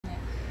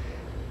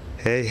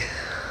Hey,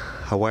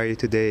 how are you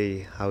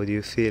today? How do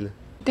you feel?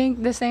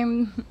 Think the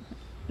same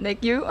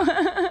like you.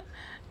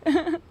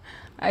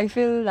 I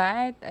feel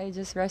light. I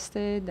just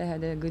rested. I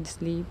had a good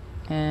sleep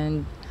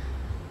and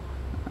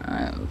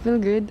I feel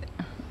good.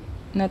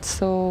 Not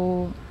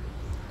so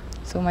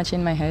much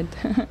in my head.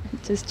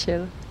 Just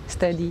chill,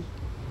 steady.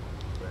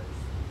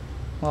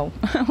 Wow,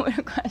 what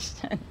a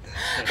question.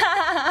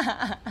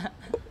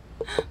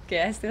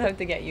 Okay, I still have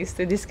to get used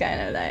to this kind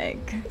of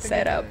like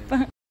setup.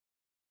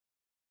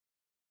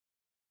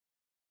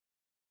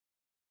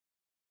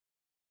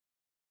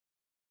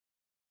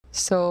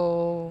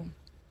 So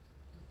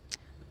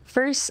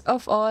first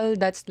of all,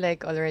 that's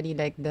like already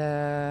like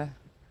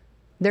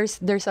there's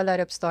a lot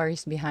of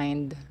stories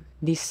behind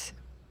this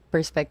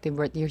perspective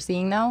what you're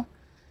seeing now.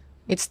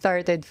 It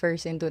started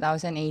first in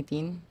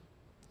 2018,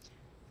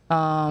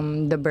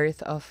 the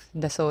birth of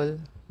the soul,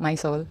 my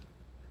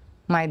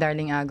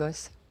darling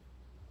Agos.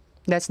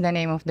 That's the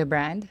name of the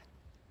brand.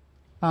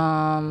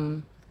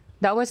 Um,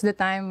 that was the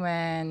time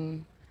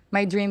when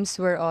my dreams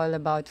were all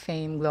about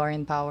fame, glory,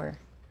 and power.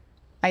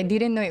 I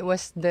didn't know it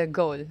was the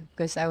goal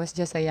because I was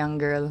just a young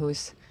girl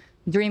who's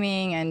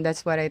dreaming, and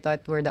that's what I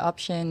thought were the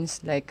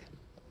options. Like,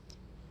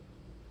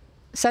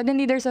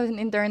 suddenly there's an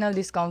internal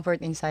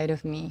discomfort inside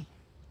of me.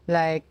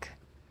 Like,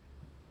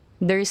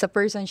 there is a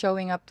person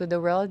showing up to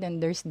the world,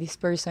 and there's this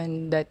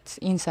person that's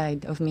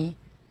inside of me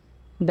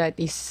that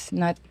is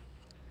not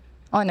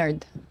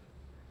honored.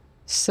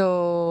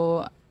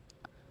 So,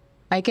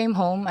 I came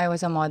home. I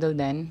was a model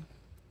then.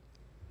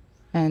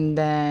 And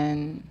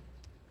then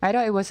I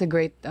thought it was a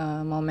great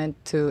moment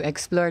to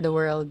explore the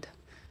world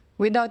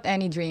without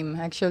any dream.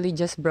 Actually,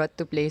 just brought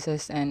to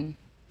places and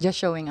just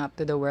showing up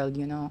to the world,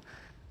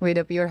 with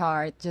a pure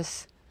heart,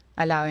 just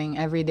allowing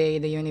every day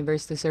the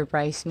universe to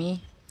surprise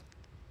me.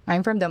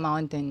 I'm from the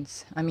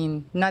mountains. I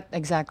mean, not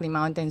exactly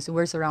mountains.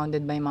 We're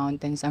surrounded by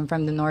mountains. I'm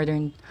from the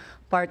northern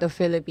part of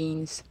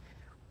Philippines.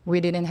 We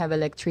didn't have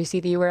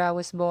electricity where I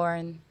was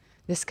born.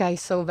 The sky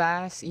is so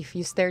vast. If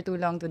you stare too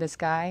long to the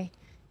sky,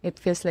 it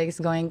feels like it's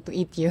going to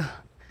eat you.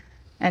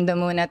 And the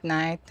moon at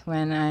night,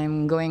 when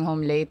I'm going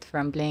home late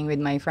from playing with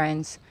my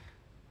friends,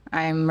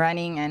 I'm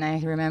running and I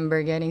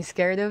remember getting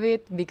scared of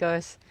it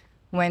because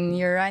when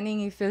you're running,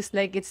 it feels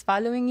like it's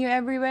following you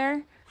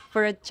everywhere.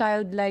 For a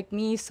child like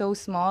me, so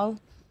small,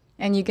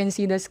 and you can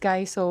see the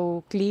sky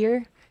so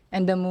clear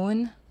and the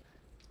moon,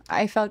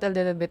 I felt a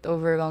little bit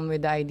overwhelmed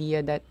with the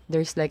idea that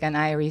there's like an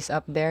iris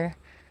up there,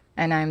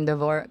 and I'm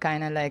the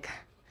kind of like,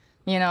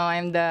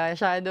 I'm the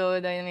shadow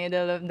in the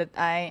middle of that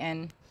eye,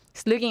 and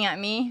it's looking at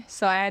me.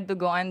 So I had to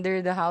go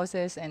under the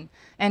houses and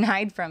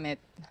hide from it.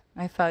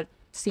 I felt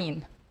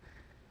seen,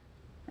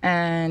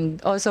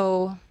 and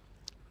also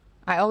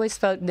I always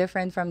felt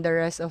different from the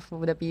rest of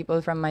the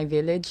people from my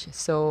village.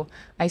 So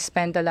I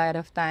spent a lot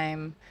of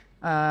time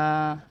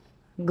uh,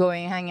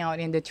 going, hanging out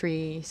in the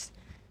trees,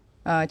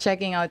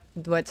 checking out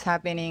what's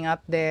happening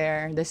up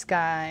there, the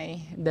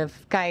sky, the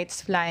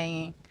kites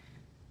flying.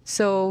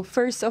 So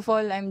first of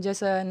all, I'm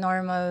just a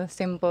normal,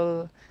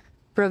 simple,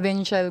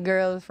 provincial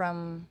girl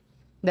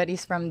that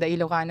is from the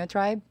Ilocano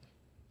tribe.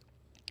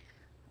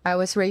 I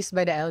was raised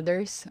by the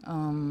elders.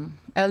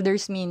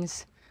 Elders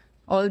means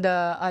all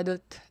the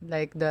adult,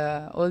 like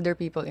the older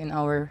people in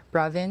our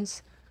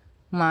province.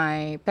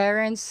 My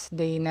parents,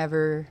 they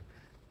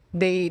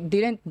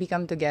didn't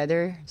become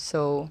together.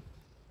 So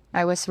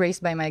I was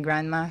raised by my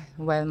grandma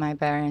while my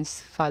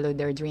parents followed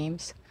their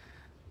dreams.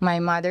 My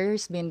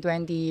mother's been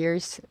 20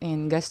 years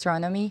in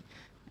gastronomy,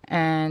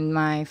 and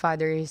my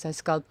father is a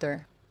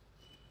sculptor.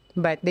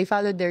 But they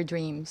followed their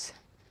dreams.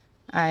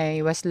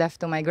 I was left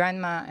to my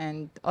grandma,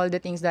 and all the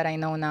things that I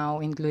know now,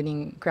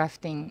 including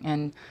crafting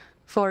and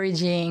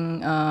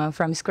foraging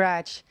from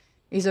scratch,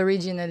 is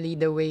originally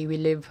the way we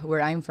live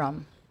where I'm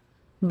from.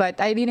 But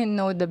I didn't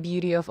know the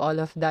beauty of all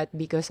of that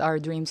because our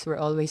dreams were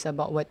always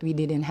about what we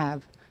didn't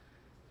have.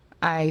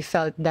 I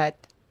felt that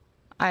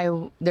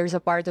there's a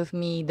part of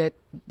me that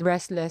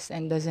restless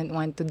and doesn't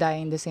want to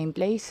die in the same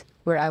place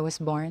where I was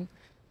born,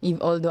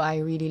 although I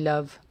really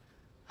love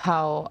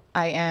how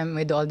I am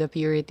with all the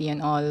purity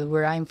and all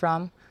where I'm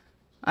from.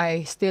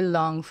 I still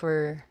long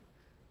for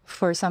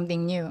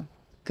something new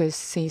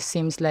because it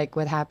seems like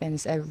what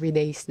happens every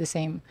day is the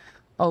same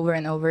over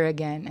and over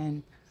again,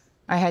 and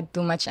I had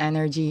too much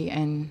energy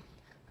and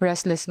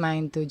restless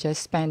mind to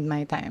just spend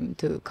my time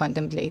to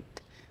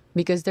contemplate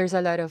because there's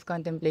a lot of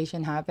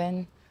contemplation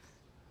happen.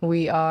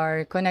 We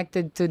are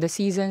connected to the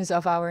seasons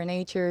of our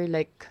nature,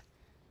 like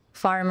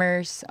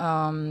farmers.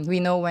 We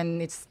know when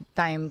it's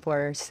time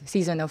for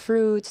season of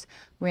fruits.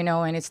 We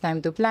know when it's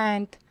time to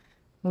plant.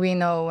 We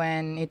know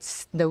when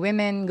it's the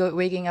women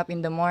waking up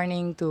in the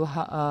morning to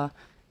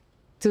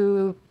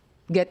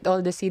get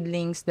all the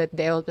seedlings that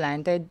they all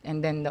planted,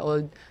 and then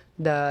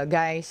the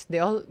guys,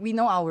 we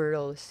know our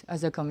roles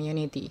as a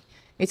community.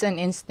 It's an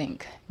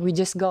instinct. We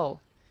just go.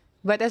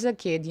 But as a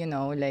kid,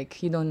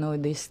 like you don't know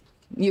this.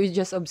 You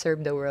just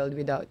observe the world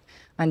without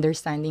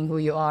understanding who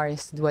you are,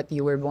 is what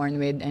you were born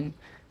with, and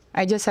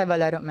I just have a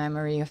lot of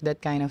memory of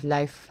that kind of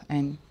life,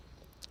 and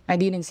I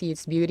didn't see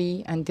its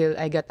beauty until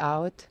I got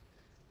out.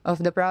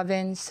 of the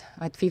province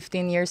at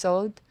 15 years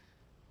old.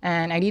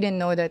 And I didn't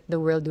know that the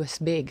world was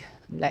big.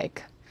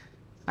 Like,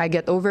 I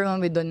get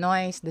overwhelmed with the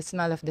noise, the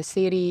smell of the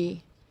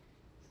city.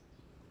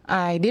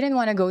 I didn't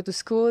want to go to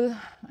school.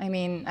 I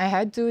mean, I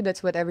had to,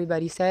 that's what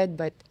everybody said,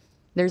 but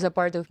there's a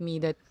part of me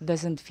that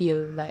doesn't feel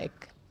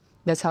like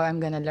that's how I'm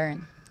gonna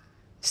learn.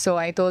 So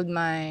I told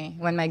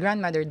when my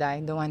grandmother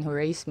died, the one who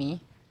raised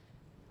me,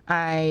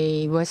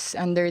 I was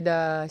under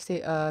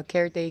the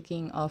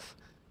caretaking of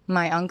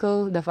my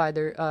uncle,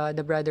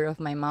 the brother of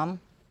my mom.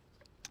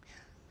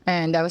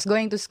 And I was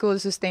going to school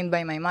sustained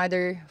by my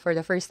mother. For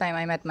the first time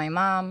I met my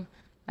mom,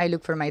 I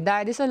looked for my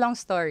dad. It's a long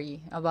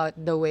story about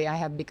the way I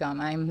have become.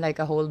 I'm like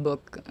a whole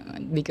book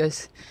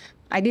because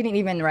I didn't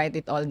even write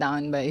it all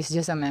down, but it's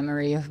just a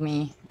memory of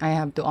me. I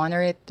have to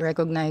honor it,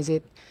 recognize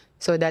it,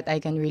 so that I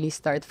can really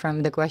start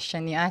from the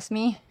question you asked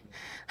me.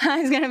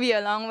 It's gonna be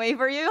a long way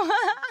for you.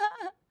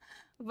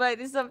 But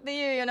it's up to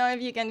you,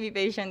 if you can be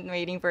patient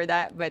waiting for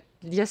that. But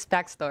just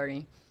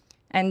backstory.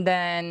 And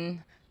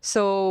then,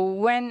 so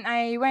when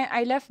I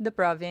left the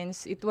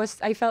province,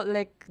 I felt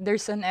like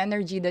there's an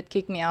energy that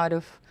kicked me out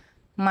of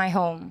my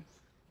home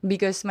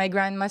because my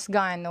grandma's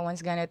gone. No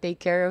one's gonna take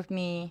care of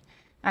me.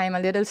 I'm a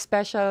little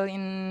special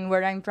in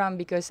where I'm from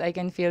because I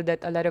can feel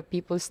that a lot of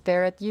people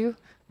stare at you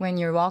when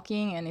you're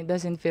walking, and it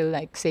doesn't feel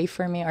like safe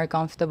for me or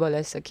comfortable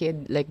as a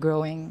kid, like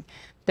turning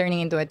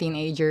into a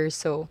teenager.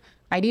 So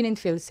I didn't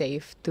feel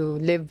safe to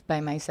live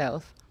by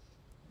myself,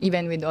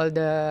 even with all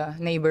the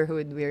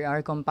neighborhood where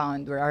our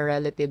compound, where our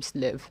relatives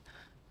live.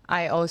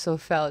 I also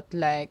felt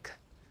like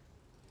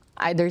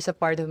there's a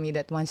part of me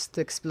that wants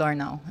to explore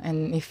now.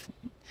 And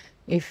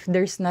if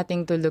there's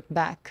nothing to look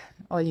back,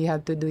 all you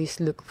have to do is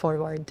look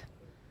forward.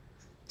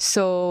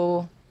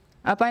 So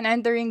upon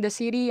entering the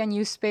city, a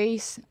new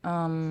space,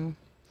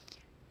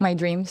 my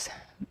dreams,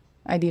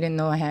 I didn't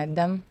know I had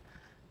them.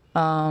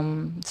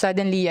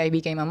 Suddenly, I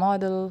became a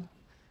model.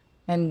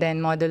 And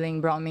then modeling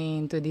brought me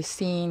into these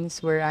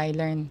scenes where I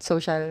learned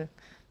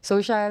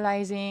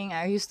socializing.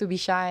 I used to be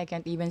shy. I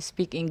can't even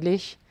speak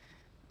English.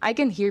 I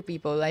can hear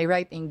people. I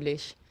write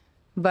English.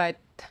 But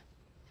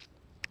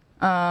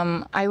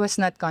I was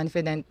not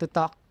confident to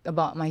talk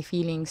about my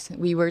feelings.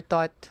 We were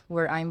taught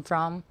where I'm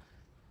from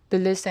to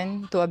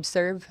listen, to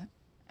observe,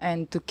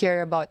 and to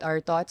care about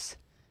our thoughts,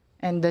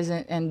 and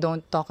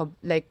don't talk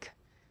like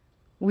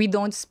we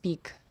don't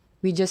speak.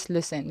 We just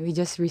listen. We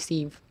just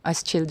receive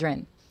as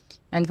children.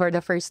 And for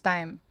the first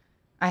time,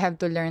 I have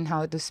to learn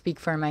how to speak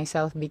for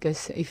myself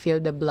because I feel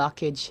the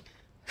blockage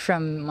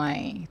from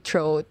my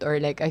throat, or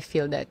like I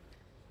feel that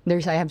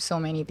I have so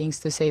many things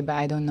to say, but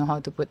I don't know how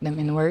to put them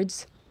in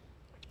words.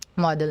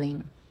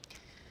 Modeling.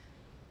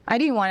 I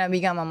didn't want to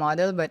become a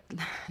model, but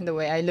the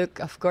way I look,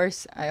 of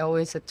course, I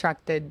always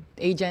attracted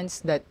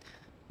agents that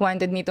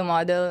wanted me to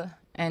model.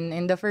 And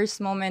in the first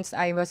moments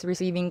I was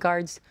receiving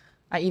cards,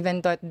 I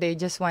even thought they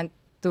just want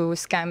to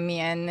scam me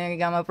and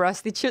become a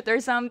prostitute or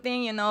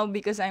something,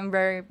 because I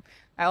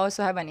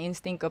also have an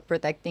instinct of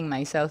protecting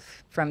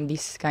myself from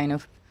this kind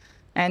of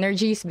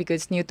energies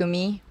because it's new to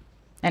me.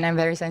 And I'm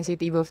very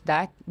sensitive of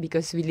that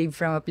because we live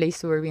from a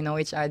place where we know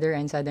each other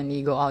and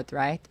suddenly go out,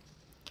 right?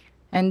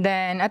 And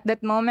then at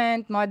that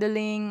moment,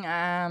 modeling,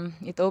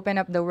 it opened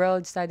up the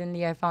world.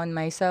 Suddenly I found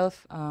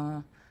myself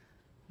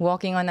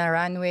walking on a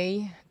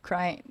runway,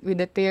 crying with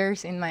the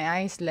tears in my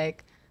eyes,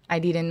 like I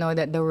didn't know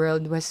that the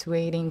world was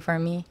waiting for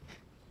me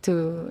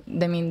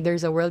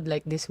there's a world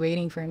like this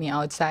waiting for me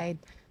outside.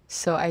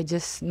 So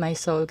my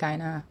soul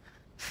kind of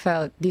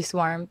felt this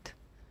warmth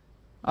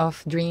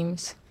of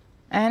dreams.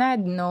 And I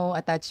had no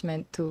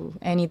attachment to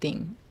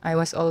anything. I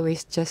was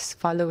always just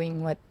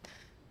following what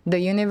the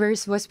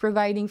universe was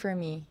providing for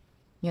me,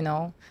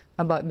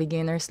 about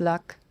beginner's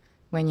luck.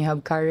 When you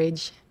have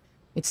courage,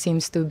 it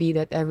seems to be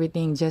that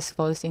everything just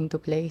falls into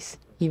place,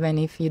 even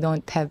if you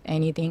don't have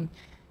anything,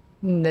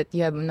 that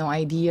you have no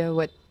idea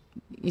what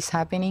is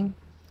happening.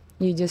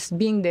 You just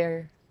being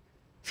there,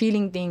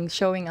 feeling things,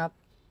 showing up,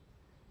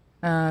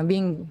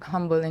 being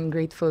humble and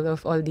grateful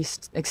of all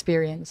this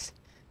experience,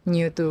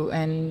 new to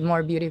and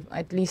more beautiful,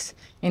 at least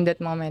in that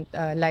moment,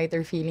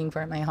 lighter feeling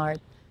for my heart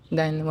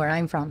than where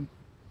I'm from.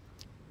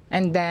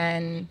 And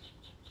then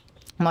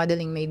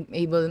modeling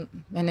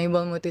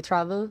enable me to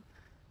travel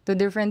to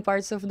different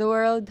parts of the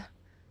world,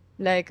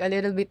 like a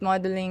little bit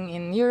modeling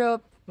in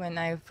Europe. When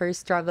I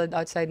first traveled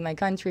outside my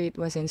country, it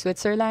was in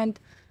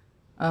Switzerland.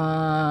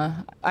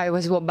 I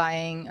was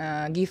buying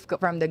a gift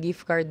from the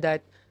gift card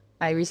that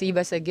I received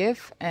as a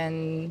gift,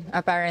 and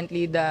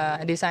apparently the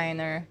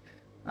designer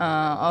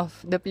of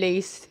the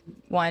place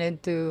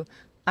wanted to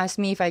ask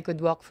me if I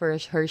could walk for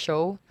her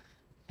show.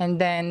 And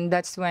then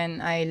that's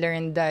when I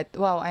learned that,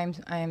 wow,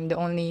 I'm the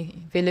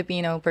only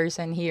Filipino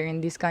person here in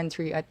this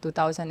country at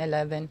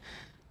 2011.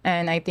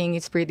 And I think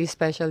it's pretty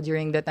special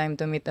during the time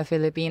to meet a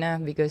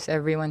Filipina because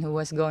everyone who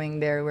was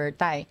going there were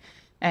Thai.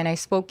 And I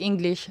spoke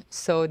English,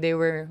 so they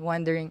were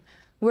wondering,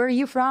 where are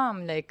you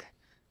from? Like,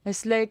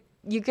 it's like,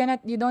 you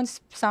don't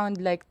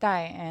sound like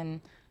Thai.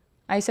 And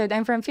I said,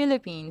 I'm from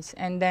Philippines.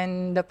 And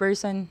then the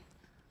person,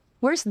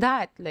 where's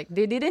that? Like,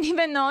 they didn't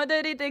even know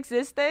that it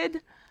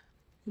existed.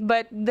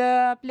 But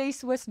the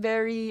place was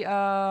very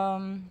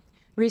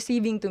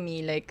receiving to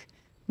me. Like,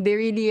 they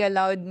really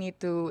allowed me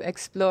to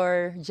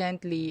explore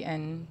gently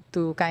and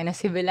to kind of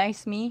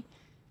civilize me,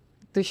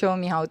 to show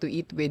me how to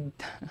eat with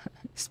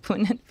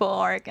spoon and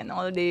fork and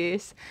all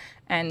this.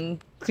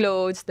 And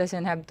clothes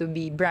doesn't have to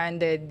be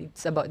branded.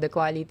 It's about the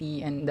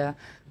quality and the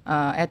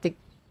ethic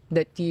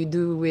that you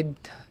do with,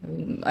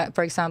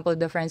 for example,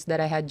 the friends that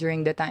I had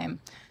during the time.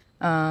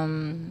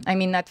 I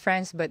mean, not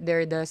friends, but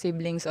they're the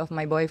siblings of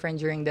my boyfriend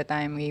during the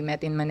time. We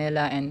met in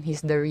Manila, and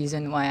he's the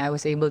reason why I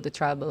was able to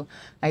travel.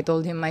 I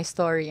told him my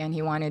story, and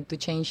he wanted to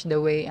change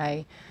the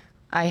way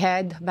I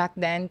had back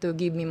then to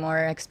give me more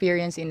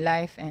experience in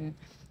life. And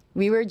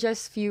we were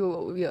just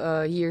few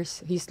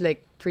years. He's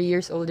like 3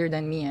 years older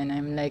than me, and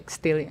I'm like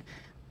still,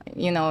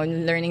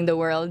 learning the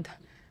world.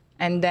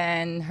 And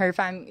then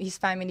his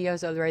family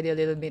was already a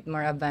little bit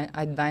more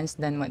advanced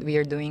than what we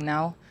are doing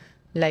now,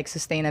 like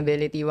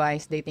sustainability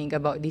wise. They think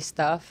about this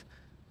stuff.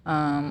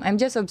 I'm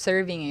just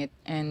observing it,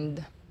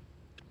 and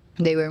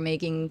they were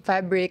making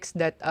fabrics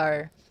that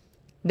are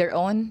their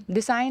own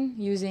design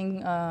using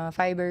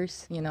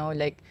fibers.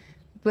 Like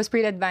it was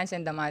pretty advanced,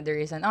 and the mother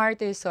is an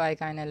artist, so I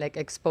kind of like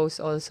exposed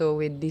also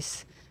with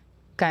this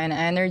kind of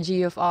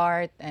energy of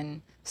art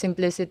and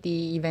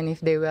simplicity. Even if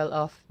they're well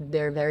off,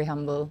 they're very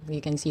humble. You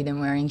can see them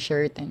wearing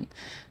shirt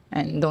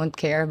and don't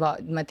care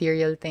about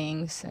material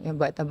things,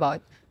 but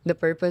about the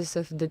purpose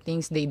of the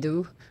things they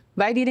do.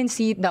 But I didn't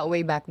see it that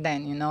way back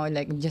then,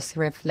 like just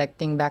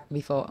reflecting back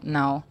before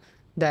now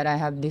that I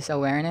have this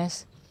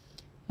awareness.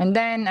 And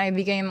then I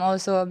became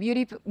also a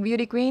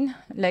beauty queen.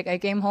 Like I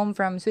came home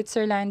from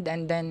Switzerland,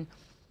 and then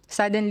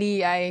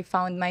suddenly I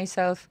found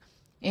myself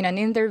in an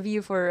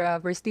interview for a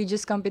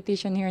prestigious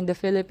competition here in the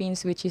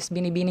Philippines, which is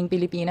Binibining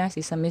Pilipinas.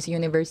 It's a Miss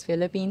Universe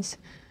Philippines.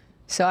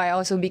 So I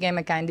also became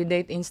a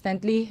candidate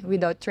instantly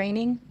without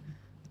training.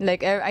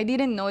 Like I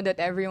didn't know that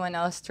everyone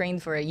else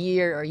trained for a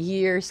year or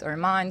years or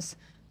months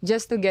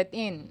just to get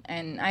in.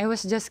 And I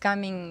was just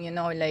coming,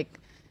 like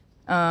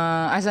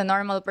as a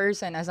normal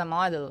person, as a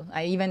model.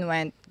 I even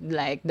went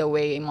like the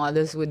way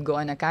models would go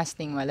on a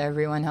casting while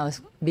everyone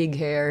has big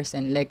hairs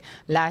and like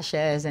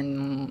lashes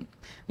and,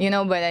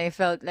 but I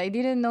felt I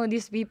didn't know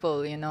these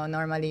people,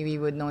 normally we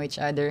would know each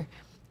other.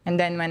 And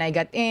then when I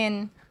got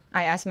in,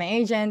 I asked my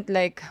agent,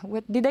 like,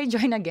 what did I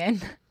join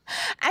again?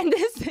 And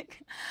this,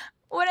 like,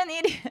 what an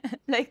idiot.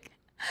 Like,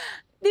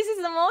 this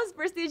is the most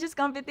prestigious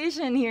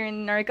competition here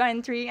in our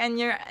country, and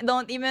you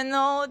don't even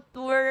know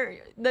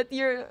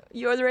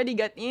you already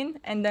got in.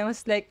 And I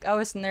was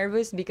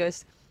nervous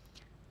because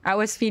I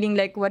was feeling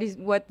like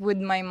what would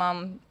my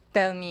mom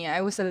tell me.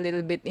 I was a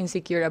little bit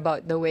insecure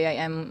about the way I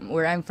am,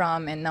 where I'm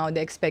from, and now they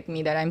expect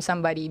me that I'm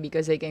somebody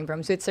because I came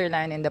from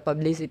Switzerland and the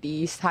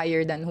publicity is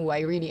higher than who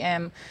I really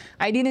am.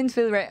 I didn't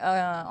feel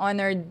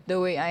honored the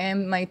way I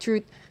am, my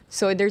truth.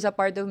 So there's a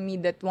part of me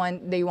that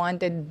they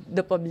wanted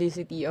the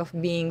publicity of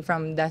being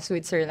from the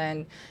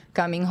Switzerland,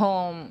 coming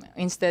home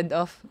instead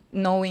of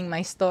knowing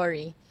my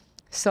story.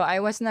 So I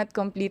was not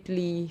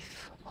completely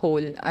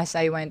whole as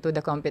I went to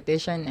the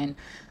competition, and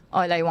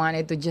all I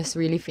wanted to just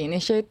really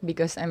finish it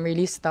because I'm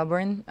really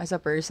stubborn as a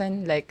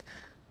person. Like,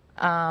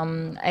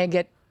 I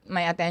get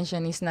my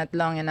attention is not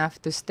long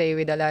enough to stay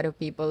with a lot of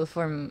people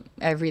from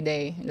every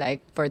day,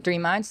 like for 3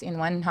 months in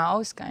one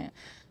house, kind of.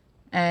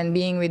 And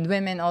being with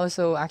women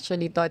also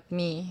actually taught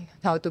me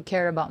how to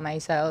care about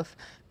myself.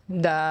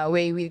 The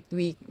way we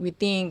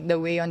think, the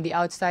way on the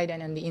outside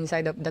and on the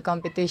inside of the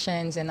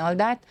competitions and all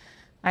that.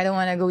 I don't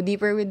want to go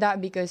deeper with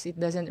that because it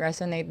doesn't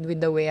resonate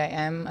with the way I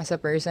am as a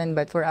person.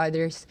 But for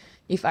others,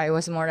 if I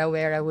was more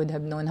aware, I would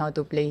have known how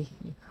to play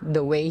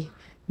the way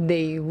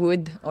they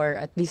would, or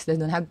at least they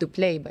don't have to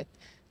play, but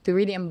to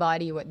really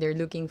embody what they're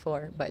looking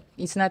for. But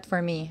it's not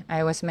for me.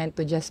 I was meant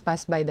to just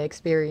pass by the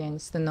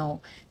experience to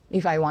know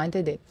if I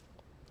wanted it.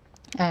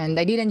 And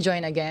I didn't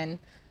join again.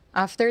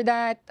 After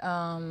that,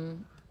 I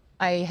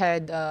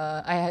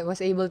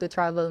was able to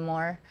travel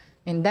more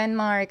in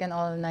Denmark and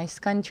all nice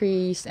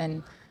countries.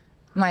 And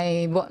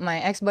my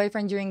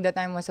ex-boyfriend during that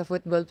time was a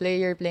football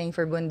player playing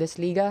for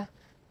Bundesliga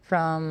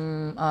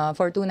from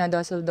Fortuna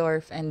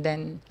Düsseldorf. And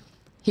then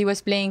he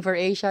was playing for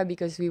Asia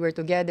because we were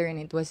together, and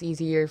it was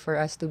easier for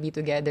us to be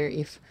together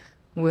if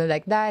we were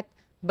like that.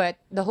 But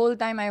the whole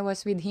time I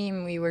was with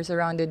him, we were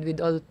surrounded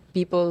with all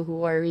people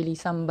who are really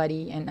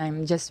somebody, and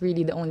I'm just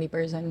really the only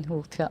person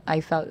who I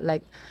felt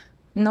like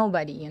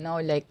nobody,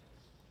 like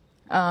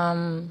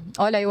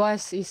all I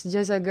was is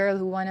just a girl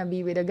who wanna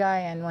be with a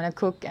guy and wanna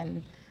cook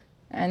and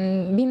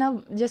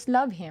just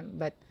love him.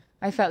 But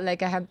I felt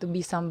like I have to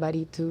be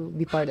somebody to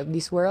be part of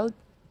this world.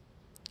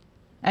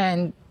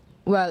 And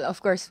well, of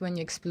course, when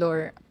you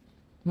explore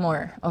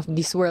more of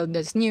this world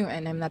that's new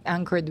and I'm not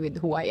anchored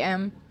with who I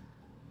am,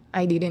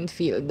 I didn't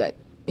feel that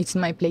it's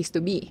my place to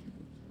be.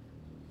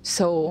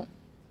 So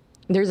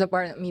there's a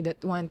part of me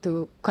that want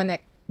to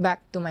connect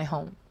back to my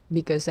home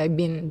because I've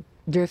been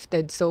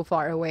drifted so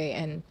far away,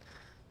 and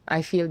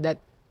I feel that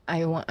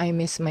I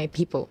miss my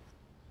people.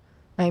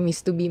 I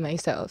miss to be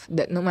myself,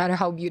 that no matter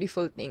how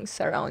beautiful things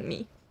surround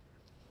me,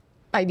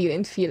 I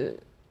didn't feel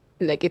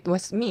like it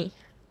was me.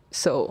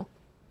 So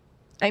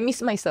I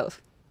miss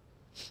myself,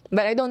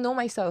 but I don't know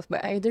myself.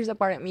 But there's a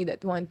part of me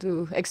that want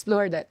to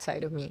explore that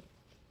side of me.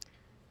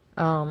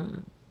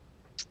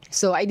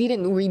 So I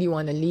didn't really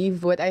want to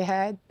leave what I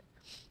had.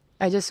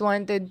 I just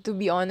wanted to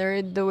be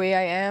honored the way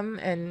I am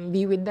and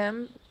be with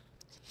them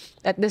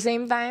at the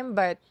same time.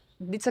 But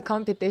it's a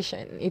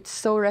competition. It's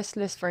so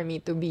restless for me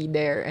to be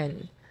there,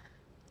 and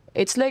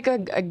it's like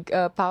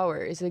a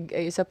power.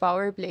 It's a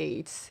power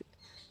play.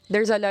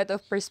 There's a lot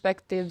of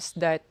perspectives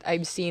that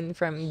I've seen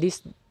from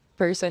this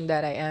person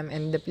that I am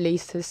and the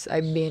places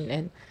I've been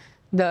and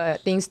the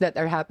things that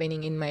are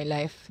happening in my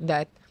life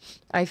that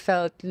I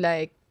felt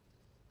like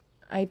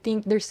I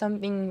think there's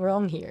something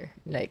wrong here.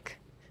 Like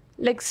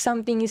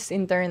something is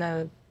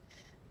internal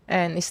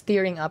and is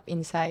stirring up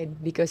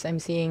inside because I'm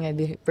seeing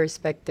a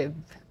perspective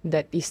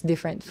that is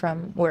different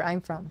from where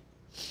I'm from.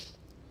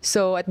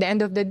 So at the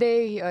end of the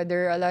day,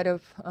 there are a lot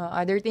of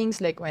other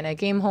things. Like when I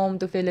came home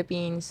to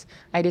Philippines,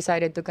 I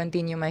decided to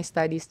continue my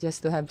studies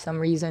just to have some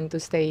reason to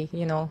stay,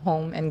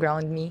 home and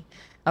ground me,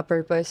 a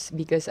purpose,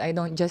 because I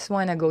don't just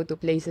want to go to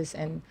places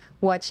and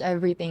watch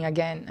everything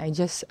again.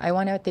 I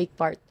want to take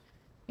part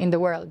in the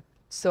world.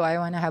 So I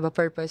want to have a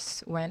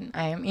purpose when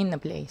I am in a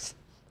place,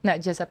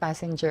 not just a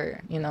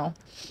passenger.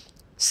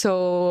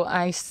 So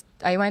I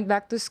went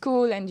back to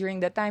school, and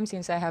during the time,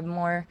 since I have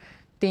more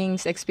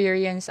things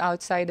experience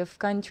outside of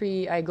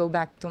country, I go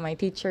back to my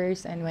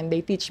teachers, and when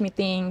they teach me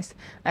things,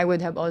 I would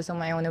have also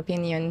my own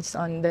opinions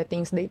on the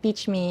things they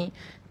teach me.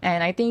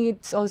 And I think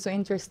it's also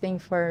interesting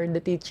for the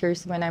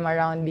teachers when I'm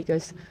around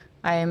because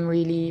I am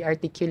really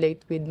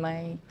articulate with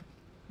my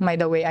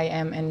the way I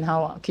am and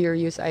how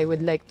curious I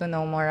would like to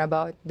know more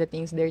about the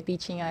things they're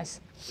teaching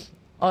us.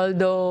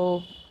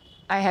 Although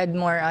I had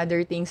more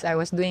other things I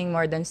was doing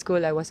more than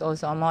school, I was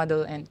also a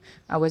model, and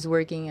I was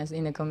working as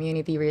in a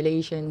community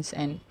relations.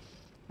 And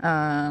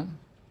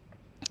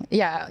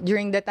yeah,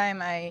 during the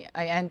time I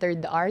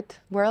entered the art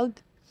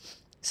world.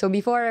 So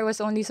before I was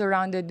only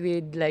surrounded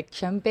with like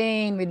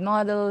champagne, with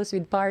models,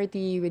 with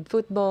party, with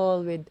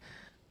football,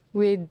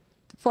 with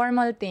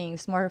formal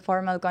things, more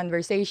formal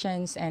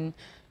conversations. And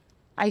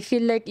I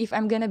feel like if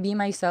I'm gonna be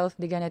myself,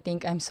 they're gonna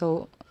think I'm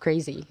so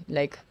crazy.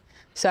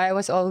 So I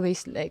was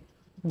always like,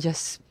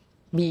 just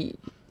be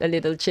a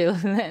little chill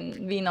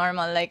and be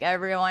normal like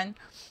everyone.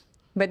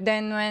 But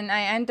then when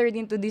I entered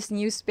into this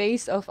new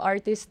space of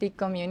artistic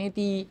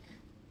community,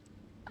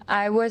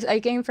 I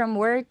came from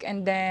work,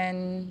 and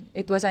then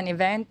it was an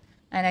event,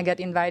 and I got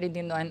invited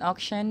into an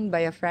auction by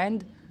a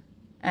friend.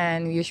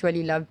 And we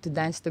usually love to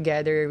dance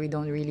together. We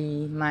don't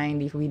really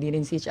mind if we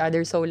didn't see each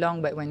other so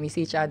long, but when we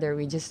see each other,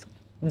 we just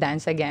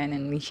dance again,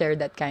 and we share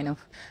that kind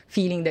of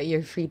feeling that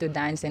you're free to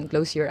dance and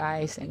close your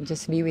eyes and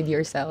just be with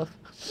yourself.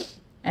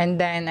 And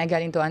then I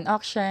got into an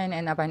auction,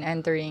 and upon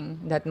entering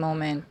that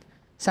moment,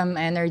 some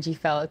energy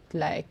felt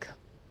like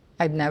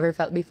I've never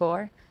felt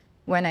before.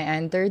 When I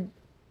entered,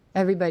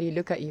 everybody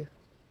look at you.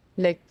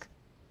 Like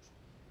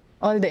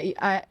all the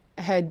I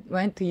had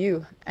went to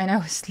you, and I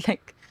was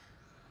like,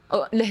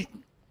 oh, like,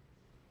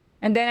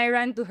 and then I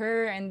ran to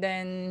her, and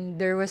then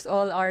there was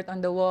all art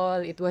on the wall.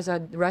 It was a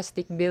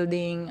rustic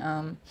building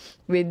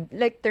with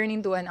like turned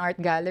into an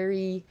art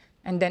gallery.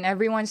 And then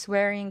everyone's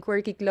wearing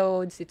quirky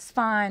clothes. It's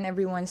fun.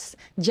 Everyone's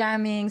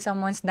jamming.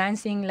 Someone's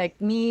dancing like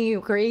me,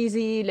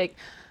 crazy.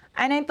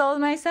 And I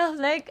told myself,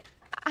 like,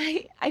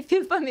 I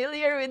feel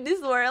familiar with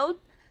this world.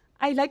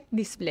 I like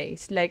this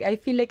place. Like, I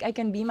feel like I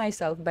can be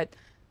myself, but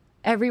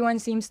everyone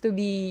seems to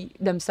be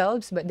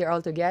themselves, but they're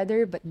all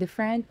together, but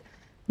different.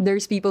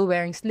 There's people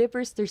wearing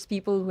slippers. There's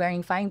people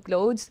wearing fine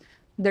clothes.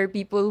 There are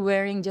people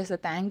wearing just a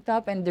tank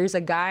top, and there's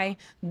a guy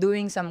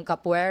doing some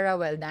capoeira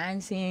while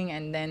dancing,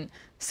 and then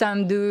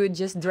some dude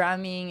just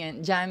drumming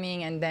and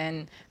jamming, and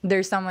then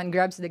there's someone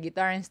grabs the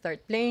guitar and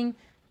start playing.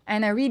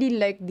 And I really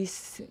like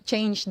this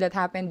change that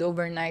happened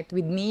overnight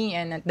with me.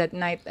 And at that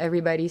night,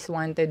 everybody's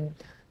wanted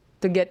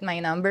to get my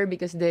number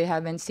because they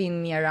haven't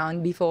seen me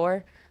around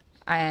before.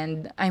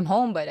 And I'm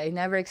home, but I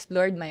never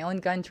explored my own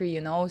country.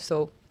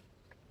 So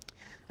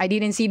I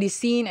didn't see this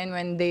scene. And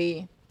when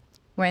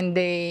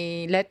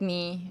they let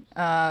me,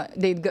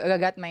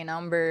 got my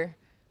number.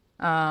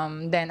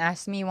 Then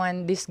asked me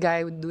this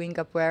guy doing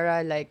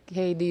capoeira, like,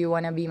 hey, do you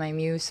want to be my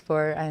muse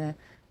for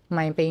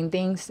my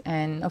paintings?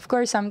 And of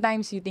course,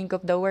 sometimes you think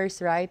of the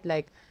worst, right?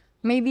 Like,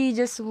 maybe you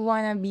just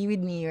want to be with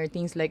me or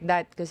things like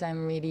that, because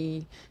I'm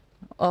really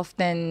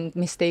often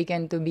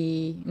mistaken to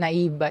be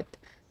naive, but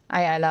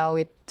I allow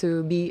it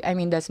to be. I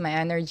mean, that's my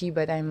energy,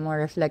 but I'm more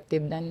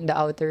reflective than the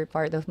outer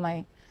part of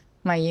my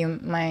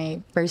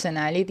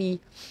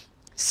personality.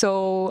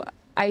 So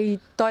I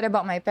thought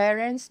about my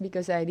parents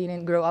because I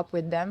didn't grow up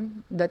with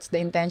them. That's the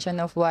intention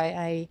of why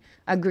I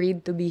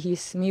agreed to be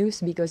his muse,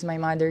 because my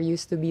mother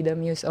used to be the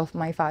muse of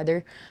my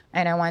father.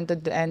 And I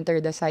wanted to enter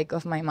the psyche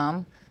of my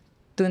mom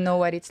to know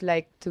what it's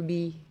like to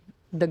be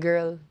the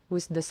girl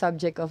who's the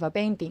subject of a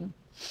painting.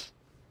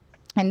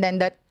 And then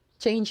that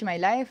changed my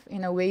life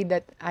in a way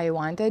that I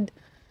wanted.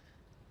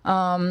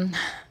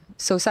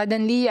 So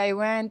suddenly I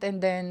went,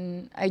 and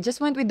then I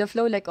just went with the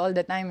flow like all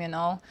the time.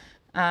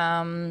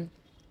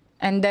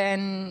 And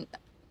then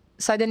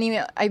suddenly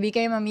I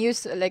became a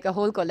muse, like a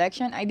whole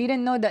collection. I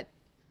didn't know that.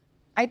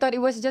 I thought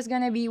it was just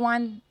gonna be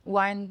one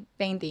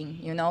painting,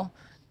 you know.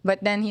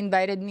 But then he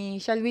invited me,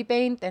 shall we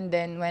paint? And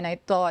then when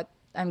I thought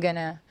I'm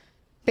gonna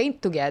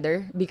paint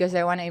together because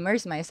I wanna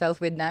immerse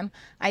myself with them,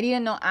 I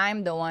didn't know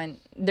I'm the one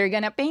they're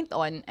gonna paint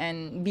on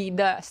and be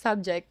the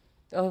subject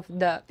of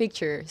the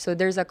picture. So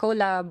there's a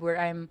collab where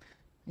I'm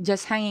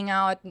just hanging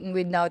out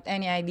without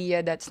any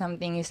idea that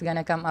something is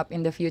gonna come up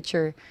in the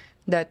future,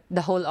 that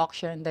the whole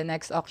auction, the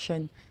next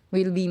auction,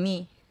 will be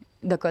me,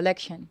 the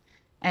collection.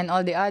 And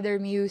all the other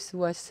muse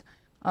was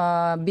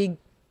big,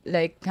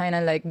 like kind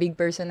of like big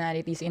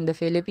personalities in the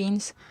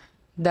Philippines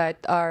that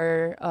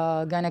are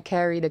gonna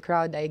carry the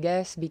crowd, I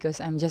guess, because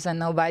I'm just a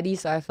nobody.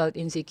 So I felt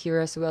insecure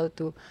as well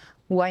to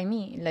why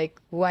me? Like,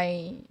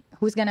 why?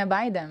 Who's gonna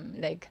buy them?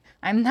 Like,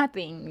 I'm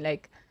nothing.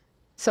 Like,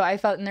 so I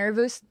felt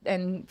nervous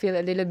and feel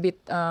a little bit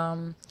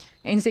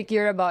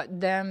insecure about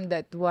them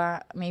that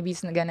maybe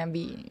it's not gonna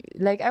be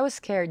like I was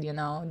scared, you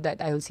know,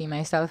 that I will see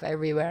myself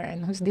everywhere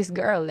and who's this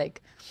girl?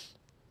 Like,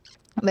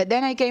 but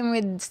then I came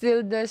with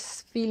still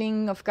this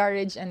feeling of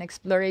courage and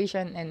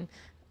exploration and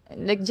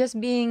like just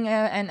being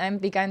an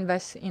empty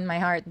canvas in my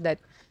heart that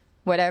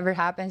whatever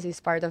happens is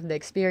part of the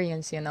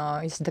experience, you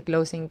know, it's the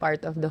closing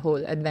part of the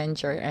whole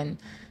adventure. And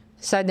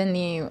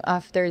suddenly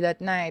after that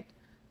night,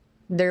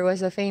 there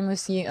was a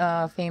famous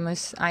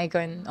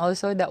icon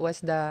also that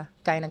was the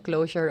kind of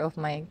closure of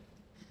my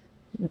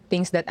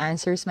things that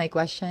answers my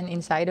question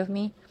inside of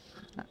me.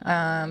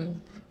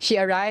 She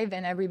arrived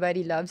and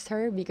everybody loves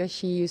her because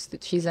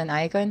she's an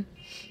icon.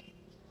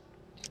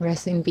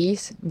 Rest in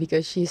peace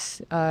because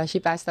she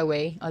passed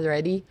away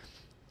already.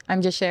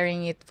 I'm just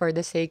sharing it for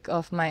the sake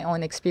of my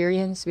own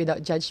experience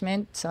without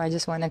judgment. So I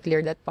just want to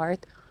clear that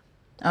part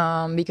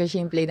because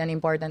she played an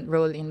important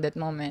role in that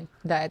moment.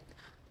 That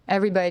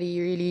everybody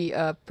really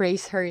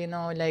praised her, you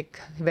know, like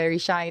very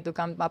shy to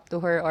come up to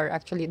her, or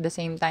actually at the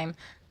same time,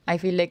 I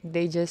feel like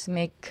they just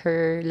make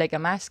her like a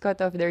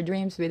mascot of their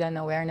dreams with an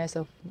awareness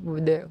of who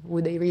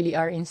they really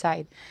are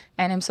inside.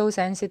 And I'm so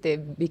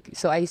sensitive,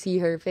 so I see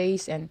her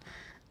face, and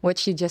what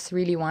she just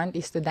really want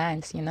is to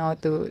dance, you know,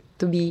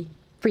 to be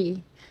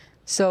free.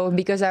 So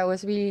because I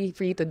was really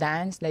free to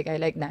dance, like I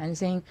like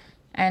dancing,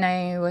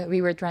 and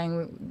we were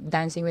trying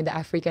dancing with the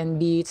African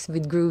beats,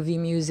 with groovy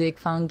music,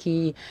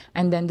 funky,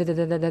 and then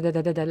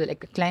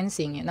like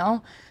cleansing, you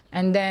know.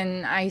 And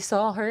then I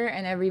saw her,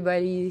 and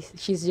everybody,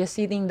 she's just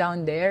sitting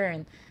down there,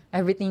 and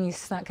everything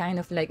is kind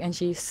of like, and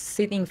she's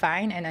sitting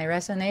fine, and I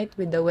resonate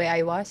with the way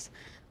I was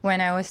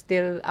when I was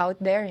still out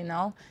there, you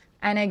know.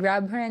 And I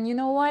grabbed her, and you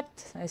know what?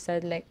 I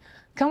said like,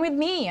 come with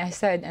me, I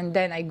said. And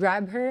then I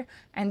grabbed her,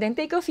 and then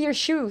take off your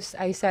shoes,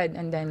 I said.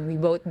 And then we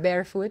both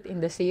barefoot in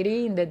the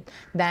city, in the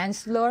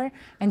dance floor,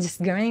 and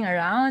just going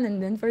around.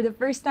 And then for the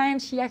first time,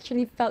 she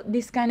actually felt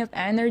this kind of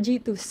energy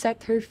to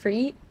set her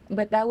free.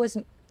 But that was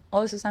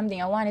also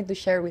something I wanted to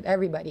share with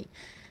everybody.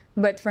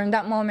 But from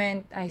that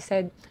moment, I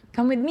said,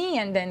 come with me.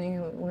 And then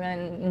you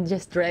went and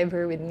just drive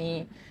her with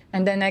me.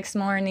 And the next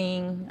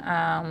morning,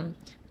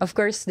 of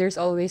course, there's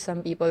always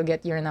some people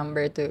get your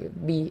number to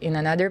be in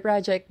another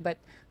project. But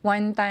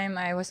one time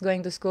I was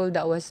going to school,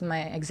 that was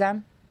my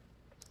exam.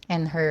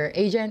 And her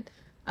agent,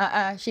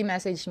 she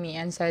messaged me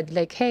and said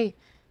like, hey,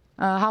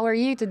 how are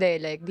you today?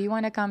 Like, do you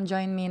want to come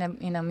join me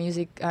in a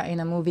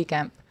movie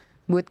camp,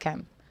 boot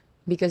camp?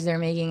 Because they're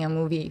making a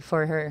movie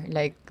for her,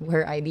 like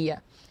her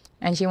idea.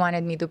 And she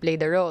wanted me to play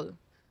the role.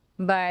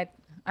 But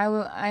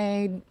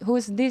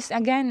who's this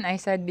again? I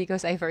said,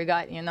 because I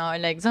forgot, you know,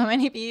 like so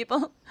many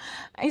people.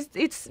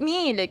 It's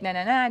me, like,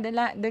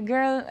 the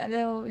girl,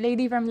 the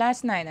lady from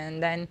last night.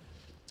 And then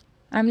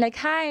I'm like,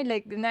 hi,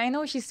 like, I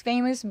know she's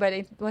famous, but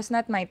it was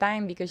not my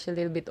time because she's a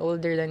little bit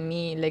older than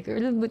me, like a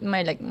little bit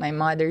my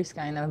mother's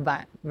kind of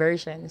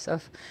versions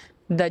of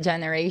the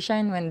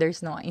generation when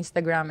there's no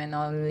Instagram and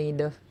only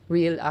the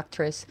real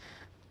actress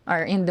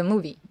are in the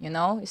movie, you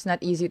know? It's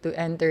not easy to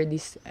enter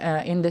this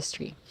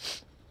industry.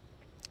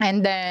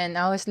 And then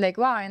I was like,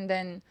 wow. And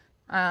then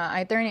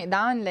I turned it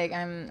down. Like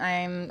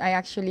I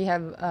actually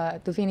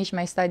have to finish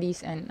my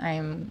studies,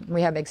 and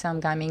we have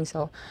exam coming,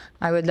 so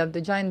I would love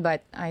to join,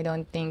 but I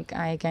don't think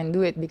I can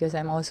do it because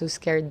I'm also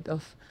scared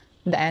of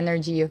the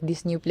energy of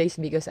this new place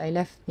because I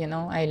left, you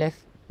know, I left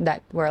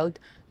that world,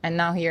 and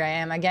now here I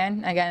am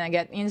again. I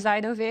get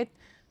inside of it,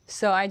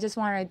 so I just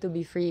wanted to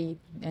be free.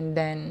 And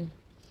then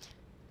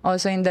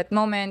also in that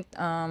moment,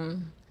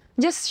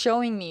 just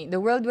showing me the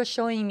world was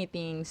showing me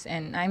things,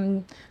 and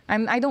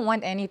I don't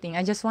want anything,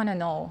 I just want to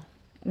know.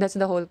 That's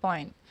the whole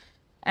point.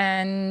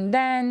 And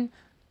then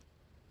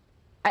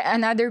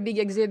another big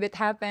exhibit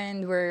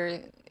happened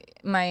where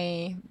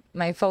my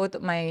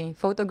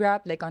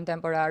photograph, like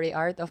contemporary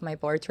art of my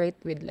portrait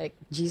with like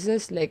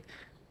Jesus, like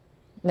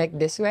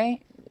this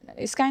way,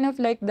 it's kind of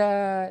like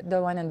the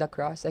one on the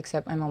cross,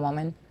 except I'm a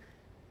woman,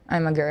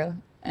 I'm a girl.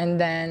 And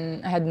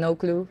then I had no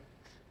clue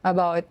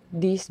about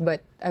this,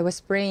 but I was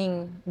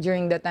praying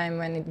during the time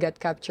when it got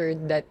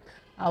captured, that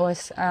I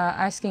was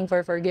asking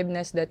for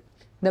forgiveness, that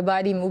the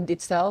body moved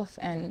itself,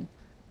 and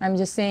I'm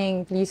just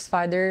saying, please,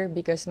 Father,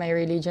 because my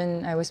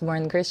religion, I was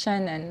born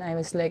Christian, and I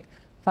was like,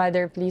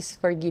 Father, please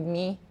forgive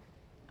me.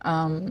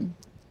 I'm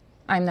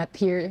not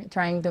here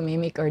trying to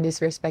mimic or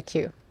disrespect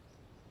you.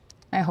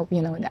 I hope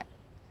you know that.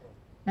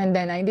 And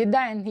then I did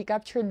that, and he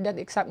captured that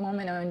exact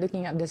moment. I'm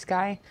looking up the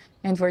sky,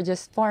 and for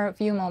a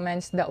few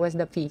moments, that was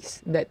the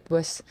piece that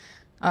was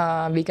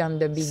become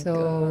the big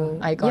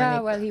iconic yeah,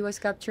 while he was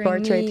capturing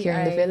portrait me, here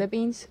in the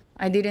Philippines.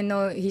 I didn't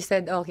know. He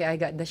said, "Okay, I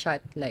got the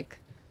shot." Like,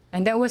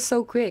 and that was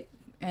so quick,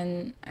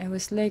 and I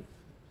was like,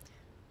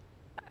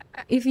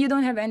 if you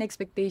don't have any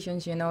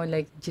expectations, you know,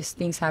 like just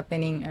things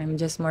happening, I'm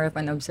just more of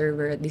an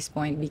observer at this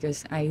point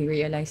because I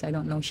realize I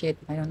don't know shit.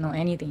 I don't know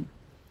anything.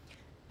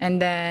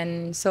 And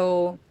then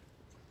so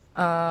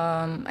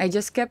I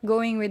just kept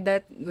going with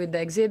that with the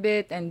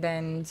exhibit, and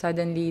then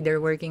suddenly they're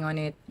working on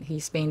it.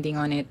 He's painting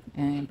on it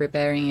and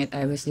preparing it.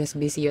 I was just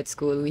busy at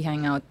school. We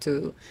hang out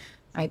too.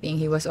 I think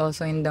he was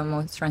also in the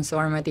most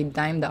transformative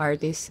time, the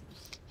artist.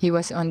 He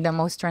was on the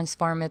most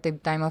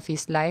transformative time of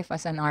his life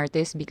as an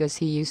artist because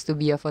he used to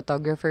be a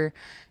photographer,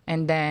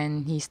 and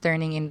then he's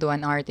turning into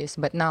an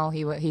artist. But now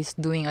he's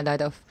doing a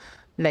lot of,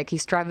 like,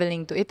 he's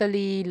traveling to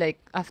Italy. Like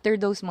after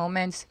those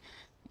moments,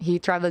 he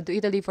traveled to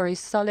Italy for his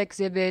solo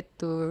exhibit,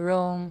 to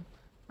Rome,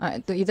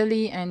 to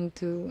Italy, and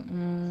to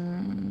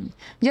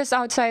just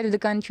outside of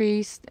the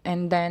countries.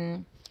 And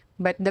then,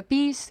 but the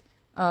piece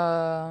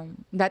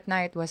that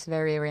night was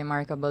very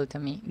remarkable to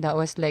me. That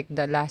was like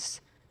the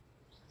last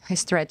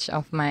stretch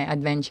of my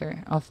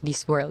adventure of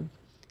this world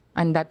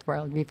and that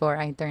world before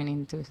I turn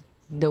into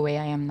the way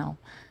I am now.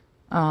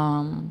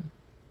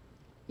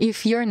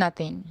 If you're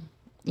nothing,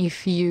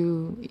 if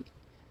you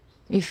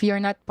if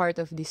you're not part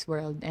of this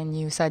world and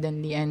you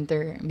suddenly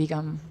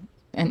become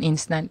an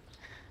instant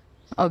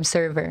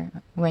observer,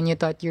 when you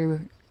thought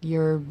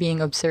you're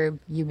being observed,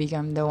 you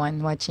become the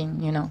one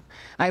watching, you know.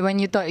 When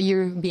you thought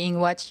you're being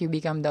watched, you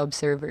become the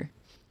observer,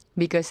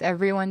 because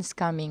everyone's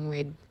coming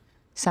with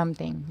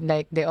something,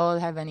 like they all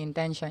have an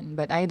intention,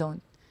 but I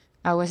don't.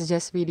 I was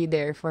just really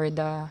there for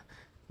the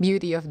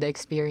beauty of the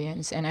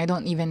experience, and I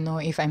don't even know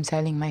if I'm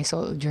selling my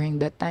soul during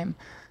that time.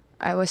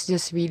 I was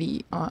just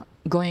really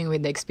going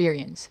with the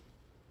experience.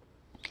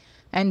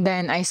 And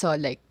then I saw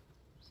like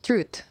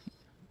truth.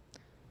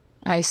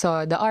 I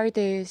saw the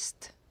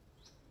artist.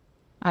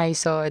 I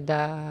saw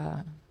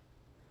the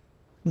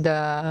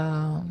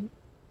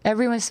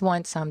everyone's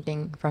wants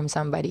something from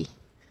somebody.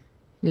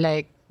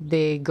 Like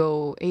they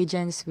go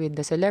agents with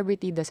the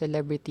celebrity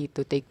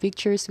to take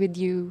pictures with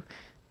you,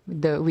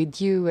 with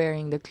you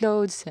wearing the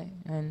clothes,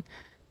 and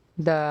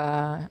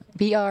the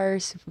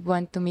PRs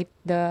want to meet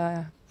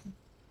the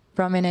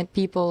prominent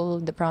people.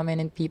 The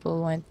prominent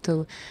people want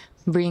to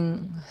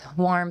bring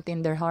warmth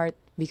in their heart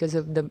because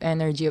of the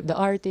energy of the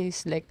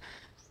artist. Like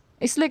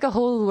it's like a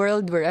whole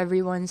world where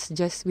everyone's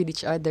just with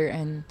each other,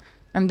 and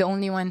I'm the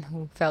only one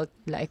who felt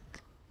like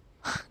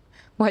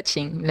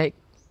watching. Like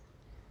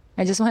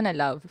I just wanna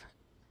love.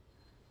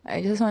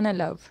 I just wanna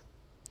love.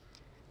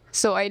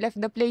 So I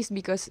left the place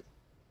because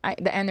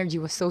the energy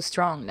was so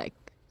strong. Like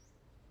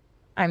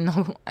I'm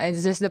no,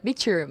 it's just the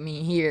picture of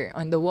me here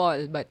on the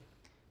wall, but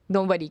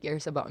nobody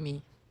cares about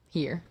me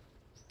here.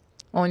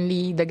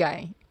 Only the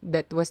guy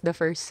that was the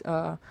first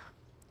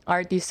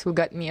artist who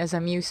got me as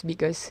a muse,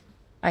 because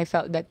I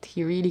felt that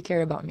he really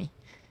cared about me.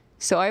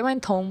 So I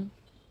went home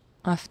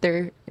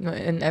after,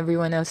 and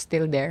everyone else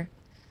still there.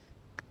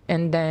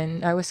 And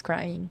then I was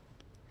crying.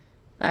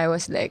 I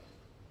was like,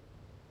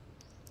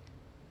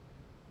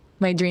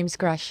 my dreams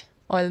crashed.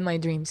 All my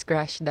dreams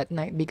crashed that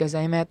night because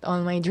I met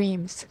all my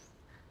dreams.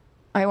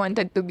 I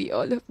wanted to be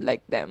all of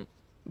like them.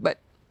 But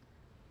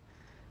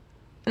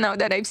now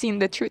that I've seen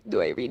the truth,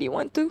 do I really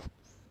want to?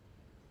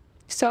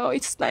 So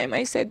it's time,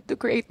 I said, to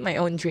create my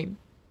own dream.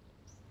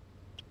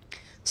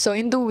 So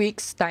in 2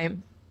 weeks'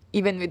 time,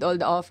 even with all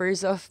the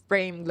offers of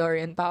fame,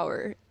 glory, and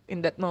power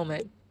in that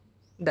moment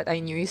that I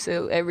knew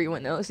still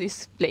everyone else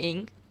is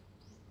playing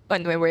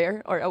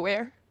unaware or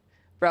aware,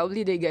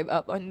 probably they gave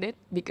up on it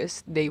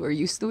because they were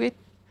used to it.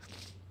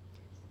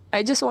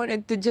 I just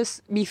wanted to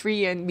just be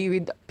free and be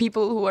with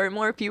people who are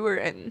more pure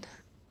and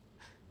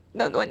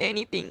don't want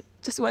anything.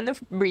 Just want to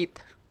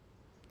breathe.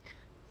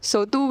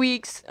 So 2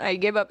 weeks, I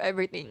gave up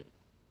everything.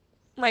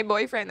 My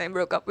boyfriend, I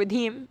broke up with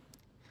him.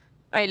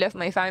 I left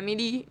my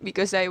family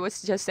because I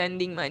was just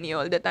sending money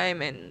all the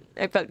time, and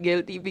I felt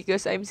guilty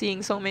because I'm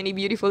seeing so many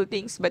beautiful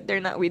things but they're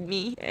not with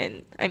me,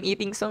 and I'm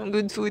eating some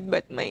good food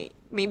but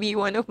maybe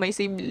one of my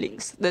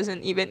siblings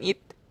doesn't even eat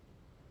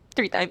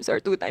 3 times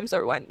or 2 times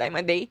or 1 time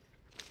a day.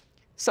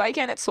 So I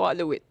cannot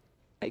swallow it.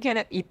 I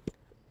cannot eat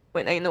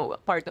when I know a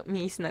part of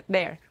me is not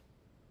there.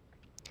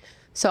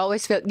 So I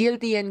always felt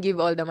guilty and give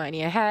all the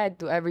money I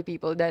had to every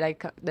people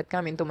that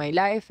come into my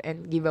life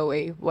and give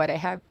away what I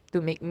have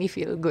to make me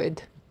feel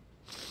good.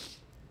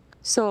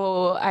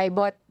 So I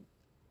bought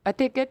a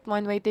ticket,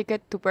 one-way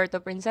ticket to Puerto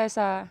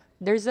Princesa.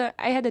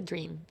 I had a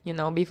dream,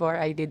 before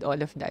I did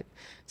all of that.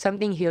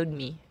 Something healed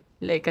me,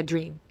 like a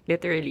dream,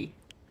 literally.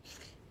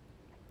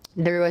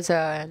 There was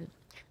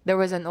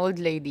an old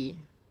lady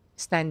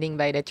standing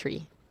by the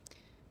tree.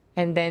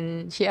 And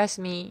then she asked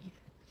me,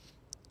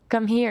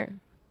 come here.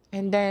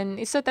 And then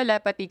it's a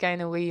telepathy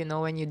kind of way, you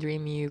know, when you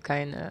dream, you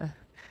kind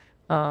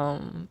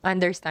of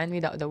understand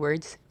without the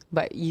words,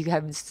 but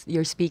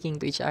you're speaking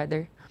to each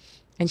other.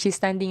 And she's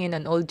standing in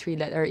an old tree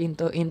that are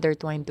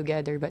intertwined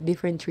together, but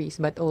different trees,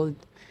 but old.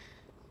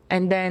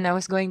 And then I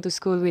was going to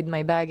school with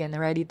my bag and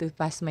ready to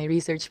pass my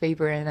research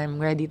paper, and I'm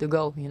ready to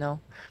go, you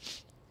know.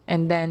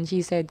 And then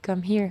she said,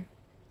 come here.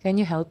 Can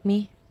you help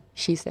me?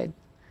 She said.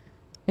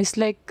 It's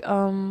like,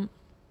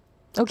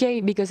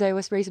 okay, because I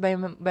was raised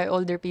by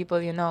older people,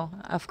 you know.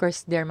 Of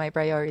course, they're my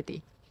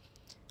priority.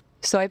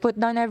 So I put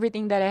down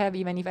everything that I have,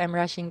 even if I'm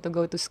rushing to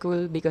go to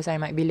school because I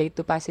might be late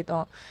to pass it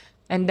on.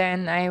 And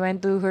then I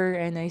went to her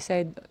and I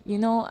said, you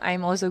know,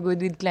 I'm also good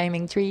with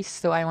climbing trees.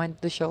 So I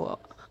want to show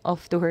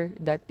off to her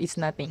that it's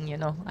nothing, you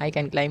know, I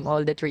can climb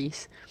all the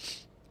trees.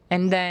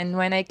 And then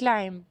when I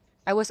climbed,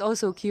 I was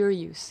also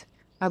curious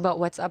about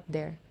what's up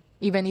there.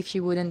 Even if she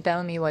wouldn't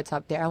tell me what's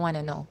up there, I want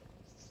to know.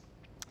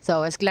 So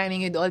I was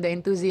climbing with all the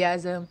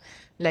enthusiasm,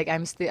 like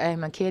I'm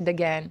a kid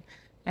again.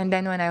 And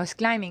then when I was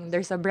climbing,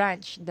 there's a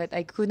branch that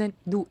I couldn't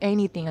do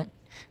anything.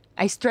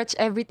 I stretched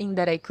everything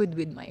that I could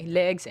with my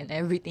legs and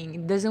everything.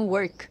 It doesn't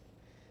work.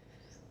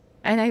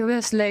 And I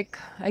was like,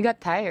 I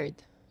got tired.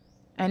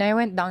 And I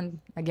went down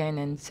again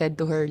and said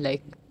to her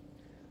like,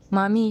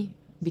 Mommy,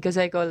 because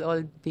I call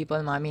old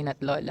people mommy, not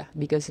Lola,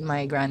 because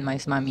my grandma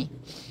is mommy.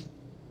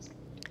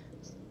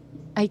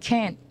 I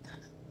can't.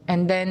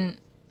 And then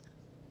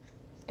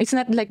it's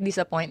not like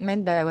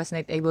disappointment that I was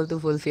not able to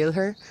fulfill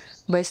her,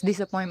 but it's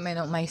disappointment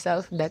of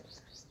myself that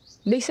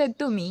they said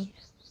to me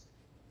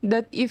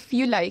that if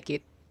you like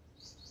it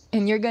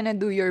and you're gonna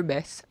do your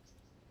best,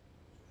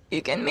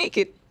 you can make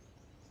it.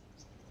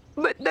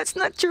 But that's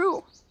not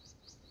true.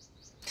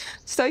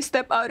 So I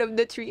step out of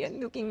the tree and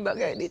looking back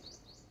at it,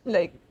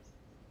 like,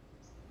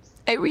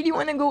 I really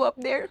wanna go up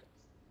there,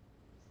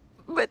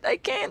 but I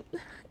can't.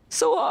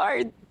 So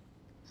hard.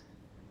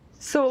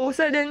 So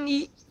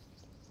suddenly,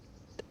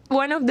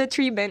 one of the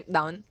tree bent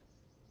down,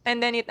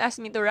 and then it asked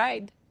me to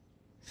ride.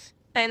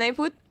 And I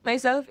put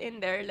myself in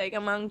there like a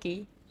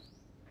monkey,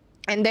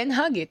 and then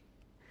hug it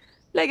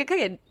like a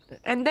kid.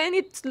 And then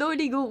it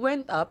slowly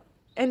went up,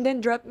 and then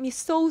dropped me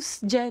so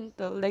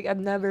gentle, like I've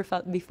never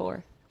felt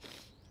before.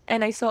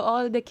 And I saw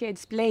all the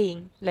kids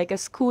playing like a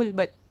school,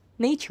 but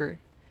nature.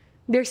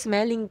 They're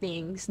smelling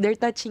things, they're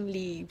touching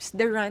leaves,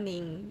 they're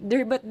running,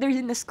 they're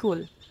in a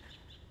school.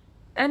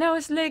 And I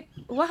was like,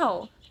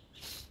 wow.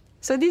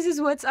 So this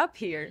is what's up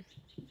here.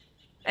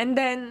 And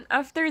then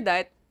after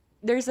that,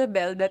 there's a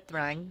bell that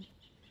rang,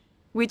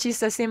 which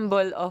is a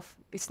symbol of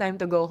it's time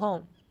to go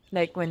home.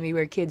 Like when we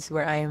were kids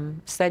where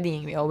I'm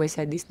studying, we always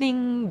had this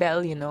ding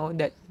bell, you know,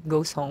 that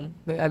goes home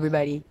with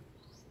everybody.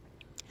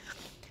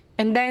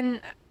 And then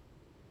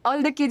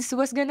all the kids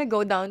was gonna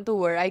go down to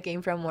where I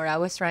came from, where I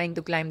was trying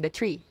to climb the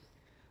tree.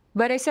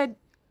 But I said,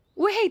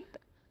 wait,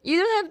 you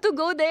don't have to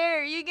go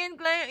there. You can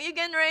climb, you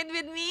can ride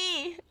with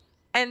me.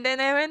 And then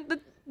I went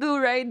to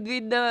ride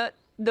with the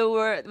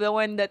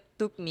one that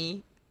took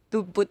me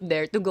to put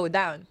there to go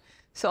down.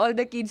 So all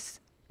the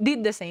kids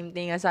did the same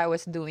thing as I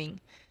was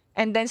doing.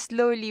 And then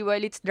slowly,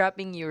 while it's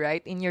dropping you,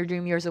 right, in your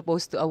dream, you're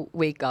supposed to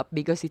wake up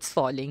because it's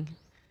falling.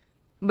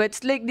 But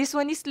it's like this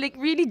one is like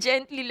really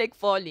gently like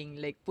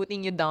falling, like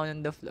putting you down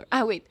on the floor.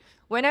 Ah, wait.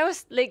 When I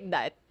was like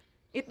that,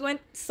 it went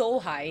so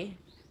high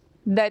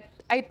that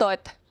I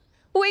thought,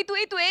 wait.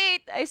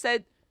 I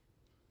said,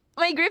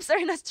 my grips are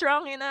not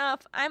strong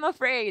enough. I'm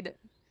afraid.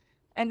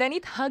 And then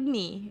it hugged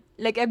me.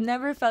 Like I've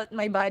never felt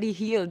my body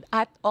healed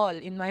at all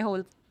in my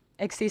whole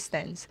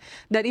existence.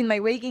 That in my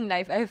waking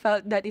life, I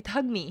felt that it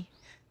hugged me.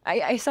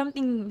 I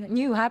something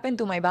new happened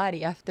to my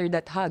body after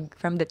that hug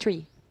from the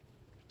tree.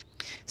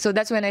 So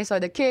that's when I saw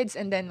the kids,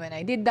 and then when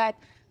I did that,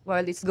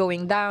 while it's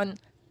going down,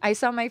 I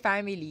saw my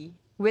family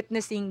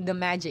witnessing the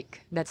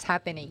magic that's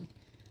happening.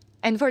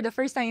 And for the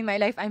first time in my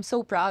life, I'm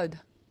so proud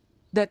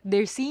that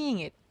they're seeing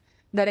it,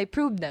 that I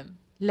proved them.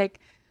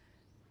 Like,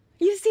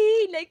 you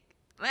see, like,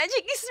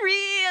 magic is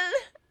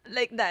real,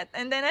 like that.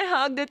 And then I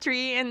hugged the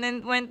tree and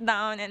then went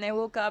down and I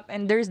woke up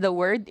and there's the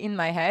word in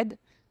my head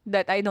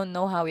that I don't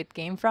know how it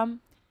came from.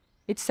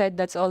 It said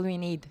that's all we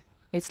need.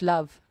 It's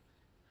love.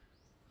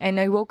 And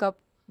I woke up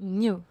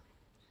new.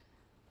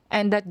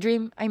 And that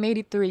dream, I made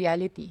it to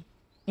reality.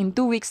 In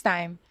 2 weeks'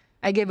 time,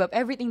 I gave up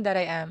everything that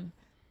I am.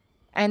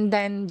 And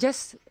then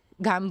just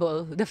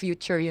gamble the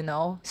future, you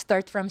know.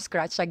 Start from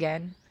scratch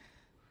again.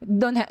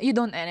 You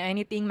don't earn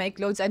anything. My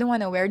clothes, I don't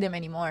want to wear them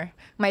anymore.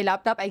 My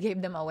laptop, I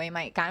gave them away.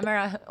 My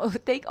camera,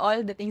 take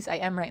all the things I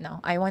am right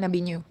now. I want to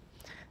be new.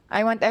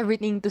 I want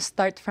everything to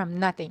start from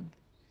nothing.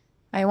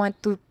 I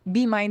want to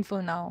be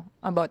mindful now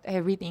about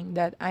everything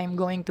that I'm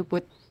going to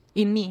put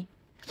in me.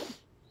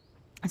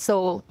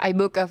 So I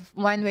booked a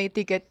one-way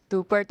ticket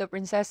to Puerto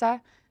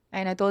Princesa,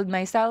 and I told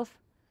myself,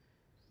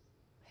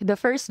 the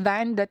first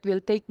van that will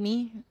take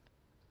me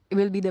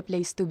will be the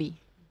place to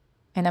be.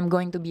 And I'm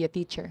going to be a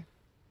teacher.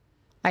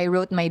 I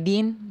wrote my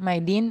dean. I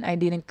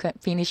didn't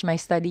finish my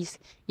studies,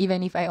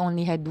 even if I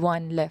only had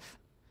one left.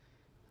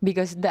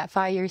 Because the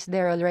fire's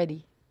there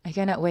already. I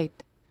cannot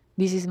wait.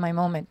 this is my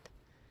moment.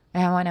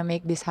 I want to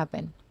make this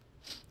happen.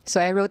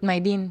 So I wrote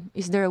my dean,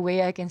 is there a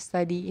way I can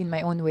study in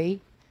my own way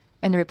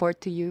and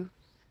report to you?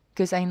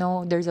 Because I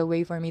know there's a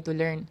way for me to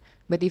learn.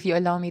 But if you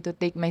allow me to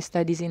take my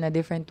studies in a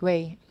different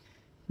way,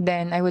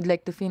 then I would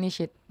like to finish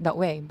it that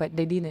way. But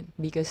they didn't,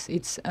 because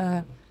it's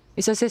a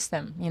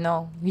system, you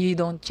know. You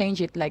don't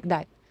change it like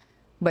that.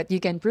 But you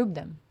can prove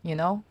them, you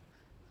know.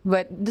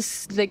 But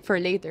this is like for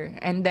later.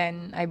 And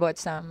then I bought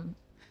some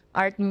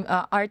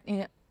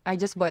I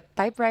just bought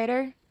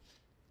typewriter.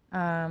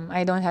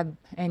 I don't have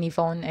any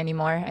phone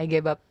anymore. I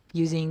gave up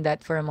using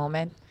that for a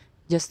moment,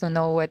 just to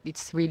know what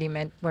it's really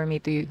meant for me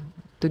to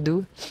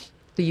do,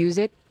 to use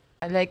it.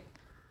 Like,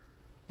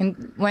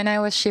 and when I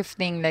was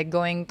shifting, like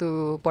going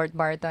to Port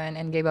Barton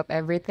and gave up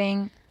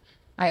everything,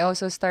 I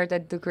also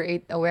started to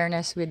create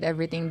awareness with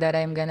everything that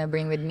I'm gonna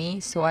bring with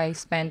me. So I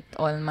spent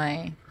all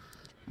my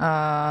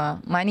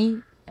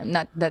money.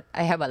 Not that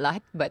I have a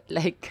lot, but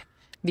like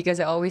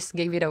because I always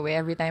gave it away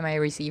every time I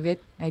receive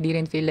it. I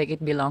didn't feel like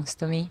it belongs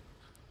to me.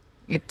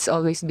 It's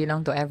always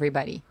belong to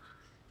everybody.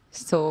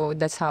 So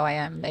that's how I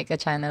am, like a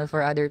channel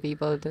for other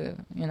people to,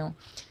 you know.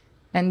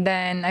 And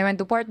then I went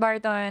to Port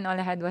Barton. All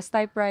I had was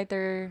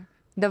typewriter.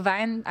 The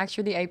van,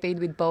 actually, I paid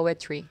with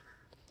poetry.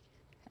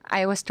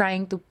 I was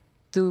trying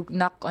to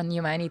knock on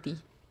humanity,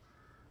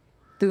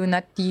 to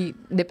not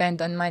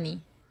depend on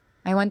money.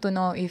 I want to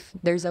know if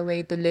there's a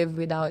way to live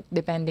without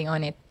depending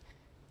on it.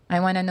 I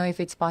want to know if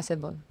it's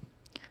possible.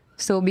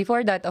 So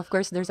before that, of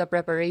course, there's a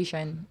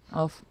preparation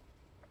of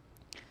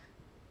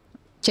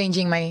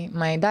changing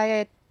my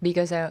diet,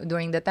 because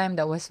during the time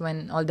that was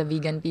when all the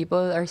vegan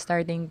people are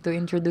starting to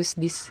introduce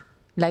this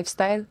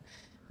lifestyle.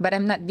 But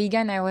I'm not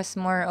vegan. I was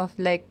more of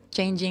like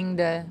changing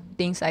the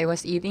things I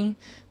was eating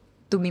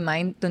to be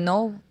to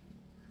know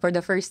for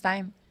the first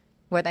time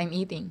what I'm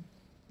eating,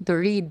 to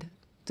read,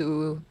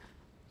 to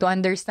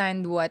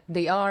understand what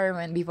they are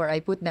when before I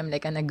put them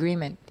like an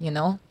agreement, you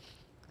know.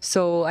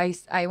 So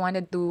I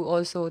wanted to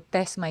also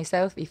test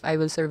myself if I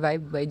will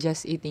survive by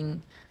just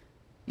eating,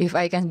 if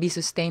I can be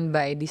sustained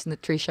by this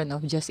nutrition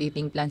of just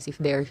eating plants. If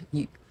they're,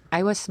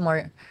 I was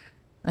more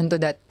into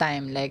that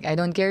time. Like, I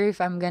don't care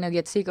if I'm gonna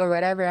get sick or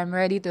whatever. I'm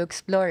ready to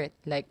explore it.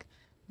 Like,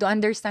 to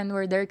understand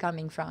where they're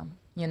coming from,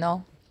 you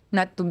know?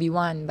 Not to be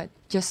one, but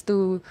just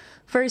to,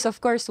 first,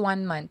 of course,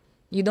 1 month.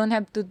 You don't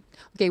have to,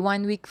 okay,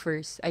 1 week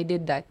first. I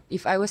did that.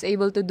 If I was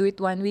able to do it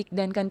 1 week,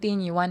 then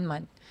continue 1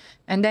 month.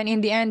 And then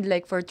in the end,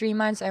 like for 3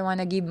 months, I want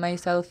to give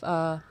myself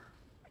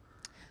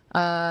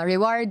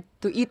reward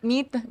to eat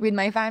meat with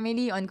my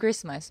family on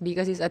Christmas,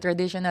 because it's a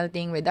traditional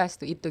thing with us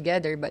to eat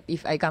together. But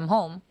if I come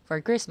home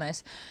for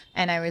Christmas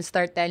and I will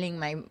start telling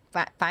my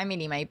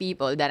family, my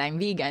people, that I'm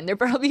vegan, they're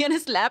probably gonna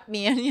slap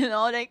me and, you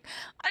know, like,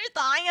 what are you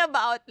talking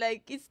about?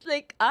 Like, it's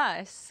like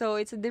us. So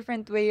it's a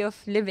different way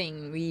of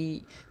living.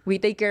 We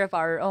take care of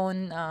our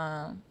own,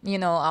 you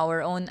know,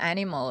 our own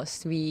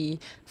animals. We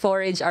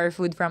forage our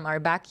food from our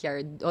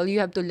backyard. All you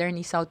have to learn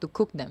is how to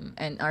cook them.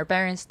 And our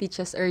parents teach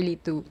us early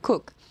to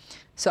cook.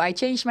 So I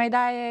changed my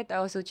diet. I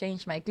also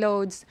changed my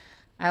clothes.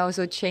 I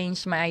also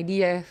changed my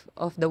idea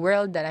of the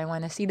world, that I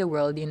want to see the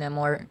world in a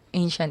more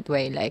ancient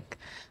way, like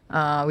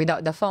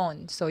without the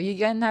phone. So you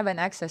can have an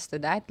access to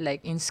that.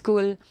 Like in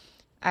school,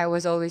 I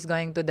was always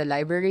going to the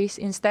libraries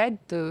instead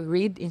to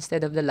read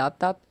instead of the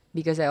laptop,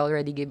 because I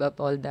already gave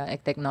up all the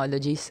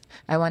technologies.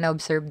 I want to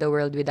observe the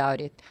world without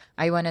it.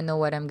 I want to know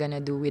what I'm going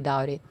to do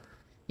without it,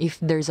 if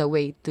there's a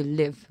way to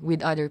live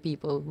with other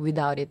people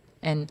without it.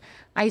 And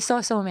I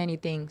saw so many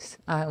things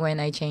when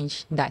I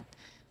changed that.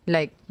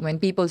 Like when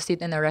people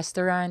sit in a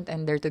restaurant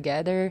and they're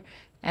together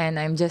and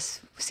I'm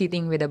just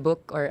sitting with a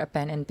book or a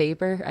pen and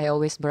paper, I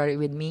always brought it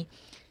with me.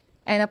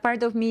 And a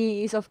part of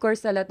me is, of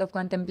course, a lot of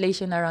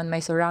contemplation around my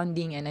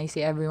surrounding, and I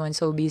see everyone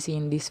so busy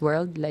in this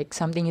world, like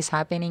something is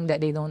happening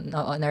that they don't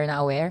know, they're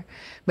not aware.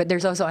 But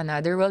there's also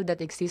another world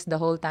that exists the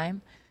whole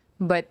time,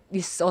 but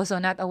is also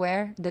not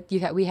aware that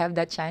we have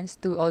that chance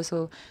to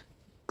also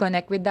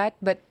connect with that.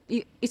 But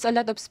it's a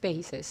lot of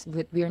spaces,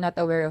 but we're not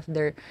aware of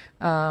their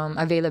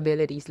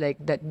availabilities, like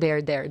that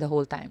they're there the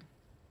whole time.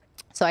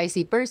 So I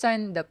see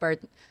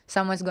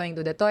someone's going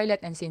to the toilet,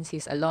 and since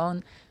she's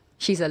alone,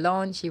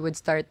 she would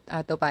start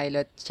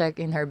autopilot, check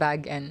in her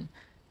bag, and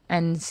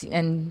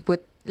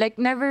put, like,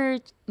 never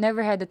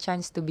had a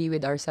chance to be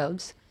with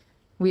ourselves.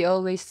 We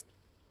always,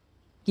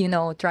 we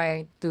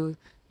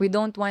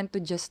don't want to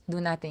just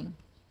do nothing.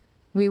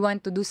 We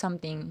want to do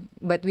something,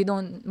 but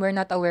we're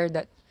not aware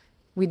that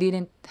we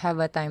didn't have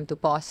a time to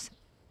pause,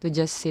 to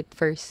just sit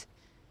first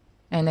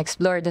and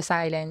explore the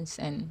silence,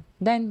 and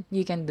then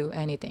you can do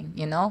anything,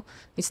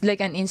 It's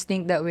like an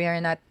instinct that we are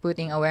not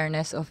putting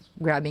awareness of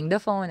grabbing the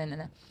phone.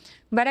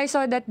 But I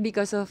saw that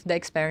because of the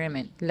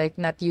experiment, like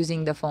not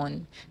using the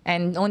phone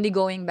and only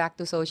going back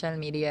to social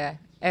media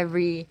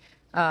every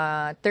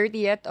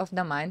 30th of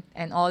the month,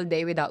 and all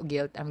day without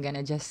guilt, I'm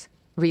gonna just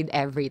read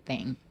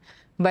everything.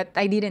 But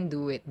I didn't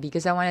do it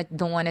because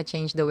don't want to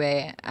change the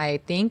way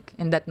I think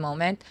in that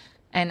moment.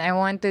 And I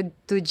wanted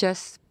to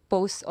just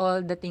post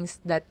all the things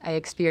that I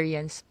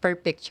experienced per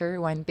picture,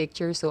 one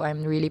picture, so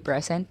I'm really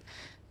present.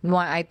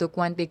 I took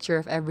one picture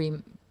of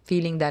every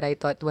feeling that I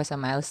thought was a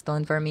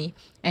milestone for me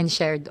and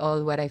shared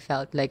all what I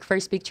felt. Like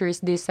first picture is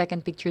this,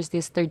 second picture is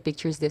this, third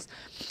picture is this,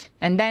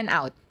 and then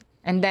out,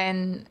 and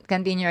then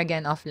continue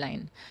again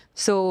offline.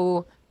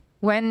 So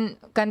when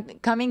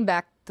coming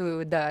back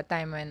to the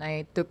time when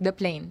I took the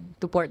plane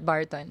to Port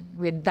Barton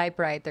with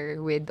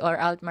typewriter, with or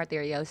alt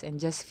materials, and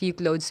just few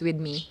clothes with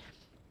me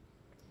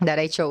that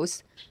I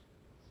chose,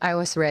 I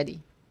was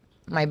ready.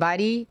 My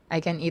body, I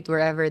can eat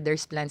wherever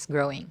there's plants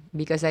growing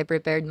because I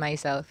prepared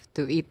myself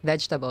to eat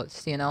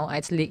vegetables.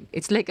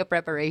 It's like a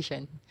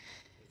preparation.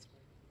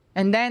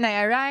 And then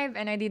I arrived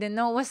and I didn't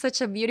know it was such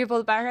a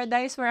beautiful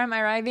paradise where I'm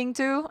arriving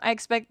to. I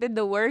expected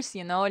the worst,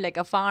 like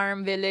a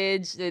farm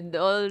village with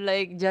all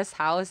like just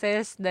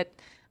houses that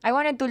I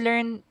wanted to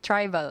learn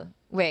tribal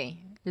way,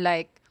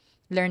 like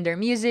learn their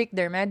music,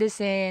 their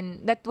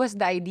medicine. That was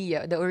the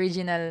idea. The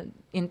original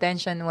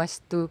intention was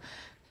to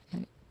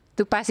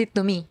pass it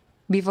to me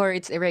before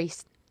it's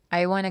erased.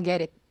 I want to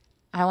get it.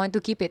 I want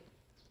to keep it.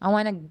 I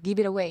want to give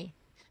it away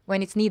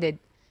when it's needed.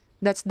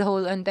 That's the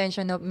whole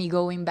intention of me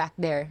going back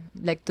there,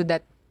 like to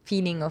that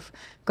feeling of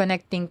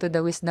connecting to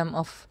the wisdom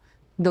of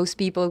those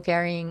people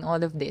carrying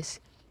all of this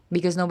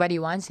because nobody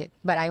wants it,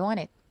 but I want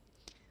it.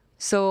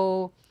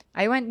 So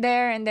I went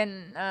there and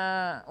then,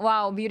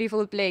 wow,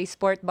 beautiful place,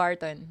 Port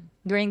Barton.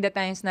 During the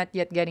times not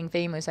yet getting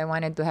famous, I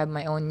wanted to have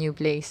my own new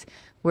place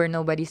where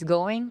nobody's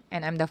going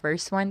and I'm the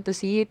first one to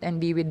see it and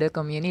be with the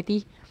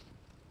community.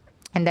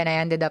 And then I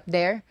ended up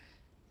there.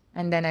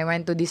 And then I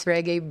went to this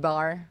reggae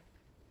bar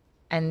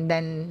and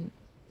then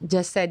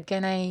just said,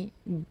 can I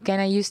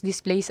use this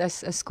place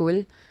as a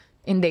school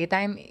in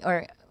daytime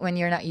or when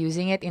you're not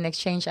using it? In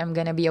exchange, I'm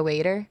gonna be a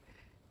waiter.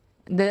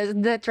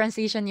 The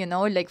transition,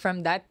 like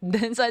from that,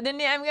 then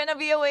suddenly I'm gonna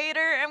be a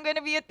waiter, I'm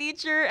gonna be a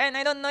teacher, and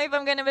I don't know if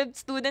I'm gonna have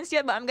students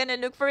yet, but I'm gonna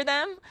look for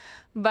them.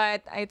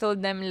 But I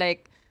told them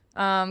like,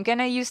 can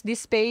I use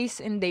this space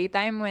in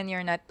daytime when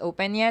you're not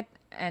open yet?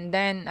 And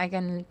then I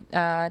can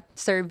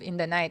serve in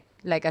the night,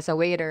 like as a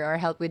waiter or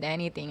help with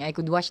anything. I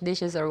could wash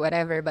dishes or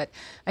whatever, but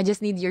I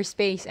just need your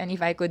space. And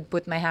if I could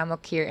put my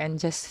hammock here and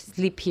just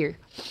sleep here.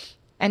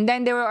 And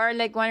then they were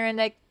like wondering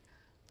like,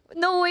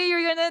 no way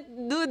you're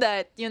gonna do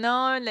that,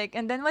 like,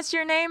 and then what's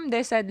your name?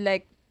 They said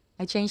like,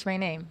 I changed my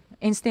name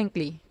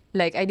instantly.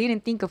 Like I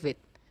didn't think of it.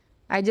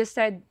 I just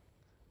said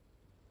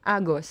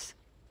Agos.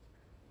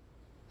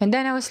 And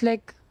then I was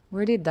like,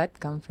 where did that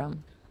come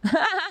from?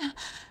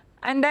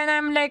 And then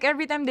I'm like,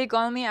 every time they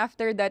call me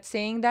after that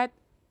saying that,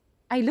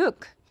 I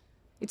look.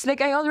 It's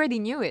like I already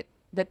knew it.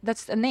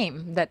 That's a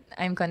name that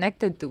I'm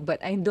connected to,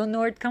 but I don't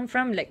know where it come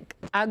from. Like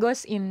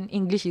Agos in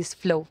English is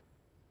flow.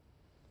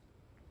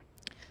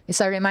 It's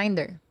a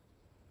reminder.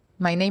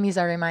 My name is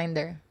a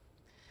reminder.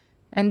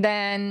 And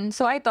then,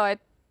 so I thought,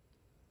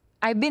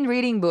 I've been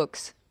reading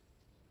books.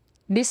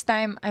 This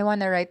time, I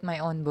want to write my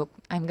own book.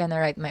 I'm going to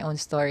write my own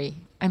story.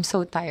 I'm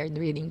so tired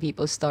reading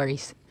people's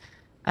stories.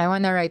 I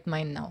want to write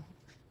mine now.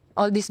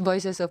 All these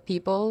voices of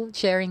people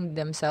sharing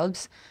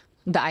themselves,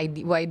 the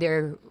idea, why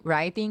they're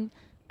writing,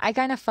 I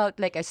kind of felt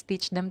like I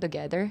stitched them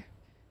together.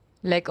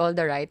 Like all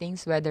the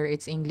writings, whether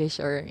it's English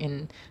or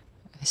in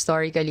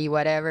historically,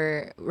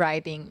 whatever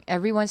writing,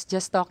 everyone's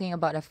just talking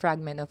about a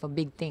fragment of a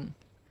big thing,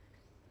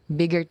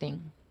 bigger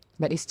thing.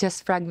 But it's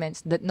just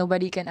fragments that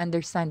nobody can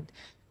understand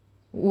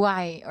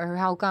why or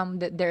how come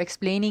that they're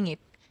explaining it.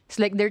 It's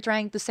like they're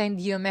trying to send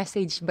you a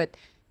message, but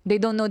they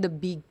don't know the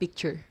big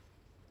picture.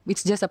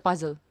 It's just a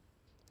puzzle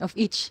of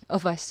each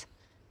of us.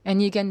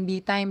 And you can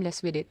be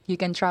timeless with it. You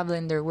can travel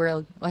in their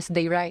world as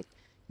they write.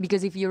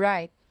 Because if you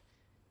write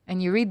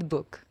and you read the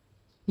book,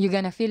 you're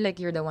gonna feel like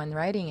you're the one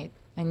writing it.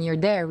 And you're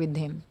there with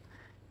him.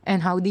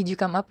 And how did you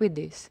come up with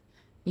this?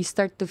 You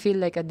start to feel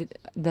like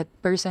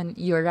that person,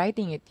 you're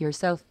writing it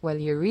yourself while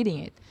you're reading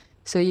it.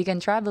 So you can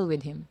travel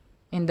with him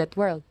in that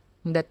world,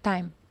 in that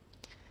time.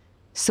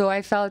 So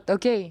I felt,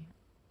 okay,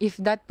 if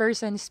that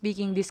person is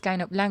speaking this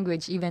kind of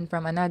language, even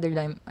from another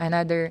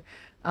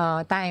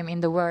time in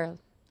the world,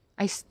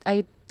 I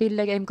feel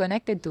like I'm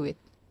connected to it.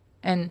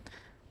 And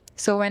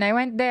so when I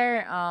went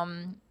there,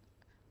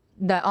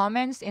 the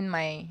omens in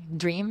my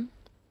dream,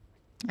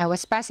 I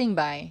was passing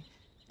by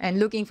and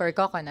looking for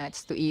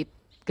coconuts to eat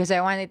because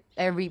I wanted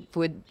every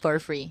food for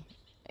free.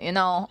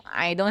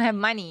 I don't have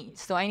money,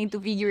 so I need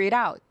to figure it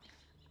out.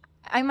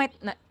 I might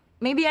not,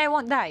 maybe I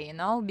won't die,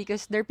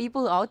 because there are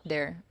people out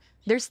there.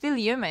 They're still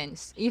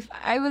humans. If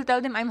I will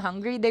tell them I'm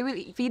hungry, they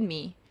will feed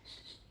me.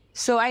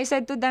 So I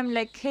said to them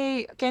like,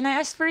 hey, can I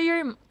ask for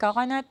your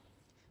coconut?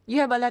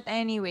 You have a lot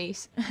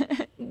anyways.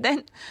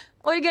 Then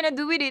what are you gonna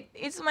do with it?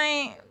 It's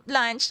my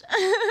lunch.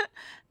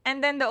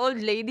 And then the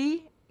old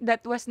lady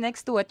that was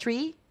next to a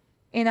tree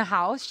in a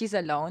house, she's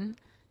alone.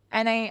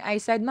 And I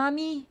said,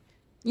 Mommy,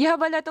 you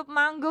have a lot of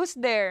mangoes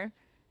there.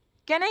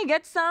 Can I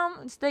get some?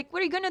 It's like,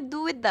 what are you gonna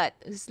do with that?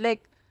 It's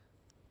like,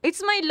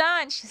 it's my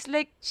lunch. It's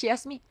like, she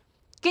asked me,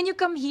 can you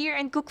come here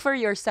and cook for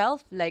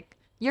yourself? Like,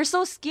 you're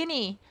so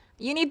skinny.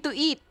 You need to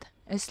eat.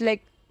 It's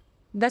like,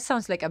 that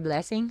sounds like a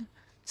blessing.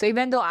 So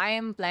even though I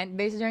am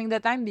plant-based during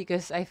that time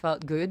because I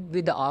felt good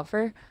with the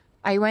offer,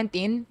 I went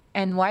in,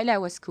 and while I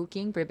was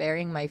cooking,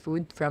 preparing my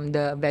food from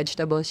the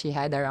vegetables she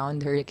had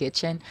around her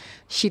kitchen,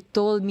 she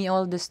told me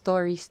all the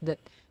stories that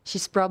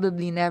she's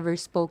probably never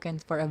spoken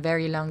for a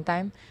very long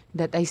time.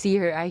 That I see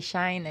her eyes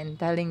shine and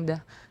telling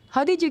the,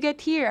 how did you get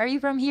here? Are you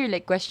from here?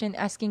 Like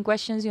asking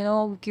questions,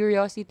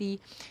 curiosity.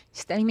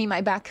 She's telling me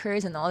my back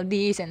hurts and all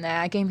this, and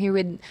I came here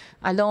with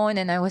alone,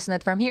 and I was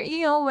not from here.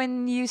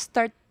 When you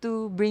start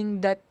to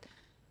bring that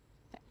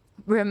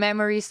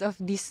memories of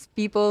these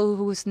people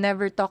who's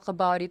never talked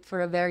about it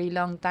for a very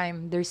long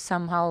time, there's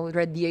somehow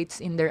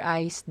radiates in their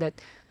eyes that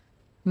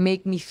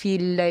make me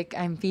feel like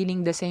I'm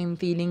feeling the same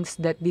feelings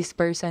that this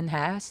person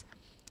has.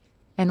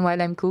 And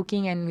while I'm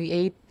cooking and we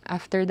ate,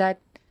 after that,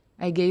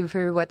 I gave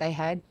her what I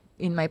had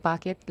in my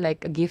pocket,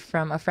 like a gift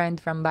from a friend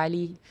from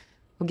Bali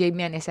who gave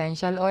me an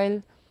essential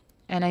oil.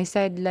 And I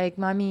said, like,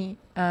 Mommy,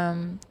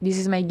 this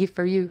is my gift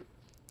for you.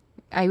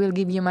 I will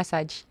give you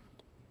massage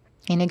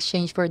in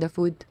exchange for the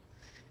food.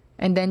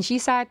 And then she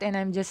sat and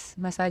I'm just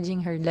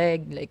massaging her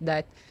leg like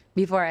that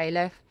before I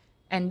left.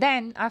 And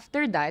then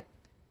after that,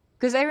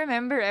 because I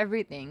remember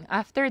everything,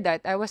 after that,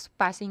 I was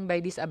passing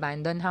by this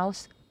abandoned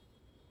house.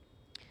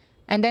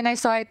 And then I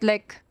saw it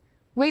like,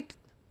 wait,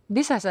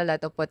 this has a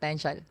lot of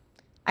potential.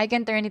 I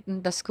can turn it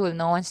into school.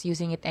 No one's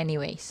using it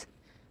anyways.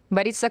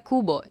 But it's a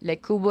kubo.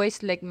 Like, kubo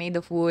is like made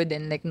of wood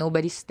and like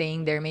nobody's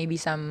staying there. Maybe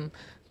some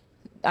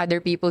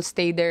other people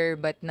stay there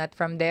but not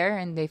from there,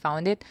 and they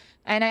found it.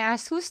 And I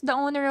asked, who's the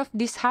owner of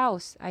this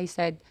house? I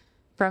said,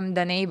 from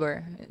the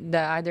neighbor, the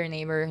other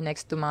neighbor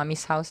next to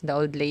Mommy's house, the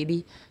old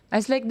lady. I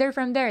was like, they're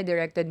from there.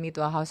 Directed me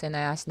to a house, and I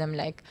asked them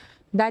like,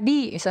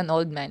 Daddy is an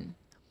old man.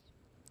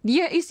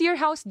 Yeah, is your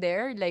house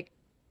there? Like,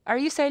 are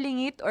you selling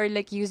it or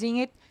like using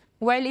it?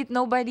 While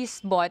nobody's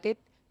bought it,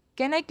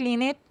 can I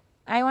clean it?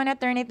 I wanna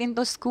turn it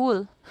into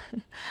school.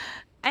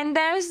 And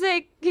I was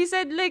like, he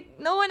said, like,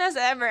 no one has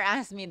ever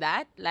asked me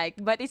that. Like,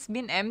 but it's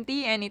been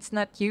empty and it's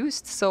not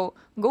used. So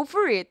go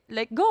for it.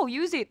 Like, go,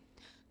 use it.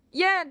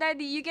 Yeah,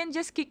 Daddy, you can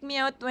just kick me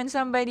out when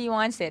somebody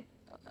wants it.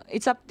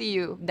 It's up to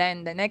you.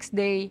 Then the next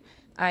day,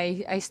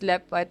 I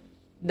slept at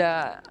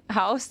the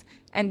house.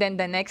 And then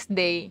the next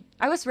day,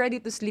 I was ready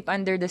to sleep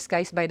under the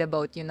skies by the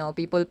boat.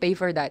 People pay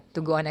for that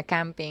to go on a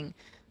camping.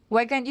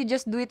 Why can't you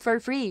just do it for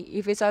free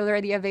if it's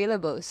already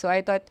available? So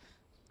I thought,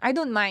 I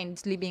don't mind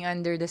sleeping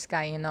under the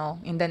sky, in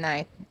the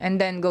night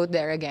and then go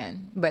there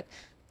again. But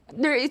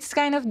it's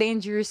kind of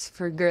dangerous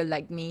for a girl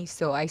like me.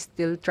 So I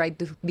still tried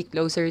to be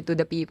closer to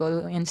the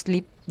people and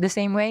sleep the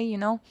same way.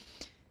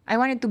 I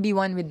wanted to be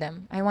one with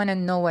them. I want to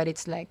know what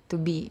it's like to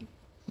be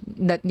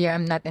that, yeah,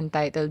 I'm not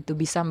entitled to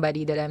be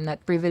somebody, that I'm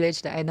not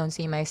privileged, that I don't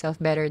see myself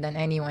better than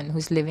anyone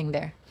who's living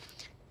there.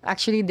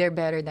 Actually, they're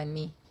better than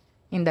me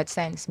in that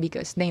sense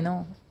because they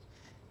know.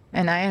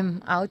 And I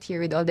am out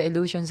here with all the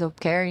illusions of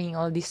carrying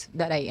all this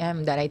that I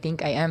am, that I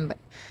think I am, but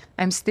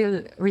I'm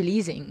still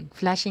releasing,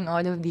 flashing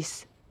all of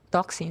these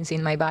toxins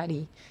in my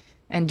body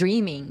and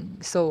dreaming.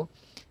 So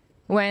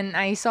when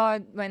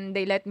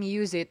they let me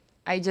use it,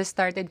 I just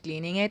started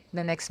cleaning it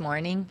the next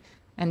morning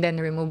and then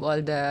remove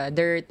all the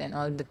dirt and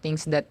all the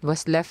things that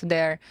was left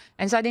there.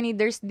 And suddenly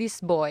there's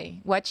this boy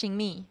watching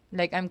me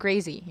like I'm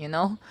crazy.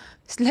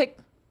 It's like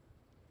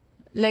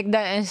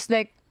that. And it's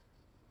like,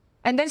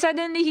 and then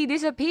suddenly he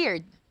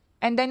disappeared.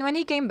 And then when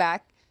he came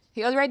back,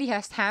 he already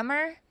has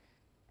hammer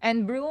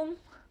and broom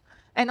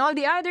and all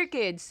the other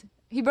kids.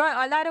 He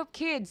brought a lot of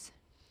kids.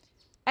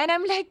 And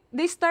I'm like,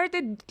 they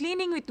started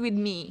cleaning it with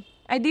me.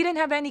 I didn't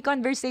have any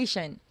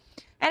conversation.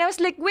 And I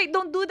was like, wait,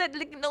 don't do that.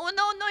 Like, no,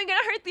 you're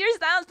gonna hurt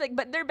yourself. Like,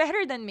 but they're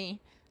better than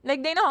me.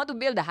 Like, they know how to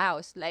build a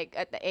house, like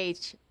at the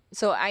age.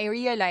 So I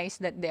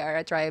realized that they are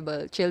a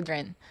tribal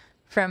children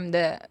from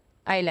the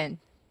island,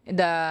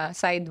 the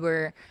side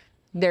where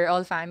they're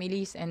all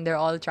families and they're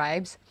all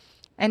tribes.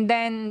 And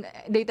then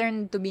they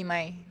turned to be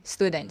my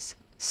students.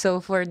 So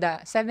for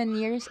the 7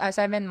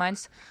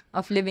 months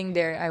of living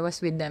there, I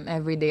was with them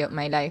every day of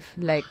my life,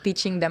 like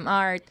teaching them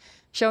art,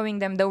 showing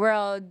them the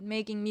world,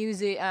 making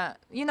music,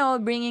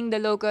 bringing the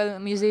local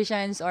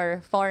musicians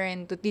or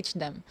foreign to teach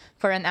them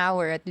for an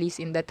hour at least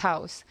in that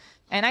house.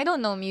 And I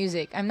don't know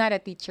music. I'm not a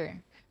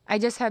teacher. I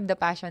just have the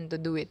passion to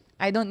do it.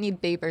 I don't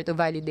need paper to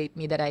validate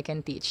me that I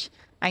can teach.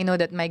 I know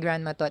that my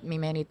grandma taught me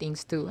many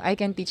things too. I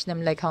can teach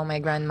them like how my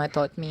grandma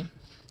taught me.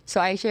 So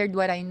I shared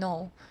what I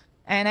know.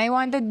 And I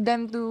wanted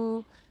them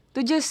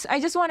I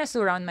just want to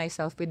surround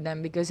myself with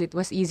them because it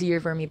was easier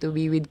for me to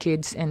be with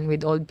kids and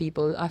with old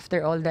people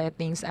after all the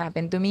things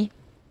happened to me.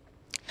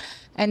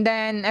 And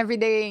then every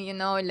day,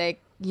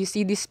 like you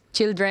see these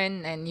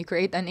children and you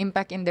create an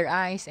impact in their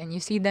eyes and you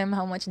see them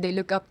how much they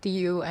look up to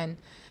you, and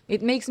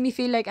it makes me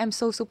feel like I'm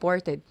so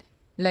supported.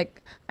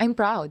 Like I'm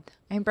proud.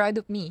 I'm proud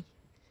of me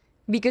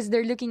because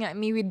they're looking at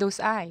me with those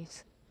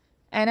eyes.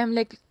 And I'm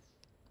like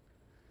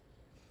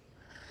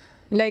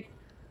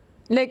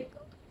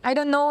I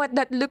don't know what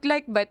that looked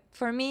like, but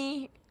for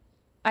me,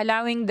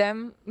 allowing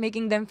them,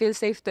 making them feel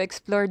safe to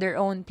explore their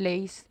own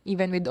place,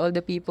 even with all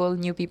the people,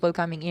 new people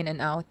coming in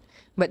and out,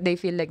 but they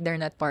feel like they're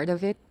not part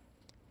of it.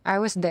 I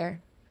was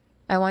there.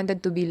 I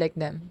wanted to be like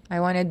them.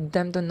 I wanted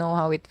them to know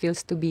how it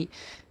feels to be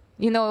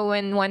you know,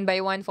 when one by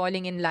one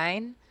falling in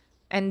line,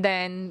 and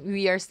then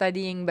we are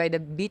studying by the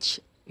beach,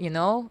 you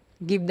know,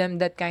 give them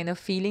that kind of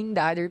feeling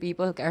the other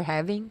people are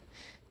having,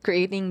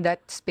 creating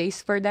that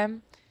space for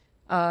them,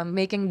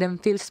 making them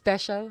feel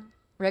special,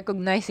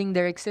 recognizing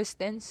their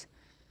existence,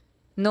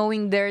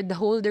 knowing they're the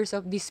holders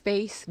of this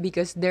space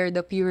because they're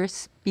the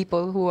purest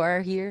people who are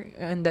here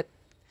on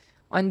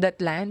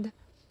that land.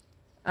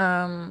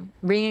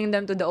 Bringing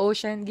them to the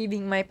ocean,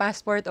 giving my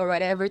passport or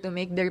whatever to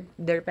make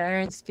their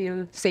parents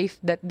feel safe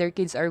that their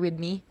kids are with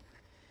me.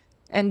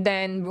 And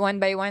then one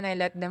by one, I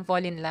let them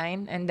fall in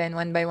line. And then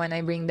one by one,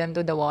 I bring them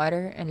to the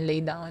water and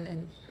lay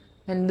down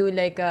and do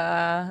like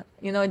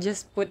you know,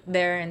 just put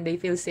there and they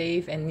feel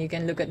safe and you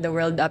can look at the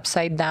world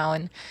upside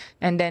down.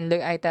 And then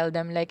look, I tell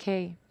them like,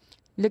 hey,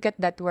 look at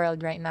that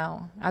world right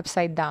now,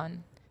 upside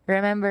down.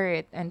 Remember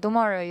it. And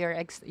tomorrow,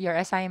 your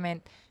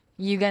assignment,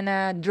 you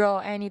gonna draw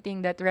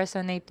anything that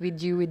resonate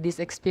with you with this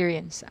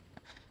experience.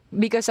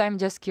 Because I'm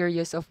just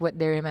curious of what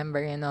they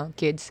remember, you know,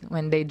 kids,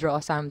 when they draw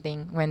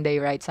something, when they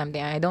write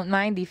something. I don't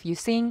mind if you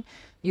sing,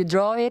 you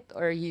draw it,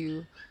 or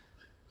you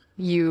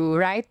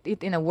write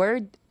it in a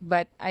word,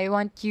 but I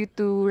want you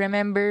to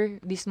remember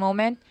this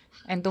moment.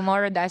 And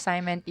tomorrow the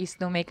assignment is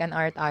to make an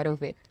art out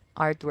of it,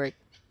 artwork.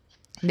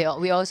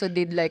 We also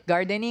did like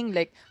gardening,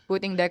 like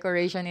putting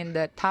decoration in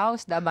the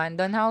house, the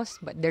abandoned house.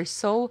 But they're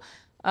so,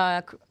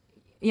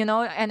 you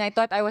know, and I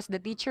thought I was the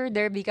teacher.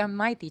 They become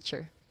my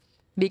teacher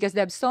because they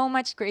have so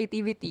much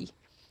creativity.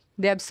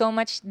 They have so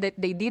much that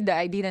they did that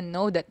I didn't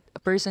know that a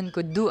person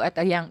could do at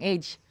a young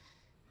age.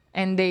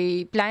 And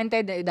they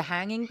planted the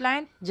hanging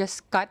plant,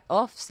 just cut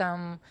off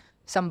some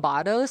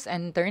bottles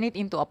and turn it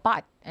into a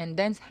pot, and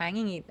then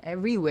hanging it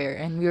everywhere.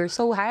 And we were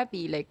so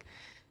happy, like.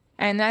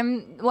 And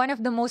I'm one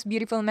of the most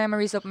beautiful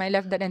memories of my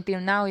life that until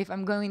now, if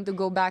I'm going to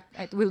go back,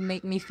 it will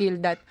make me feel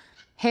that,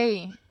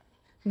 hey,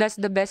 that's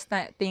the best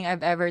thing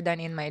I've ever done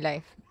in my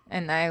life.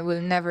 And I will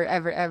never,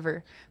 ever,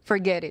 ever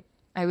forget it.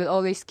 I will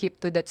always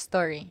keep to that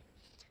story.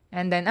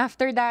 And then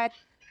after that,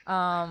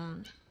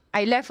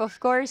 I left, of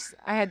course.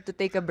 I had to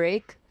take a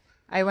break.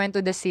 I went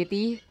to the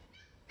city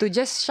to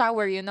just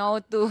shower, you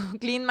know, to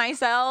clean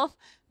myself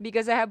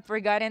because I have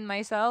forgotten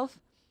myself.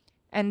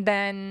 And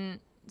then,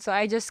 so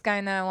I just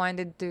kind of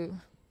wanted to.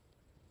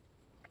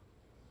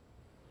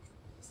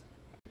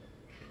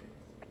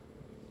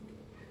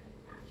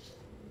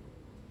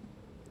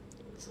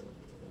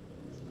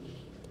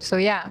 So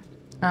yeah,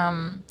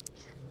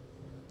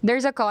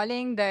 there's a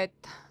calling that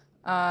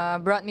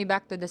brought me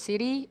back to the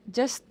city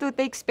just to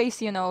take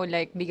space, you know,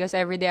 like because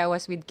every day I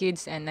was with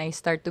kids and I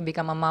start to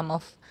become a mom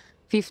of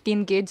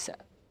 15 kids,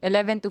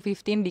 11 to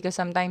 15 because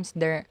sometimes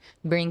they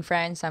bring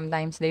friends,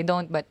 sometimes they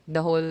don't, but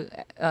the whole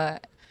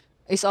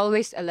is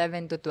always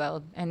 11 to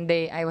 12. And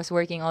I was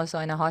working also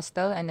in a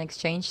hostel and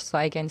exchange so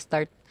I can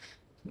start,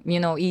 you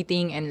know,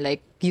 eating and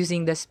like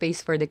using the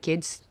space for the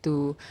kids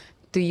to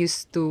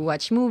use to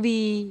watch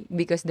movie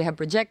because they have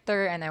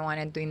projector and I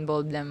wanted to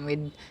involve them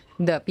with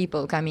the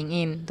people coming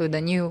in to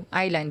the new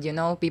island, you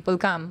know, people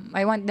come.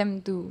 I want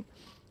them to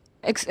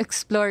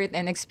explore it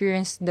and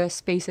experience the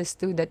spaces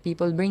too that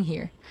people bring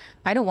here.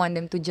 I don't want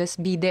them to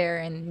just be there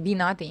and be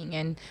nothing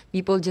and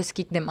people just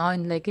kick them out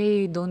and like,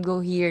 hey, don't go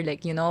here,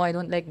 like, you know, I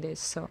don't like this.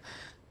 So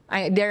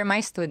they're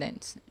my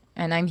students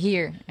and I'm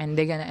here and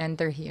they're gonna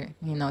enter here,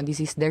 you know, this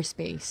is their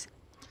space.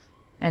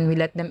 And we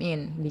let them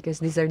in because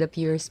these are the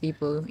purest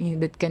people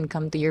that can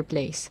come to your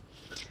place.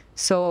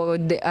 So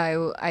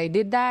I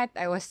did that.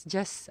 I was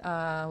just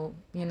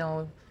you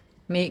know,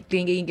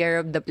 taking care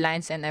of the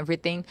plants and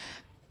everything,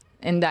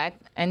 and that.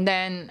 And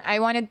then I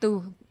wanted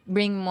to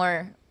bring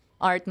more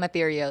art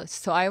materials.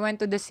 So I went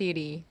to the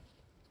city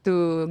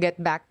to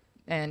get back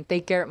and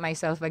take care of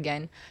myself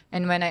again.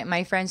 And when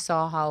my friends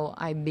saw how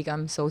I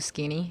become so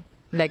skinny,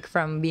 like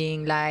from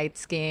being light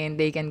skin,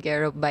 taken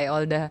care of by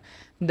all the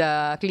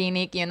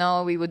clinic, you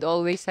know, we would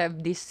always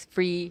have these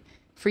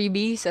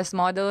freebies as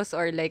models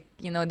or like,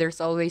 you know, there's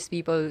always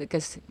people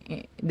because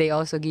they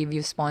also give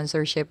you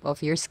sponsorship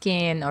of your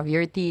skin, of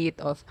your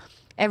teeth, of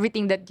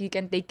everything that you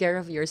can take care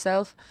of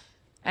yourself.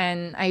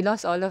 And I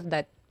lost all of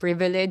that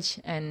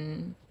privilege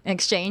and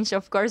exchange,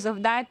 of course,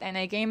 of that. And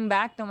I came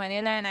back to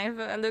Manila and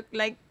I looked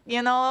like,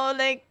 you know,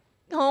 like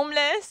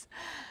homeless.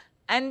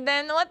 And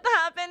then what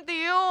happened to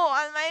you?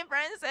 All my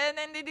friends said,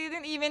 and they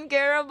didn't even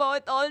care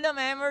about all the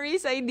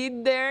memories I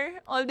did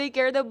there. All they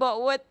cared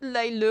about what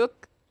I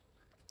look.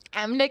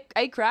 I'm like,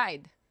 I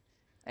cried.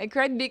 I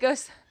cried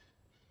because,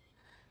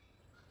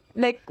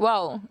 like,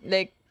 wow,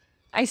 like,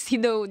 I see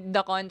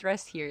the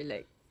contrast here.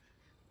 Like,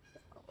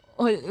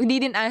 oh, you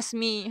didn't ask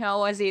me how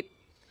was it.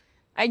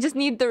 I just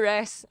need to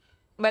rest,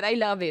 but I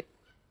love it.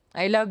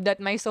 I love that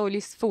my soul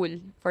is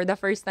full for the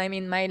first time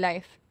in my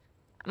life.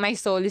 My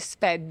soul is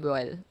fed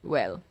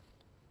well.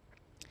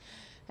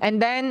 And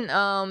then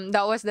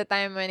that was the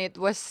time when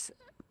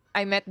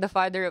I met the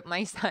father of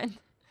my son.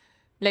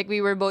 Like we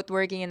were both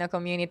working in a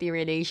community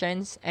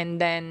relations, and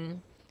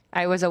then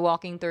I was a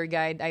walking tour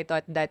guide. I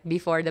thought that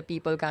before the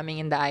people coming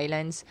in the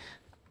islands,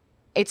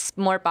 it's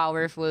more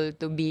powerful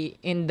to be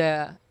in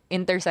the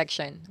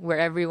intersection where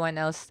everyone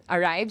else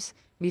arrives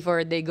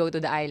before they go to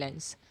the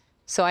islands.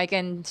 So I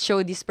can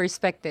show this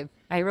perspective.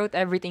 I wrote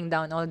everything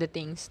down, all the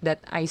things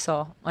that I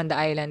saw on the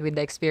island with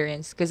the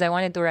experience, because I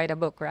wanted to write a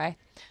book, right?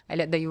 I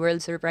let the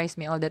world surprise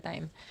me all the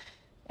time.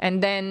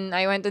 And then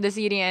I went to the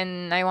city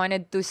and I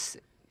wanted to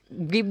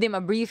give them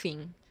a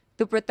briefing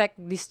to protect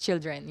these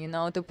children,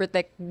 to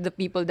protect the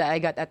people that I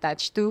got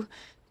attached to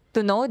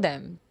know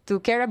them, to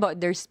care about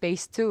their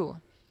space too.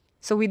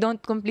 So we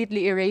don't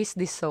completely erase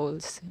these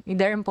souls.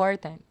 They're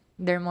important.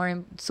 They're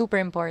super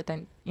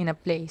important in a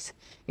place.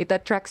 It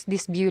attracts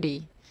this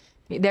beauty.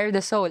 They're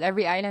the soul.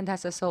 Every island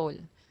has a soul.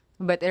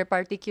 But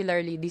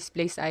particularly this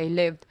place I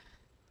lived,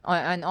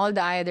 on all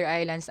the other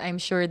islands, I'm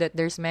sure that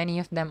there's many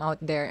of them out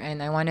there.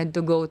 And I wanted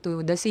to go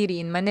to the city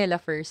in Manila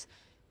first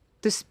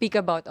to speak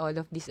about all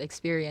of this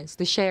experience,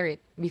 to share it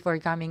before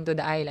coming to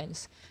the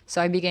islands.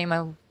 So I became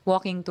a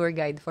walking tour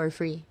guide for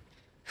free.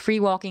 Free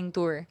walking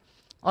tour.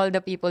 All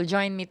the people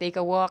join me, take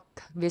a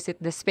walk, visit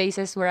the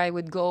spaces where I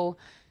would go,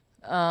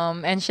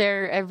 and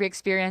share every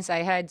experience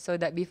I had so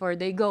that before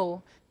they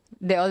go,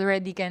 they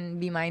already can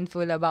be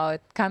mindful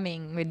about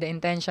coming with the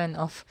intention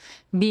of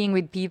being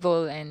with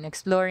people and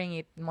exploring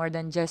it more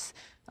than just,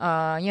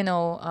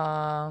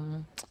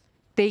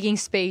 taking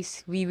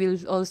space. We will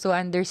also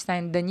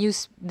understand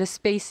the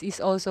space is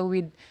also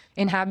with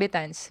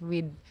inhabitants,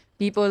 with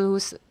people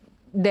who's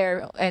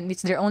there and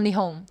it's their only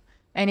home.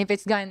 And if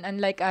it's gone,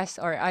 unlike us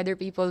or other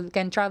people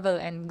can travel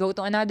and go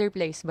to another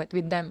place, but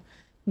with them,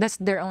 that's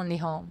their only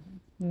home.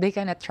 They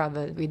cannot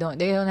travel. They don't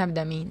have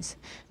the means.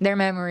 Their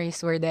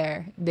memories were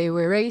there. They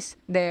were raised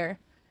there.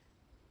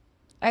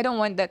 I don't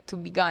want that to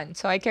be gone.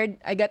 So I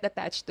got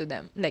attached to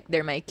them. Like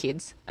they're my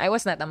kids. I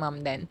was not a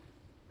mom then.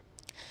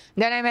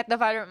 Then I met the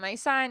father of my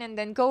son, and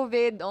then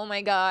COVID. Oh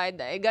my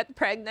God, I got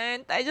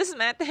pregnant. I just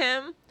met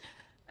him.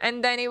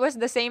 And then it was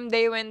the same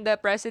day when the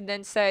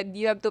president said,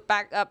 you have to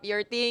pack up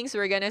your things.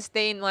 We're going to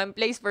stay in one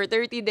place for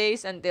 30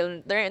 days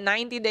until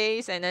 90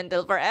 days and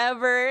until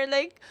forever.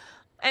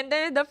 And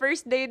then the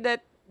first day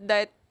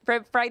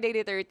Friday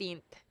the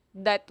 13th,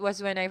 that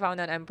was when I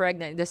found out I'm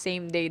pregnant. The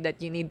same day that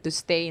you need to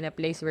stay in a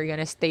place we're going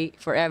to stay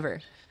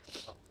forever.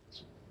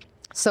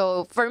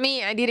 So for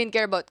me, I didn't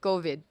care about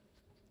COVID.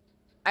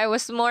 I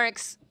was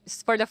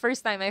for the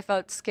first time, I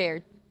felt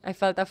scared. I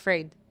felt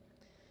afraid.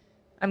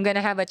 I'm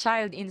gonna have a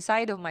child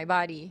inside of my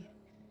body.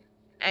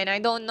 And I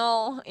don't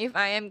know if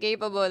I am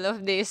capable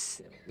of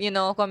this,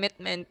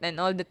 commitment and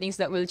all the things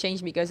that will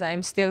change because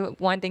I'm still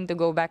wanting to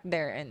go back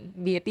there and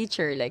be a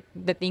teacher, like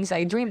the things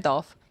I dreamed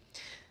of.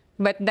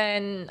 But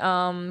then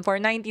for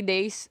 90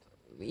 days,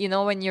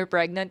 when you're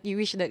pregnant, you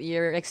wish that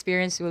your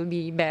experience will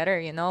be better,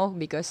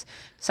 because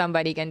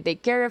somebody can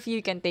take care of you,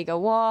 you can take a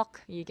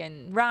walk, you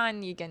can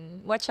run, you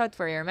can watch out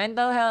for your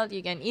mental health,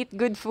 you can eat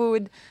good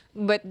food.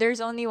 But there's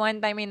only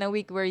one time in a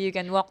week where you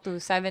can walk to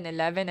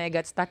 7-Eleven. I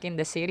got stuck in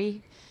the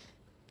city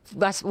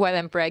while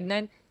I'm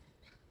pregnant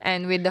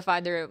and with the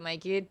father of my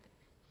kid.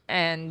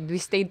 And we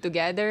stayed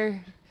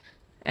together.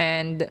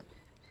 And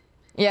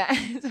yeah,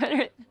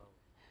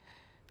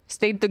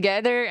 stayed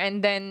together.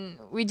 And then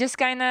we just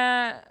kind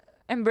of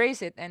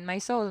embrace it, and my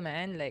soul,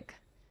 man, like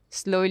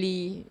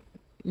slowly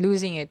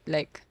losing it,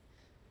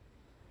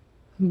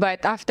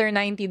 but after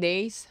 90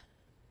 days,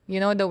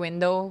 the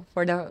window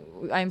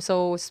I'm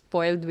so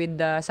spoiled with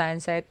the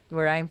sunset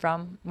where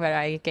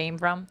I came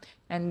from,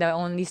 and the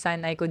only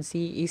sun I could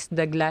see is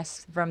the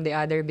glass from the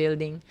other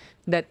building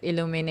that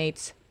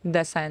illuminates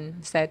the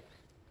sunset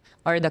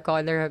or the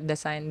color of the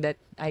sun that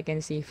I can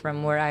see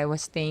from where I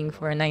was staying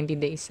for 90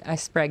 days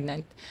as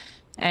pregnant.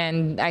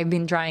 And I've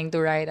been trying to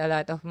write a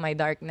lot of my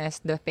darkness,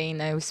 the pain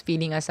I was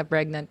feeling as a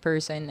pregnant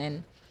person.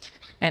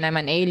 And I'm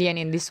an alien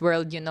in this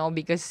world,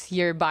 because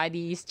your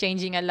body is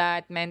changing a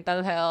lot,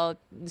 mental health,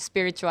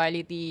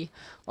 spirituality,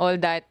 all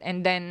that.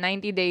 And then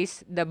 90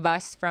 days, the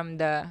bus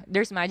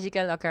there's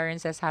magical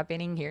occurrences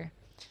happening here.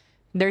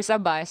 There's a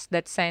bus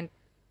that's sent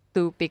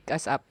to pick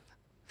us up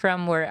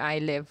from where I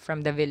live,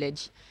 from the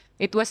village.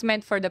 It was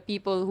meant for the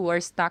people who are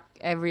stuck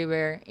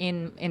everywhere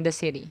in the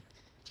city.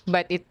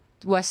 But it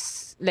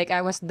was like I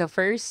was the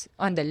first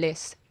on the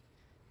list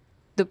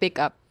to pick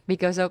up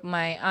because of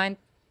my aunt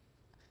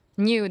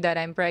knew that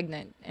I'm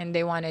pregnant and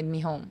they wanted me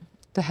home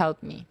to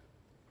help me.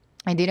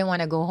 I didn't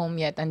want to go home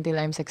yet until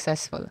I'm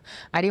successful.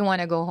 I didn't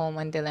want to go home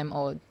until I'm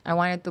old. I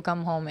wanted to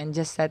come home and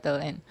just settle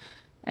in.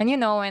 And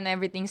when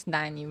everything's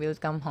done, you will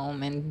come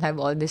home and have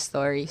all these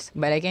stories.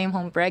 But I came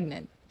home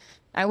pregnant.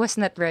 I was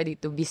not ready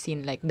to be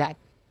seen like that,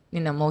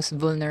 most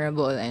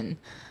vulnerable, and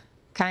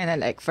kind of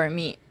like for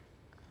me,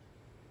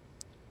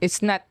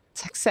 it's not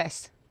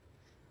success.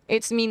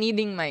 It's me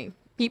needing my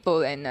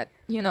people and not,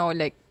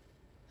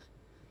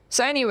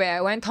 So anyway,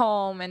 I went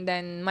home, and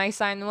then my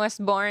son was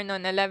born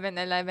on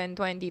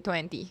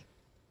 11/11/2020.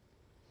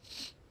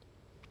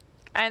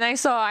 And I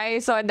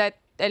saw that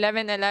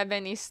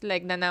 11/11 is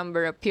like the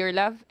number of pure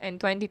love, and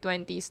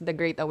 2020 is the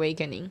great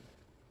awakening.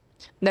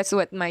 That's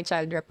what my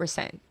child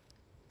represents.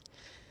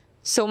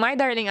 So my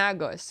darling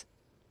Agos,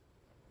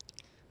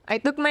 I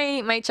took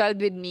my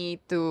child with me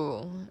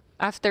to,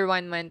 after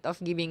 1 month of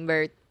giving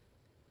birth,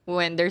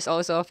 when there's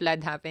also a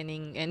flood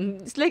happening,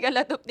 and it's like a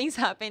lot of things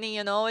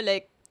happening,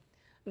 like,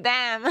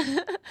 damn.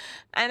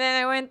 And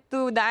then I went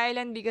to the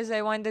island because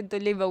I wanted to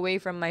live away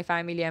from my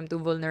family. I'm too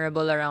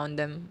vulnerable around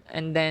them.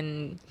 And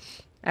then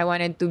I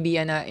wanted to be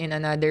in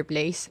another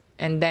place.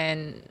 And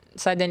then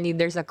suddenly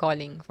there's a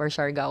calling for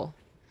Siargao.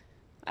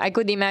 I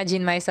could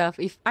imagine myself,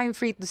 if I'm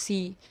free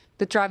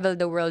to travel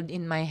the world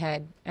in my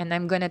head, and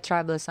I'm gonna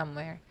travel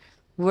somewhere,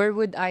 where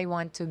would I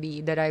want to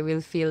be that I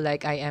will feel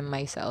like I am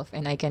myself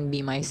and I can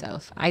be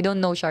myself? I don't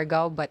know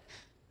Siargao, but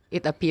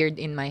it appeared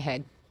in my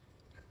head.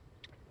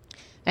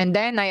 And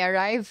then I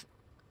arrived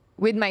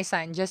with my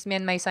son, just me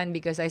and my son,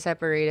 because I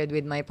separated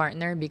with my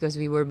partner because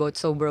we were both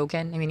so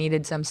broken and we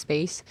needed some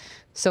space.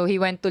 So he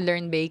went to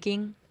learn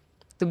baking,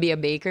 to be a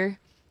baker.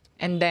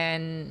 And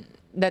then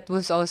that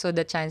was also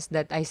the chance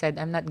that I said,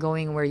 I'm not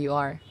going where you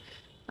are.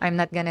 I'm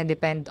not gonna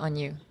depend on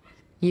you.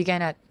 You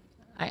cannot.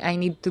 I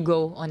need to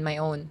go on my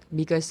own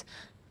because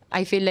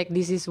I feel like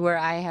this is where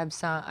I have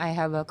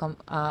a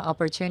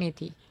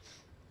opportunity.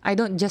 I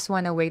don't just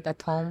want to wait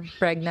at home,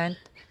 pregnant,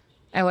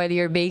 and while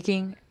you're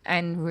baking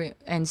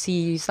and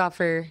see you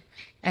suffer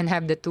and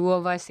have the two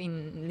of us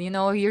in,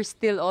 you're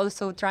still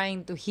also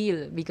trying to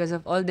heal because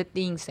of all the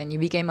things, and you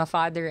became a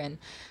father, and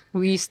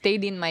we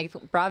stayed in my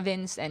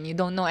province and you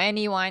don't know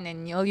anyone,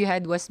 and all you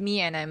had was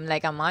me, and I'm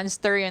like a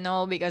monster,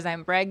 because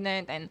I'm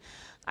pregnant, and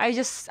I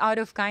just, out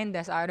of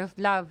kindness, out of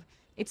love,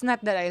 it's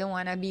not that I don't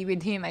want to be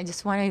with him, I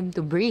just want him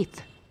to breathe.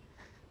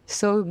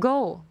 So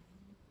go.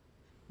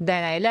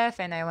 Then I left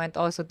and I went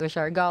also to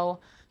Siargao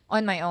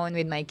on my own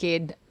with my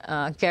kid,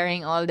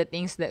 carrying all the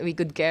things that we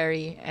could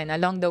carry. And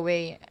along the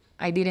way,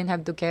 I didn't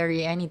have to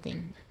carry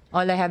anything.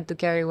 All I had to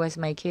carry was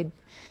my kid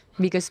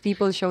because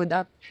people showed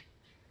up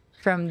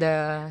from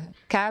the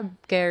cab,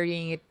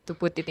 carrying it to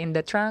put it in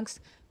the trunks,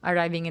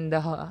 arriving in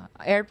the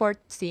airport,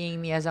 seeing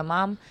me as a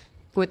mom,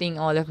 putting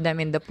all of them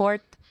in the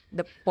portman,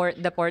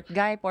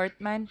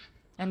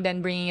 and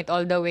then bringing it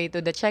all the way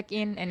to the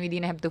check-in, and we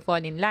didn't have to fall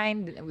in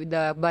line.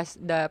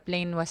 The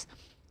plane was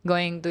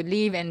going to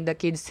leave, and the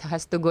kids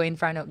has to go in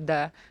front of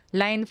the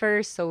line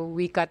first, so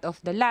we cut off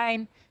the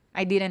line.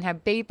 I didn't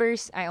have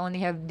papers. I only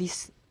have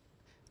this,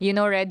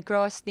 Red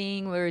Cross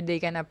thing where they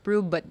can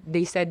approve, but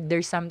they said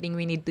there's something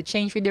we need to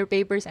change with your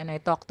papers, and I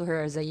talked to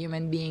her as a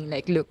human being,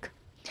 like, look,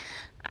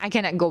 I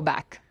cannot go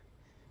back.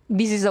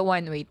 This is a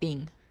one-way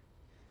thing.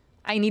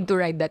 I need to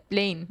ride that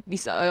plane.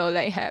 This is all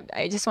I have.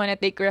 I just want to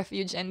take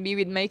refuge and be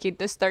with my kid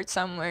to start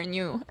somewhere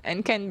new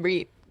and can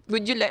breathe.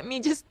 Would you let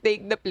me just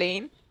take the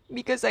plane?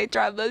 Because I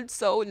traveled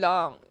so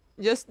long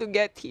just to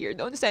get here.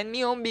 Don't send me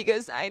home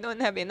because I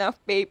don't have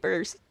enough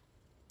papers.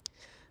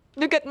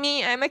 Look at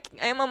me. I'm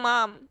a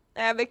mom.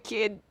 I have a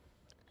kid.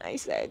 I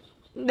said.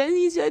 Then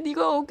he said,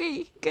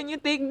 okay, can you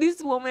take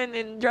this woman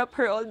and drop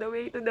her all the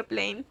way to the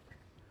plane?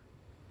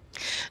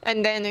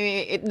 And then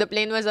the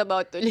plane was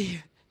about to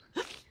leave.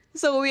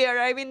 So we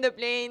arrived in the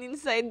plane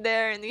inside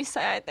there and we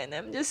sat, and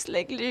I'm just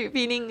like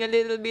feeling a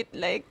little bit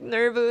like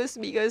nervous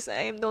because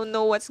I don't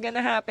know what's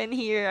gonna happen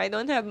here. I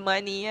don't have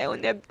money. I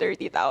only have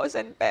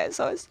 30,000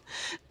 pesos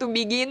to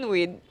begin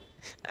with.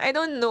 I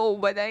don't know,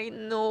 but I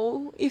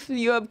know if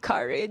you have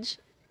courage,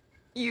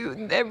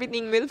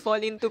 everything will fall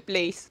into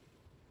place.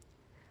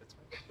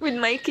 With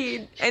my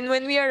kid. And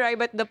when we arrive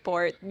at the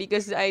port,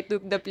 because I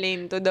took the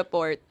plane to the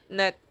port,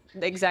 not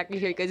exactly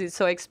here because it's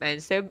so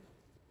expensive,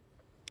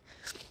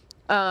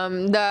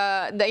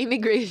 the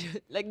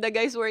immigration, like the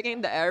guys working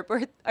in the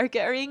airport, are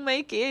carrying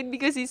my kid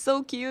because he's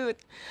so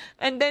cute.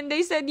 And then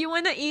they said, you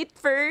wanna eat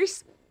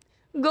first?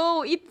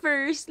 Go eat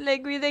first,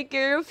 like we take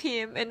care of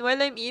him. And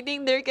while I'm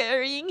eating, they're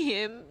carrying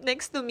him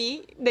next to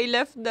me. They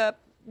left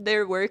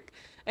their work,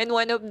 and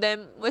one of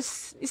them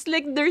it's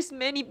like there's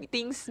many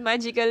things,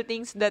 magical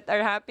things that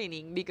are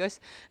happening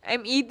because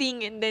I'm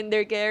eating and then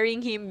they're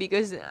carrying him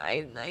because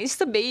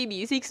it's a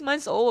baby, 6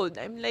 months old.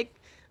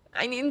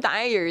 I'm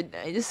tired.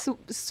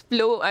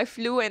 I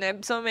flew and I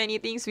have so many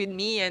things with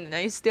me and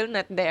I'm still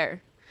not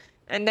there.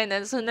 And then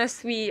as soon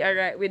as we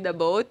arrive with the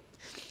boat,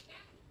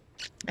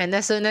 and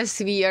as soon as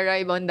we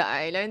arrive on the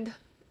island,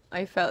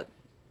 I felt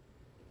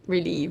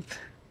relief.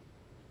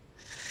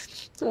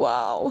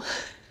 Wow.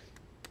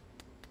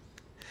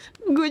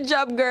 Good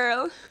job,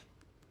 girl.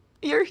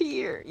 You're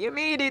here. You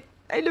made it.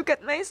 I look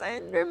at my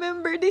son.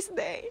 Remember this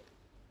day.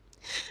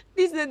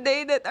 This is the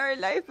day that our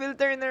life will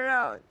turn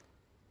around.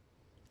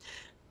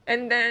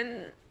 And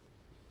then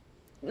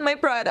my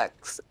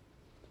products.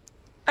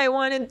 I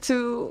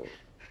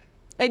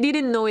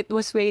didn't know it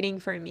was waiting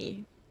for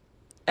me.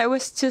 I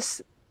was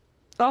just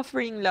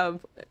offering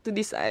love to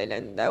this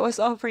island. I was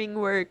offering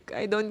work.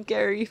 I don't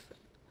care if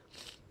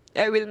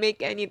I will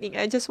make anything.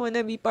 I just want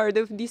to be part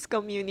of this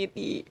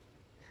community.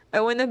 I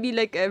want to be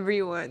like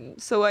everyone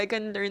so I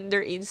can learn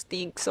their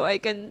instincts, so I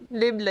can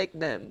live like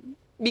them.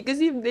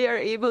 Because if they are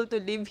able to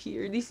live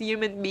here, these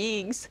human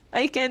beings,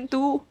 I can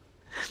too.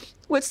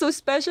 What's so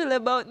special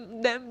about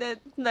them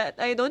that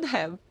I don't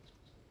have?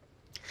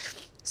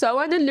 So I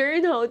want to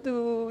learn how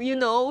to,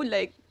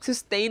 like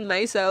sustain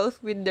myself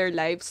with their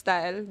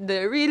lifestyle,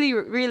 the really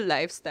real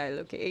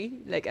lifestyle,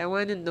 okay? Like I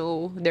want to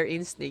know their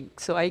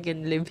instinct so I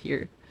can live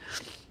here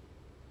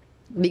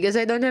because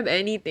I don't have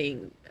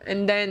anything.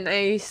 And then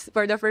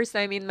for the first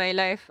time in my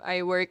life,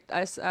 I worked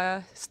as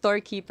a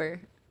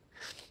storekeeper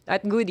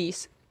at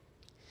Goodies.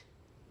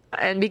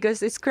 And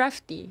because it's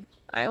crafty,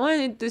 I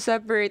wanted to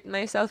separate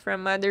myself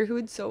from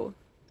motherhood, so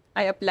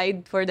I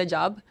applied for the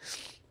job.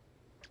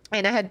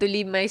 And I had to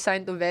leave my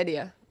son to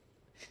Vedia.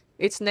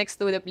 It's next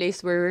to the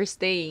place where we're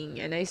staying.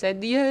 And I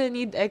said, do you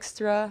need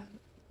extra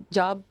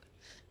job?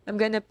 I'm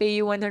gonna pay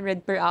you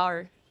 100 per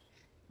hour.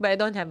 But I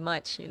don't have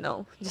much,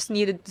 Just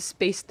needed the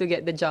space to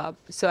get the job.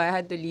 So I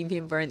had to leave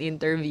him for an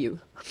interview.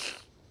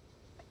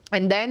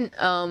 And then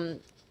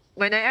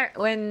when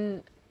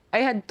I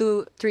had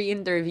 3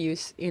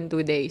 interviews in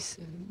 2 days.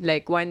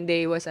 Like one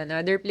day was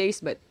another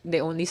place, but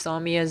they only saw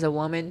me as a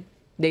woman.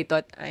 They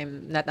thought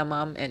I'm not a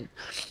mom and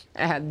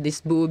I have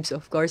these boobs.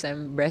 Of course,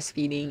 I'm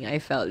breastfeeding. I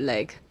felt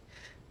like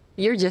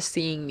you're just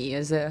seeing me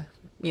as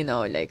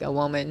like a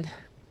woman.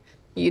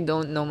 You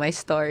don't know my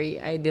story.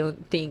 I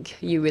don't think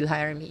you will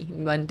hire me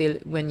until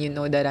when you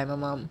know that I'm a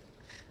mom.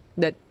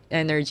 That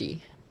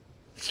energy.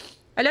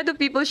 A lot of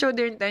people show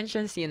their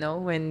intentions,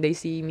 when they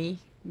see me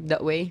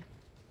that way.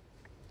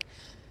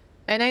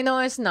 And I know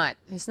it's not.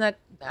 It's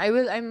not.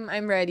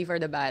 I'm ready for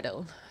the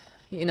battle,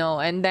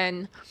 And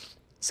then,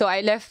 so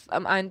I left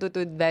Antu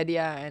to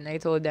Vedia and I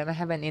told them I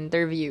have an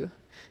interview.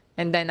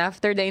 And then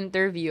after the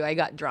interview, I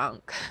got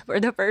drunk for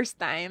the first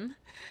time.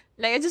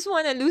 Like I just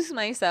want to lose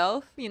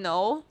myself.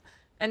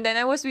 And then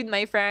I was with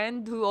my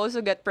friend who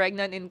also got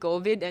pregnant in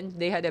COVID and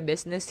they had a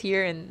business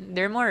here and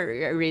they're more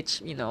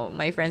rich.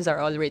 My friends are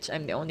all rich.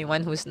 I'm the only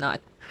one who's not.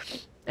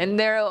 And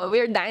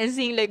we're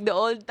dancing like the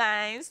old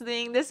times,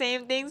 doing the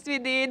same things we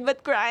did,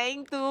 but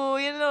crying too,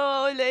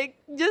 like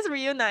just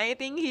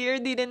reuniting here.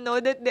 Didn't know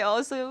that they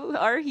also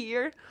are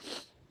here.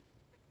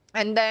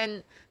 And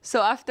then,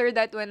 so after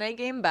that, when I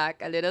came back,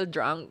 a little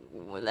drunk,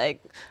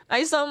 like,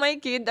 I saw my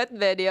kid at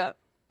Vedia,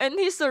 and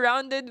he's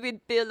surrounded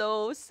with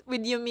pillows,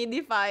 with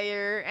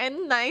humidifier,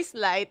 and nice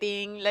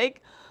lighting.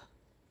 Like,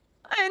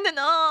 and then,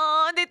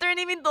 they turned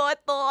him into a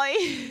toy.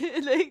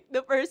 Like,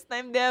 the first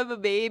time they have a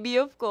baby,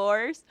 of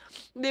course.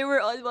 They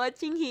were all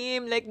watching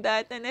him like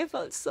that, and I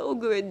felt so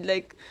good.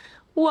 Like,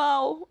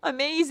 wow,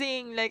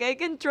 amazing. Like, I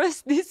can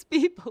trust these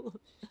people.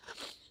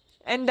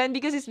 And then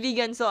because it's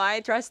vegan, so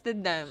I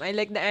trusted them. I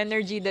like the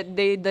energy that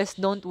they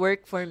just don't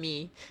work for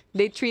me.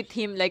 They treat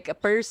him like a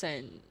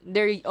person.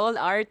 They're all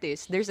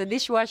artists. There's a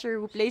dishwasher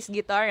who plays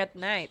guitar at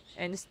night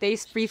and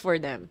stays free for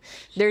them.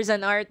 There's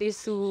an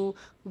artist who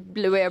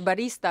wear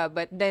barista,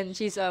 but then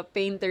she's a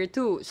painter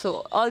too.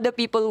 So all the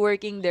people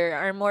working there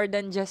are more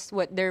than just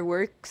what their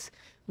works,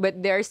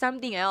 but they're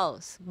something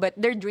else. But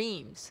their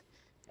dreams.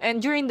 And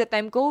during the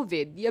time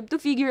COVID, you have to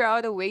figure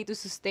out a way to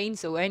sustain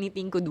so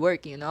anything could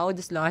work,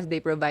 as long as they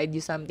provide you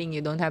something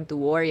you don't have to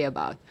worry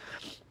about.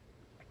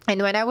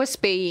 And when I was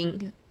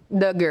paying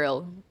the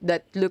girl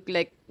that looked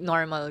like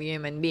normal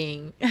human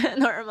being,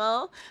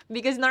 normal,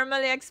 because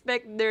normally I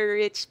expect the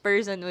rich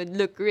person would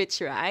look rich,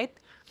 right?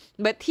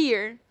 But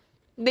here,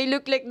 they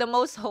look like the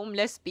most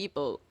homeless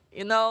people.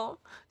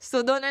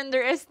 So don't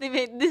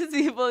underestimate these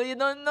people. You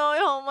don't know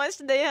how much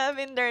they have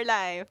in their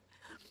life.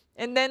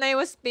 And then I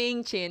was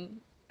paying Chin.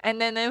 And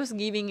then I was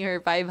giving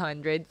her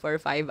 500 for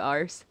 5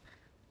 hours.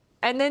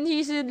 And then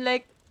she said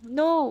like,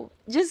 no,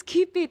 just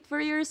keep it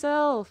for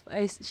yourself.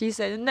 She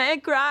said, and I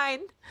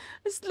cried.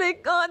 It's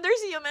like, oh,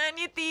 there's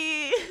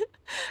humanity.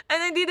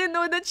 And I didn't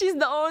know that she's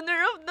the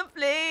owner of the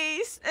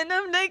place. And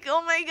I'm like,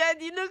 oh my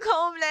God, you look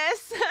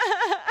homeless.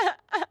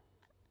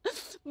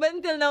 But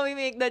until now, we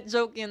make that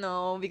joke,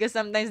 because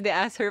sometimes they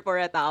ask her for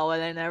a towel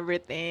and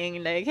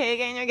everything. Like, hey,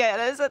 can you get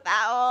us a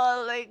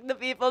towel? Like, the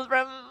people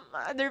from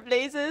other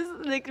places,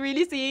 like,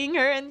 really seeing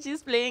her and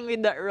she's playing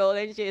with that role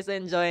and she's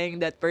enjoying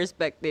that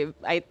perspective,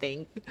 I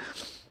think.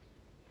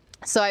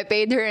 So I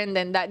paid her and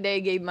then that day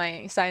gave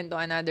my son to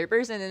another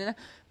person.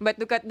 But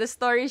to cut the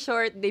story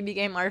short, they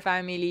became our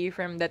family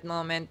from that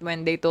moment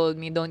when they told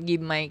me, don't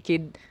give my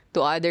kid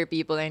to other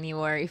people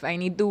anymore. If I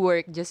need to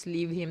work, just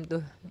leave him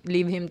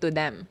to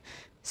them.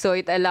 So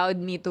it allowed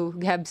me to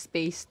have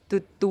space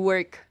to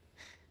work.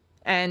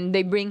 And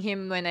they bring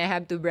him when I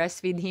have to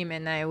breastfeed him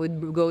and I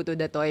would go to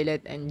the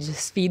toilet and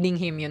just feeding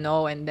him,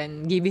 and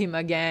then give him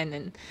again.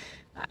 And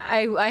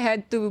I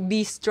had to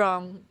be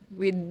strong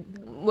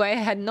I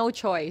had no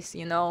choice,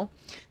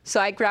 So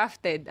I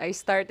crafted. I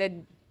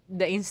started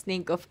the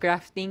instinct of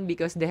crafting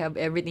because they have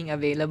everything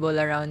available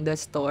around the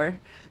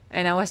store.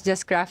 And I was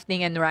just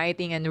crafting and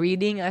writing and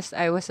reading as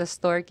I was a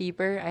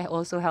storekeeper. I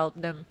also helped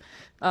them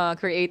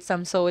create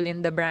some soul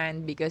in the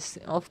brand because,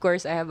 of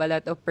course, I have a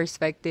lot of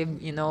perspective,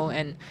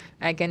 and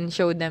I can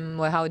show them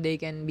how they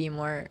can be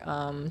more,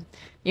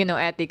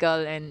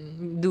 ethical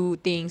and do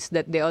things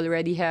that they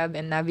already have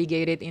and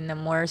navigate it in a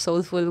more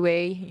soulful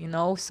way,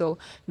 So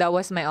that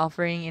was my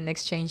offering in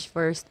exchange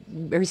for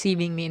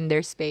receiving me in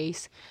their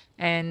space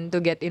and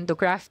to get into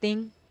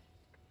crafting.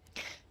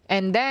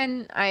 And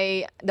then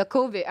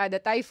the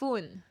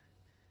typhoon.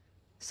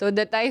 So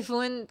the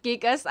typhoon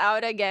kicked us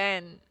out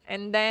again.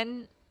 And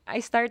then I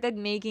started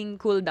making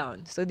cool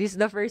down. So this is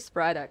the first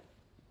product.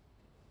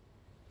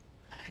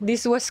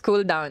 This was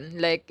cool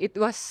down. Like it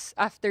was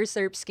after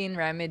Surf Skin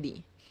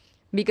Remedy.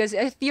 Because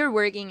if you're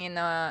working in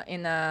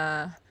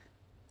a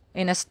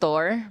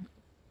store,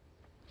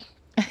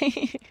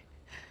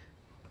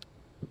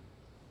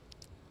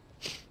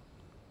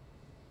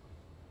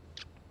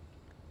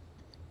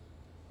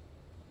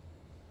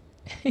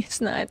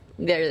 it's not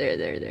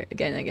there.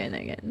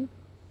 Again.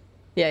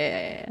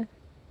 Yeah.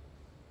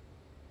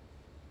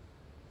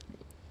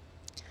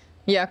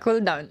 Yeah,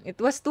 cool down. It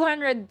was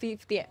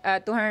 250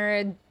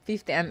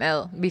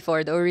 ml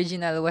before. The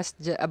original was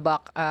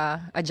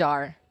a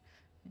jar.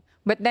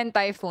 But then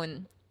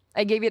Typhoon,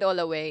 I gave it all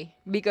away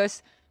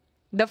because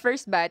the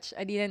first batch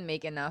I didn't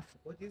make enough.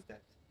 What is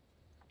that?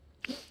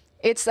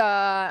 It's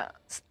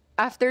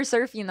after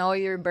surf,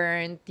 you're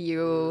burnt.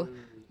 You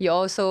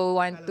also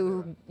want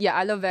to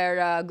aloe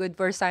vera, good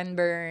for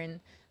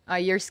sunburn.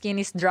 Your skin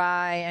is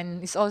dry,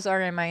 and it's also a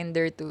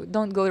reminder to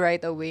don't go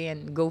right away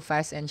and go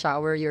fast and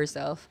shower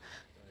yourself.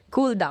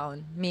 Cool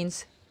down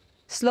means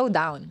slow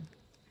down.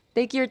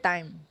 Take your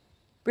time.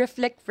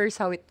 Reflect first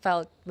how it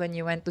felt when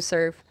you went to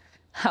surf,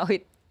 how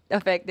it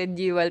affected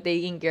you while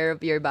taking care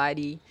of your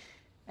body.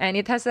 And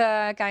it has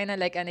a kind of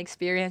like an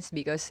experience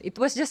because it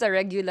was just a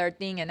regular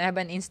thing, and I have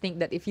an instinct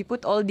that if you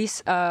put all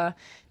these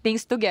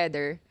things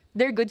together,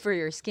 they're good for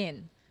your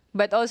skin.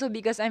 But also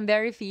because I'm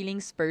very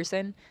feelings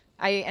person,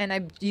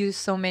 I've used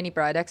so many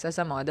products as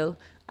a model.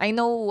 I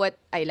know what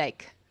I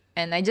like,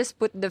 and I just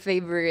put the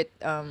favorite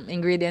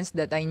ingredients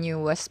that I knew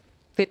was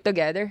fit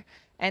together.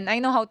 And I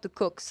know how to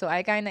cook, so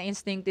I kind of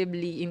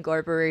instinctively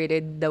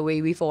incorporated the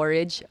way we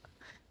forage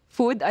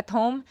food at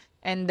home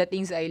and the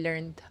things I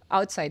learned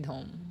outside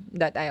home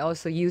that I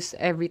also use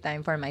every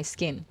time for my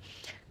skin.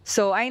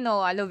 So I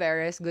know aloe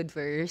vera is good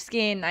for your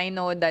skin. I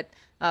know that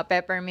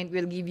peppermint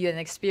will give you an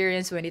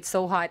experience when it's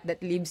so hot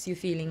that leaves you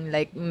feeling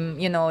like,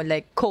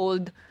 like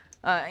cold.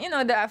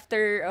 The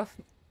after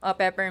of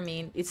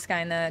peppermint, it's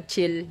kind of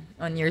chill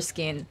on your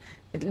skin.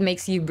 It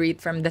makes you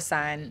breathe from the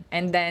sun.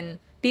 And then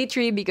tea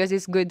tree because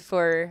it's good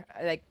for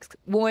like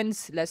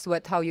wounds. That's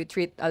how you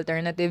treat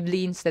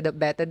alternatively instead of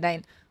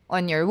betadine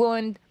on your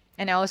wound.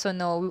 And I also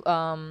know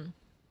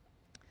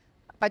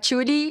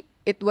patchouli,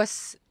 it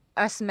was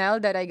a smell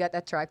that I got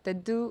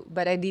attracted to,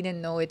 but I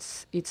didn't know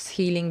its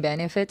healing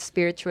benefits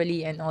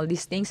spiritually and all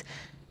these things.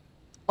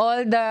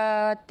 All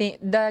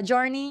the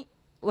journey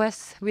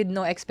was with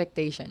no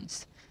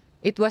expectations.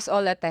 It was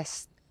all a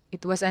test.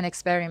 It was an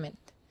experiment.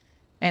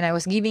 And I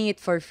was giving it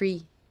for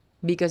free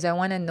because I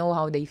want to know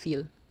how they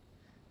feel.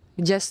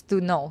 Just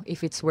to know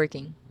if it's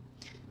working.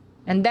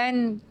 And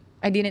then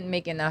I didn't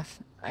make enough.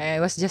 I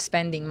was just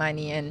spending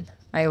money and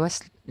I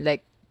was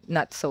like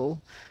not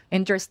so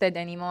interested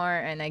anymore.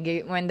 And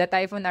when the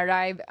typhoon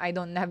arrived, I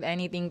don't have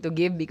anything to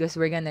give because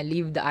we're gonna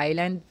leave the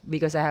island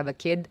because I have a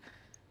kid.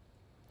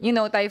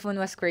 Typhoon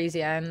was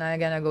crazy. I'm not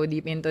gonna go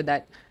deep into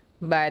that.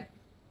 But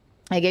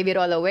I gave it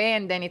all away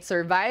and then it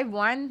survived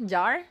one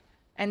jar.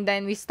 And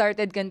then we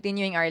started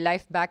continuing our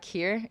life back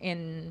here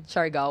in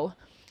Siargao.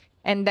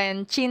 And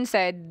then Chin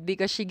said,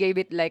 because she gave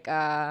it like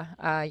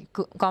a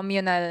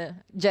communal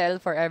gel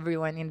for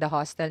everyone in the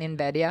hostel in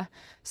Bedia.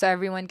 So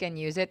everyone can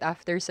use it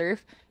after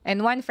surf.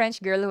 And one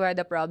French girl who had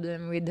a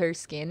problem with her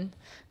skin,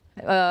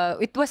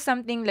 it was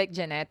something like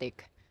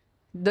genetic.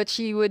 That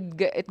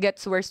it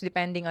gets worse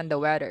depending on the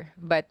weather.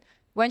 But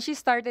when she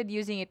started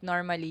using it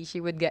normally, she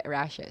would get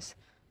rashes.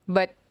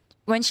 But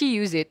when she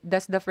used it,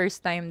 that's the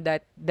first time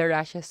that the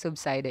rashes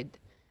subsided.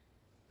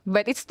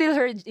 But it's still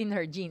in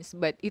her genes,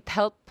 but it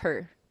helped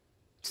her,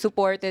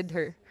 supported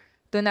her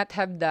to not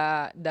have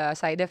the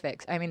side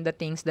effects. I mean, the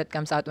things that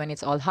comes out when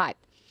it's all hot.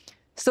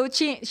 So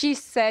she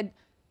said,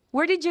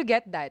 "Where did you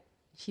get that?"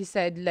 She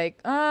said,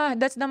 like,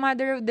 that's the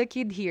mother of the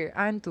kid here,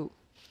 Antu.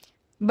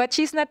 But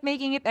she's not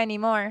making it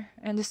anymore.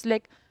 And it's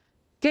like,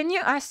 can you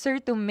ask her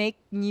to make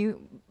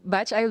new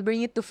batch? I will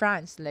bring it to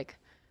France. Like,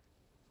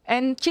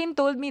 and Chin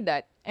told me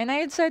that. And I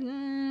had said,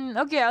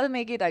 okay, I'll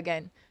make it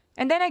again.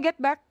 And then I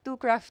get back to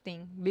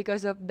crafting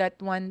because of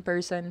that one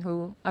person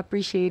who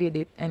appreciated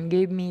it and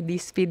gave me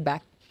this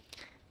feedback.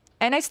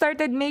 And I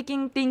started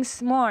making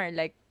things more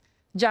like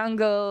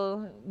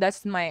jungle.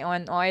 That's my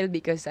own oil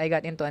because I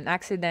got into an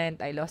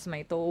accident. I lost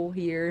my toe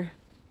here.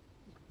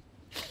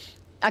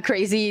 A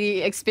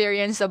crazy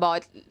experience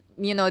about,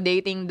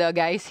 dating the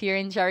guys here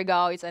in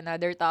Siargao. It's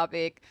another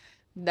topic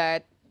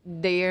that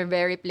they are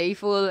very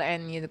playful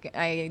and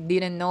I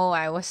didn't know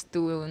I was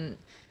too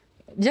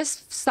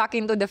just stuck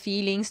into the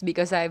feelings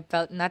because I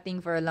felt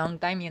nothing for a long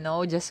time,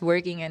 just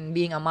working and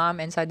being a mom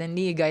and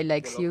suddenly a guy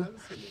likes you.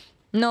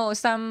 No,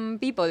 some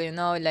people,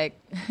 like,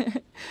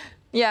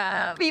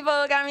 yeah,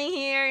 people coming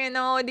here,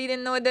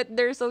 didn't know that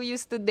they're so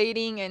used to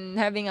dating and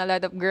having a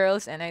lot of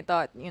girls. And I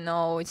thought,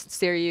 it's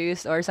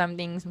serious or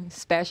something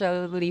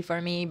specially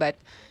for me. But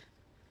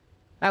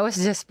I was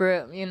just,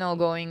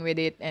 going with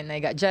it, and I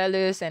got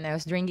jealous, and I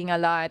was drinking a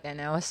lot,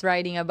 and I was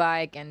riding a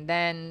bike, and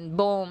then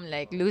boom,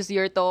 like lose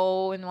your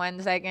toe in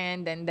 1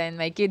 second, and then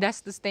my kid has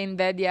to stay in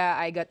bed. Yeah,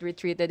 I got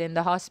retreated in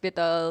the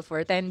hospital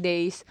for 10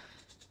 days.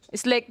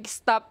 It's like,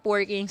 stop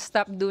working,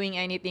 stop doing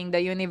anything.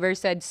 The universe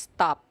said,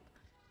 stop.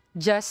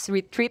 Just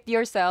retreat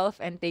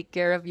yourself and take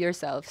care of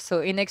yourself.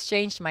 So in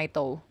exchange, my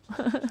toe.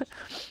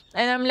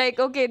 And I'm like,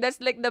 okay, that's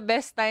like the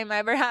best time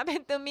ever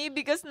happened to me,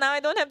 because now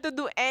I don't have to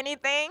do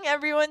anything.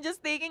 Everyone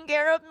just taking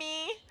care of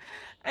me.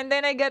 And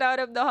then I get out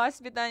of the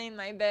hospital in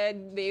my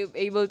bed, be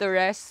able to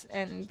rest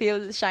and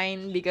feel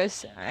shine,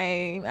 because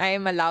I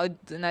am allowed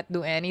to not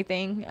do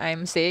anything.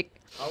 I'm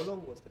sick. How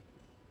long was that?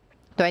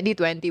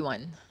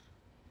 2021.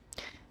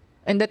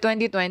 In the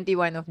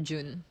 2021 of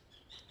June.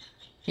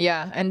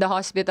 Yeah, and the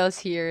hospitals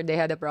here, they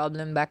had a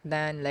problem back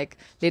then. Like,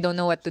 they don't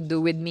know what to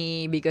do with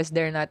me because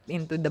they're not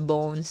into the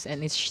bones,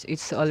 and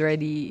it's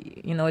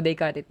already, they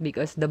cut it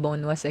because the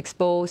bone was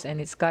exposed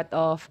and it's cut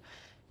off.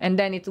 And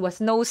then it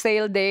was no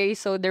sale day,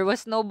 so there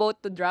was no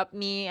boat to drop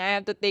me. I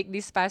have to take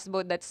this fast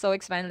boat that's so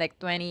expensive, like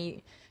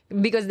 20,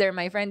 because they're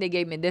my friend, they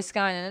gave me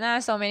discount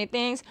and so many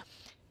things.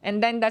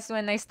 And then that's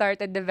when I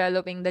started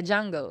developing the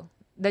jungle.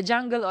 The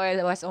jungle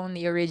oil was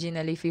only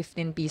originally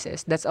 15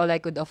 pieces. That's all I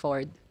could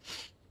afford.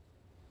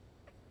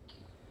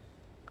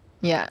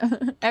 Yeah,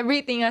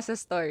 everything has a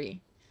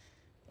story.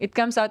 It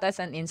comes out as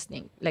an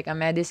instinct, like a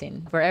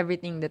medicine for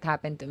everything that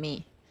happened to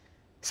me.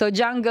 So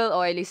jungle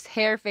oil is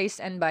hair, face,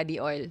 and body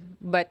oil,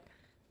 but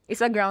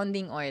it's a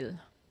grounding oil.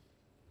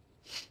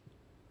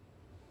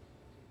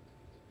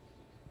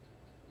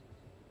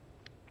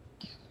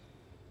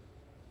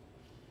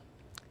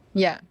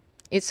 Yeah,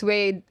 it's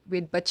weighed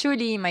with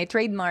patchouli, my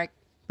trademark.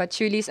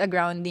 Patchouli is a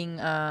grounding.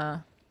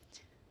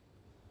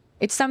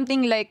 It's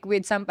something like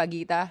with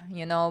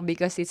sampaguita,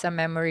 because it's a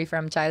memory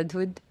from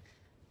childhood.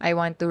 I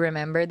want to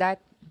remember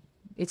that.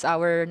 It's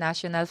our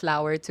national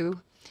flower too.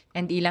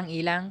 And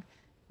ilang-ilang.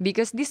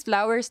 Because these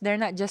flowers, they're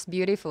not just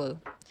beautiful.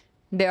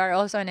 They are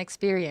also an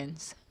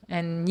experience.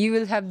 And you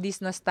will have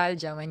this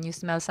nostalgia when you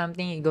smell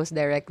something, it goes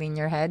directly in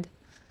your head.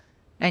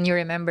 And you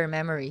remember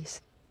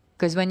memories.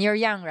 Because when you're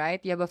young, right,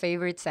 you have a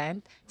favorite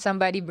scent.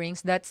 Somebody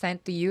brings that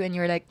scent to you and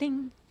you're like,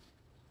 ting,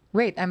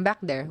 wait, I'm back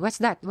there. What's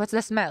that? What's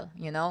the smell?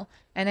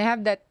 And I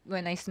have that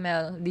when I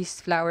smell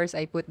these flowers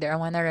I put there. I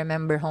want to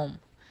remember home.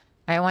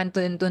 I want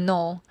them to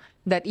know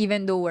that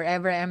even though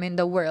wherever I am in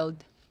the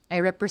world, I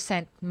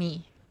represent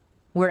me,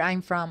 where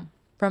I'm from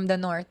the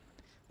north,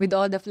 with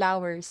all the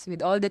flowers,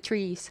 with all the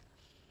trees.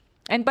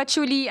 And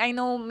patchouli, I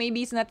know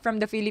maybe it's not from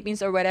the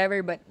Philippines or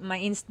whatever, but my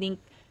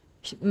instinct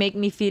make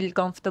me feel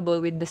comfortable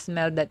with the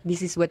smell that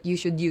this is what you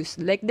should use.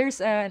 Like, there's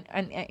an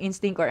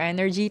instinct or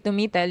energy to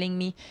me telling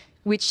me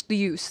which to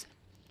use.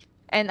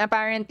 And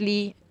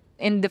apparently,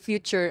 in the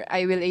future,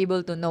 I will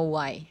able to know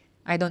why.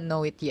 I don't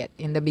know it yet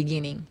in the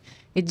beginning.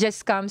 It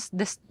just comes,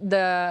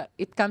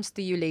 it comes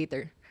to you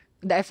later.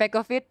 The effect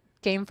of it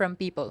came from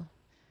people.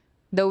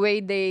 The way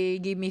they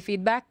give me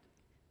feedback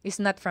is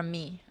not from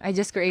me. I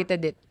just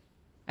created it.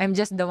 I'm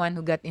just the one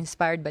who got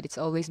inspired, but it's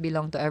always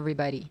belonged to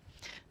everybody.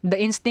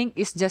 The instinct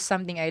is just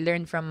something I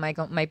learned from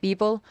my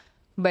people,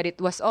 but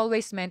it was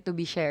always meant to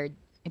be shared.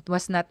 It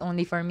was not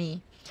only for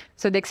me.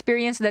 So the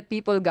experience that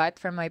people got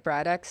from my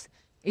products,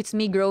 it's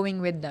me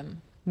growing with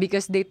them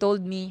because they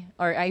told me,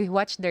 or I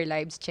watched their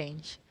lives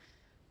change.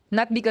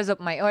 Not because of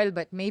my oil,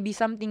 but maybe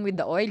something with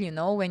the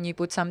oil, when you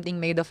put something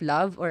made of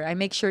love, or I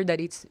make sure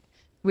that it's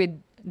with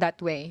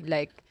that way,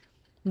 like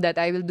that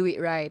I will do it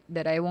right,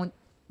 that I won't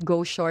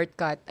go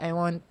shortcut.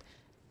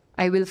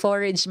 I will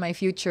forage my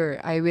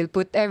future. I will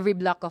put every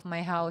block of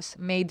my house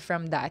made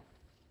from that.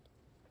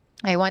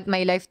 I want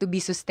my life to be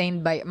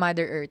sustained by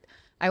Mother Earth.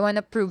 I want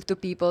to prove to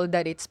people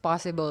that it's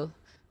possible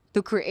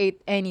to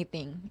create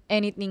anything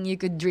you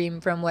could dream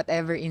from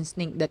whatever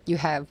instinct that you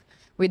have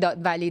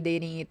without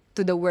validating it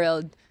to the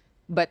world,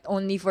 but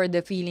only for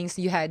the feelings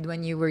you had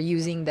when you were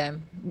using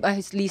them.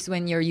 At least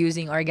when you're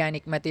using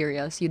organic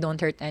materials, you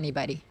don't hurt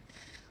anybody.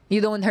 You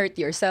don't hurt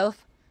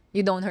yourself.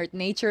 You don't hurt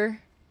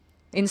nature.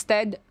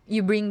 Instead,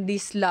 you bring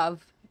this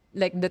love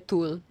like the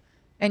tool,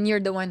 and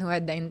you're the one who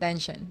had the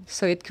intention.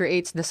 So it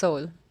creates the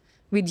soul.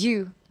 With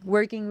you,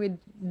 working with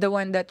the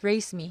one that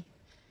raised me.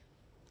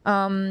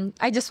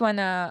 I just want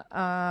to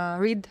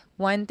read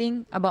one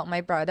thing about my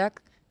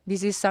product.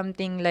 This is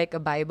something like a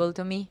Bible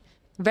to me.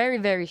 Very,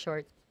 very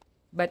short.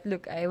 But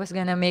look, I was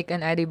going to make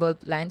an edible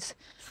plants,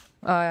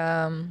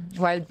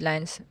 wild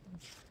plants.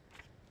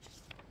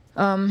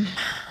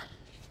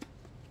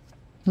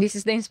 This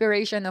is the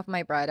inspiration of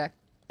my product.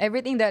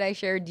 Everything that I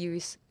shared you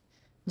is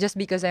just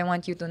because I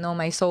want you to know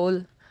my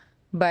soul.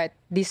 But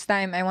this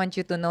time, I want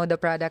you to know the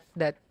product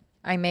that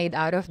I made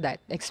out of that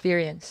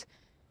experience.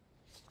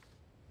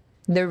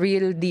 The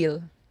real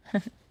deal.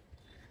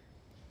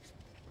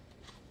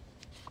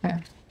 Yeah.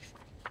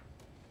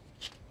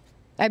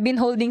 I've been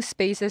holding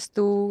spaces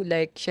too,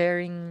 like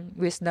sharing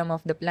wisdom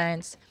of the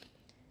plants,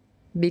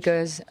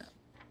 because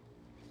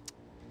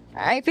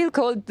I feel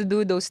called to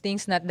do those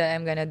things, not that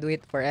I'm gonna do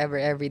it forever,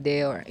 every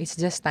day, or it's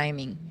just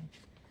timing.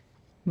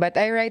 But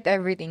I write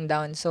everything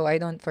down so I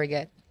don't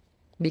forget.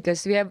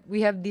 Because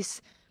we have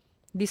this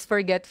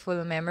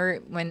forgetful memory.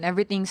 When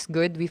everything's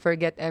good, we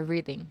forget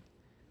everything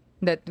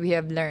that we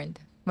have learned.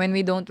 When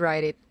we don't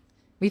write it,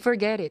 we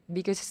forget it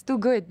because it's too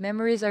good.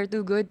 Memories are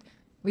too good.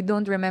 We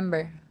don't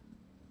remember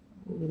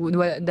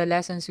the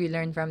lessons we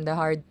learned from the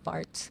hard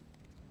parts.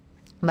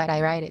 But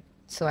I write it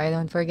so I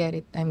don't forget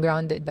it. I'm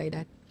grounded by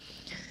that.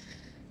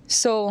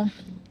 So,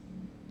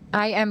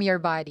 I am your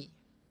body.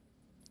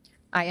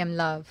 I am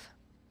love.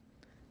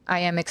 I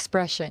am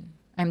expression.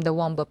 I'm the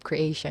womb of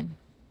creation.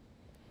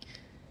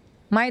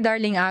 My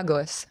darling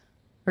Agos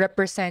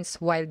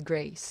represents wild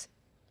grace.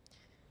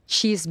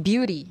 She is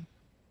beauty,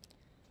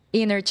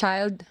 inner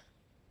child,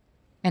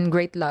 and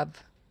great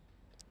love.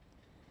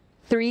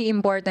 Three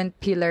important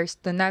pillars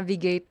to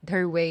navigate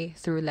her way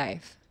through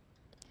life.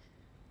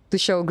 To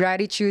show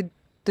gratitude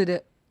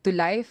to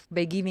life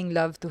by giving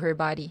love to her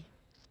body,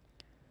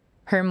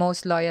 her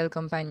most loyal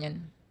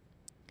companion.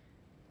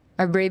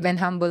 A brave and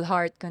humble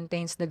heart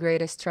contains the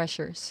greatest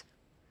treasures.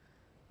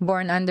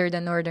 Born under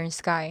the northern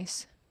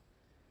skies,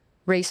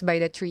 raised by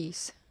the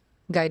trees,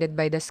 guided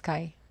by the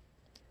sky,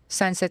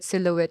 sunset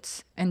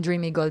silhouettes and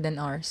dreamy golden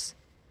hours.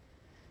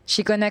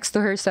 She connects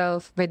to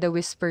herself by the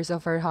whispers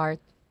of her heart,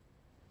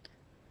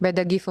 by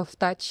the gift of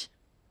touch,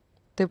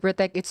 to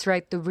protect its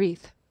right to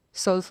breathe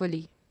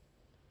soulfully,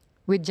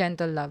 with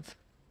gentle love.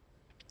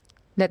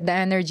 Let the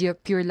energy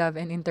of pure love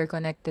and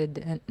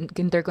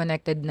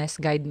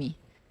interconnectedness guide me.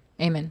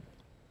 Amen.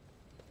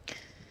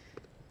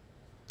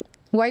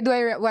 What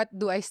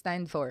do I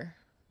stand for?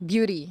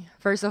 Beauty,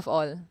 first of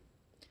all.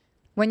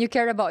 When you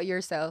care about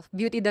yourself,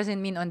 beauty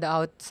doesn't mean on the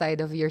outside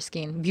of your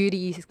skin.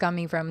 Beauty is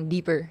coming from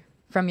deeper,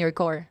 from your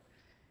core.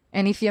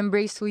 And if you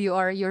embrace who you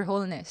are, your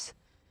wholeness,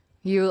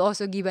 you will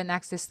also give an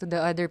access to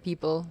the other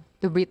people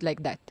to breathe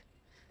like that.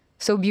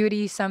 So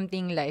beauty is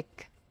something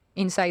like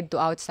inside to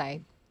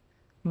outside,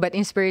 but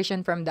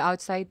inspiration from the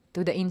outside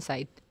to the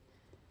inside.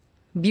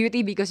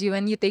 Beauty because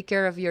when you take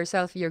care of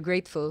yourself, you're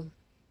grateful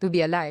to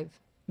be alive,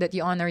 that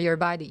you honor your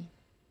body.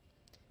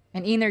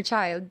 An inner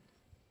child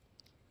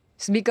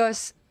is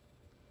because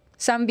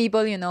some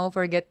people,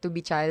 forget to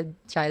be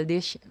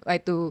childish,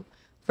 to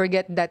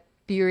forget that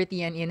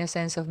purity and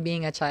innocence of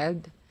being a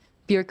child,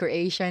 pure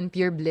creation,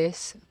 pure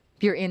bliss,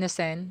 pure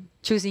innocent,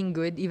 choosing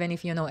good even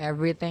if you know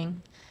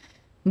everything.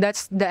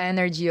 That's the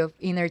energy of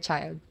inner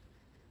child.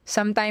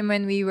 Sometime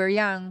when we were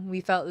young,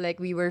 we felt like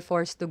we were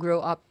forced to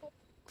grow up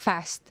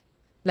fast,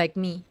 like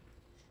me.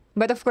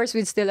 But of course,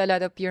 with still a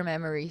lot of pure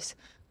memories.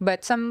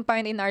 But some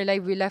point in our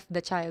life, we left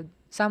the child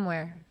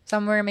somewhere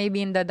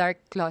maybe in the dark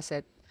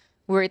closet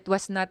where it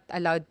was not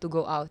allowed to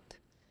go out.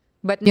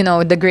 But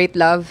the great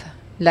love,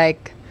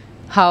 like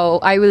how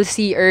I will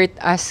see earth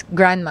as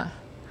grandma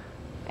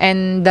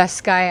and the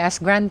sky as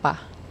grandpa.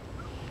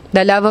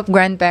 The love of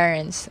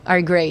grandparents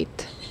are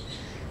great.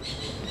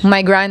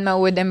 My grandma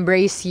would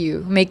embrace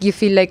you, make you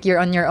feel like you're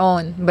on your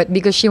own, but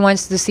because she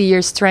wants to see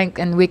your strength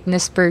and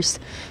weakness first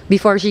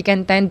before she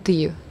can tend to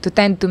you, to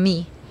tend to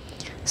me.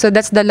 So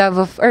that's the love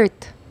of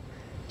earth.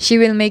 She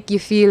will make you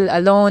feel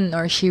alone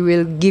or she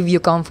will give you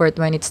comfort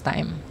when it's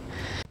time.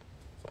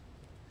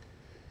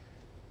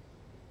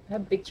 I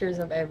have pictures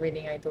of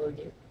everything I told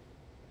you.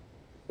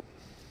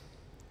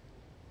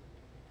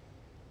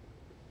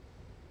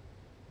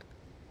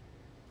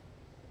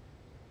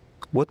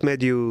 What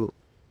made you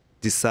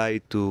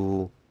decide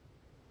to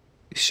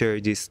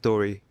share this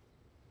story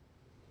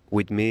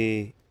with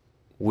me,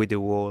 with the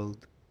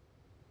world,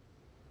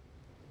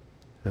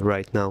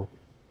 right now?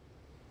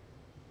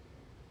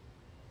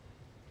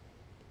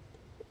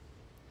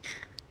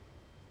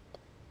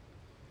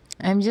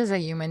 I'm just a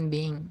human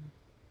being.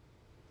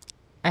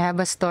 I have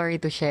a story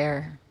to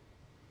share.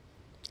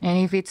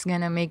 And if it's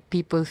gonna make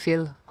people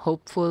feel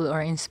hopeful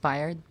or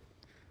inspired,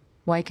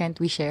 why can't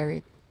we share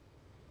it?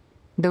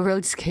 The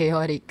world's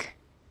chaotic.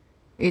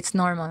 It's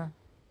normal.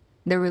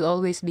 There will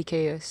always be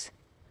chaos.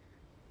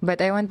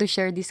 But I want to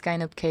share this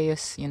kind of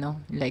chaos,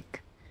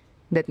 like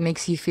that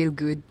makes you feel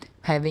good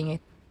having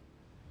it.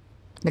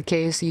 The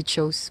chaos you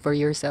chose for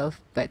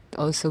yourself, but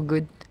also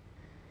good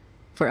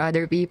for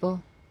other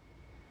people.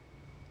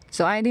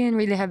 So I didn't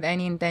really have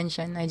any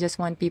intention. I just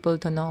want people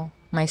to know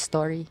my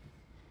story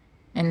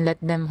and let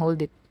them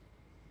hold it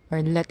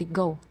or let it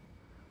go.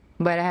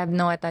 But I have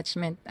no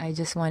attachment. I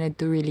just wanted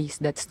to release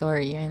that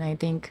story, and I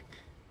think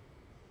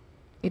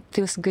it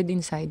feels good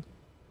inside.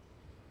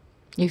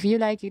 If you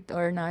like it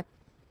or not,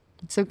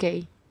 it's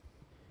okay.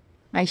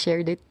 I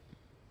shared it.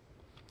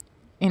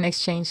 In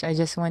exchange, I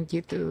just want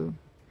you to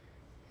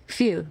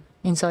feel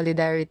in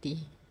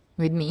solidarity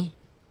with me.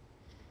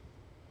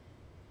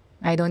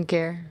 I don't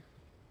care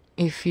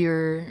if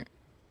you're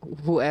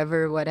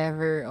whoever,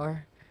 whatever,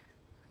 or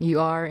you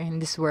are in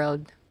this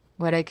world.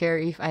 What I care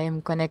if I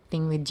am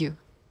connecting with you.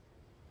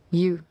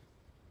 You,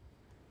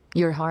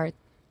 your heart,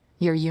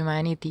 your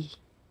humanity.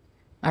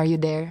 Are you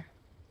there?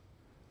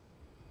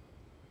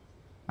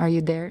 Are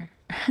you there?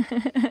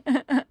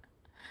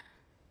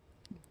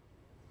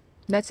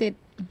 That's it.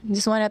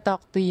 Just want to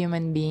talk to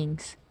human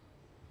beings.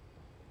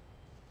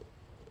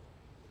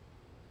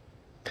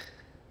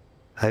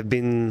 I've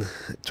been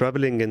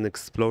traveling and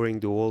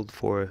exploring the world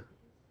for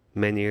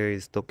many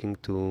years, talking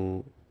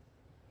to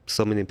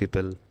so many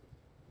people.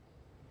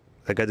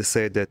 I gotta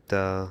say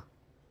that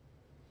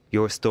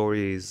your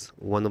story is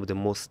one of the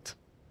most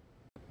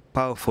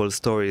powerful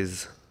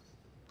stories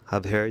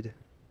I've heard.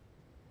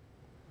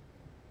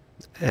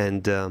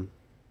 And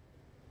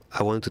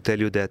I want to tell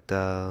you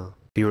that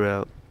you're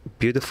a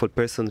beautiful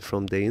person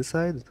from the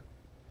inside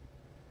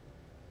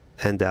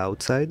and the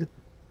outside.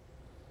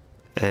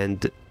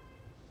 And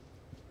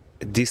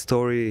this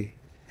story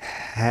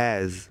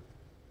has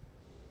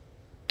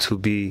to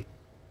be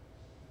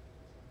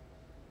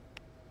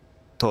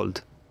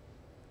told.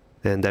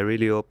 And I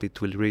really hope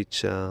it will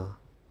reach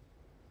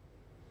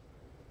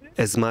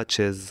as much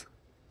as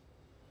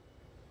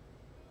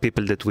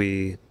people that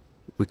we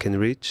can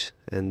reach.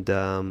 And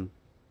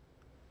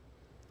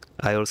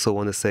I also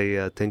want to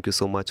say thank you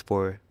so much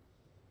for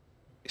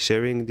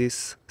sharing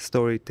this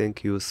story.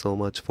 Thank you so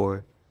much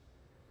for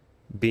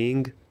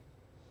being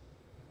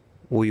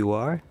who you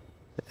are,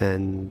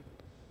 and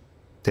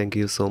thank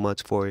you so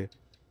much for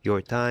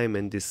your time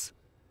and this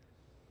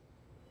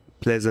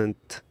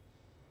pleasant,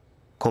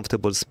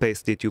 comfortable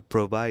space that you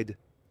provide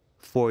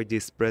for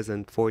this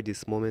present, for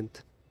this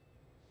moment.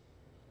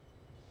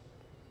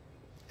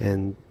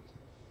 And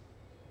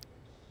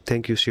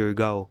thank you,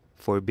 Shirgao,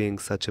 for being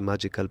such a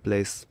magical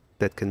place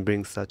that can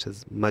bring such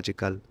as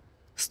magical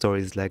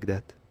stories like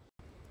that.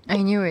 I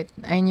knew it.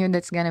 I knew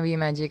that's gonna be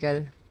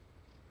magical.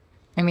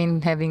 I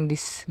mean, having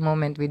this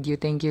moment with you,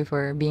 thank you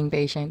for being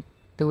patient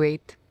to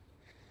wait.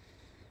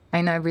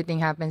 I know everything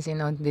happens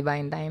in on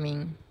divine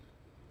timing.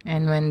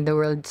 And when the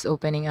world's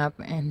opening up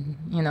and,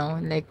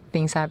 like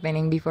things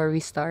happening before we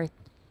start.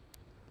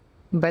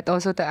 But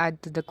also to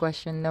add to the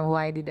question of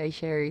why did I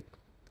share it?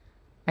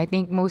 I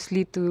think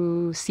mostly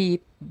to see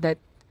it that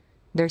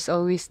there's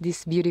always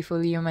these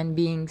beautiful human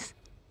beings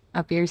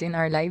appears in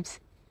our lives.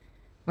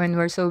 When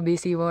we're so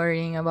busy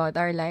worrying about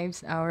our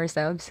lives,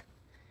 ourselves,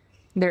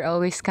 they're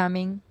always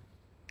coming.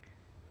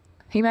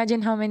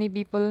 Imagine how many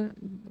people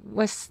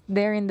was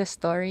there in the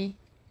story.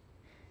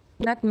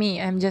 Not me,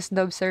 I'm just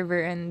the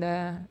observer and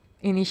the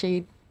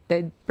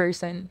initiated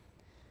person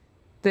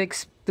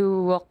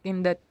to walk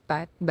in that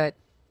path. But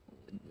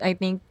I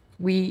think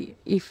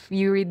if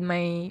you read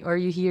my or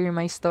you hear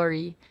my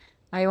story,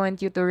 I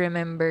want you to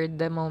remember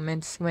the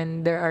moments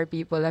when there are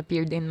people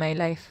appeared in my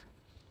life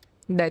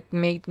that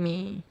made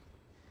me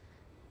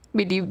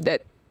believe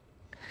that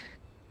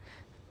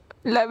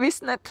love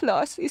is not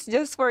lost, it's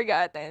just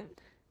forgotten.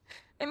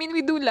 I mean,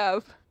 we do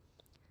love,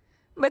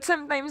 but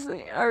sometimes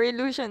our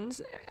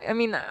illusions,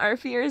 our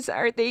fears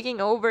are taking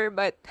over,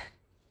 but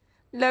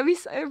love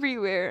is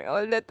everywhere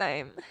all the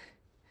time.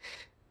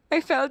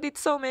 I felt it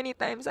so many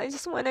times. I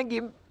just want to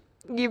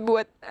give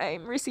what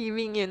I'm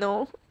receiving,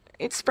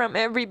 It's from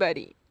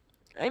everybody.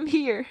 I'm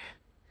here.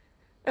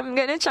 I'm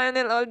gonna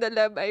channel all the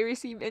love I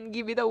receive and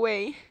give it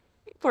away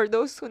for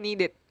those who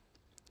need it.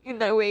 In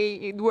a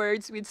way, with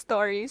words, with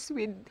stories,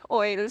 with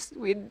oils,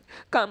 with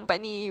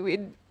company,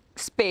 with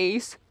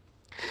space,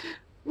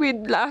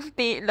 with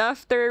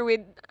laughter,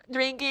 with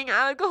drinking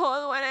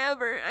alcohol,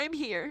 whatever. I'm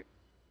here.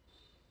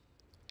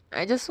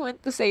 I just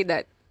want to say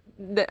that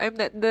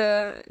I'm not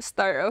the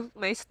star of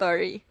my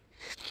story.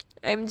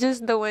 I'm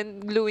just the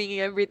one gluing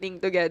everything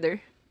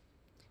together.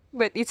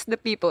 But it's the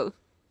people.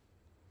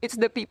 It's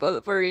the people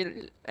for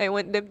real. I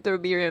want them to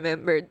be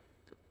remembered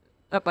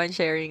upon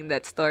sharing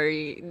that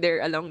story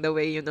there along the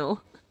way, I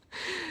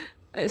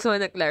just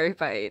want to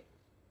clarify it.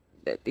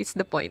 That it's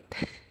the point.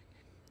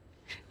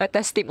 A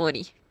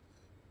testimony.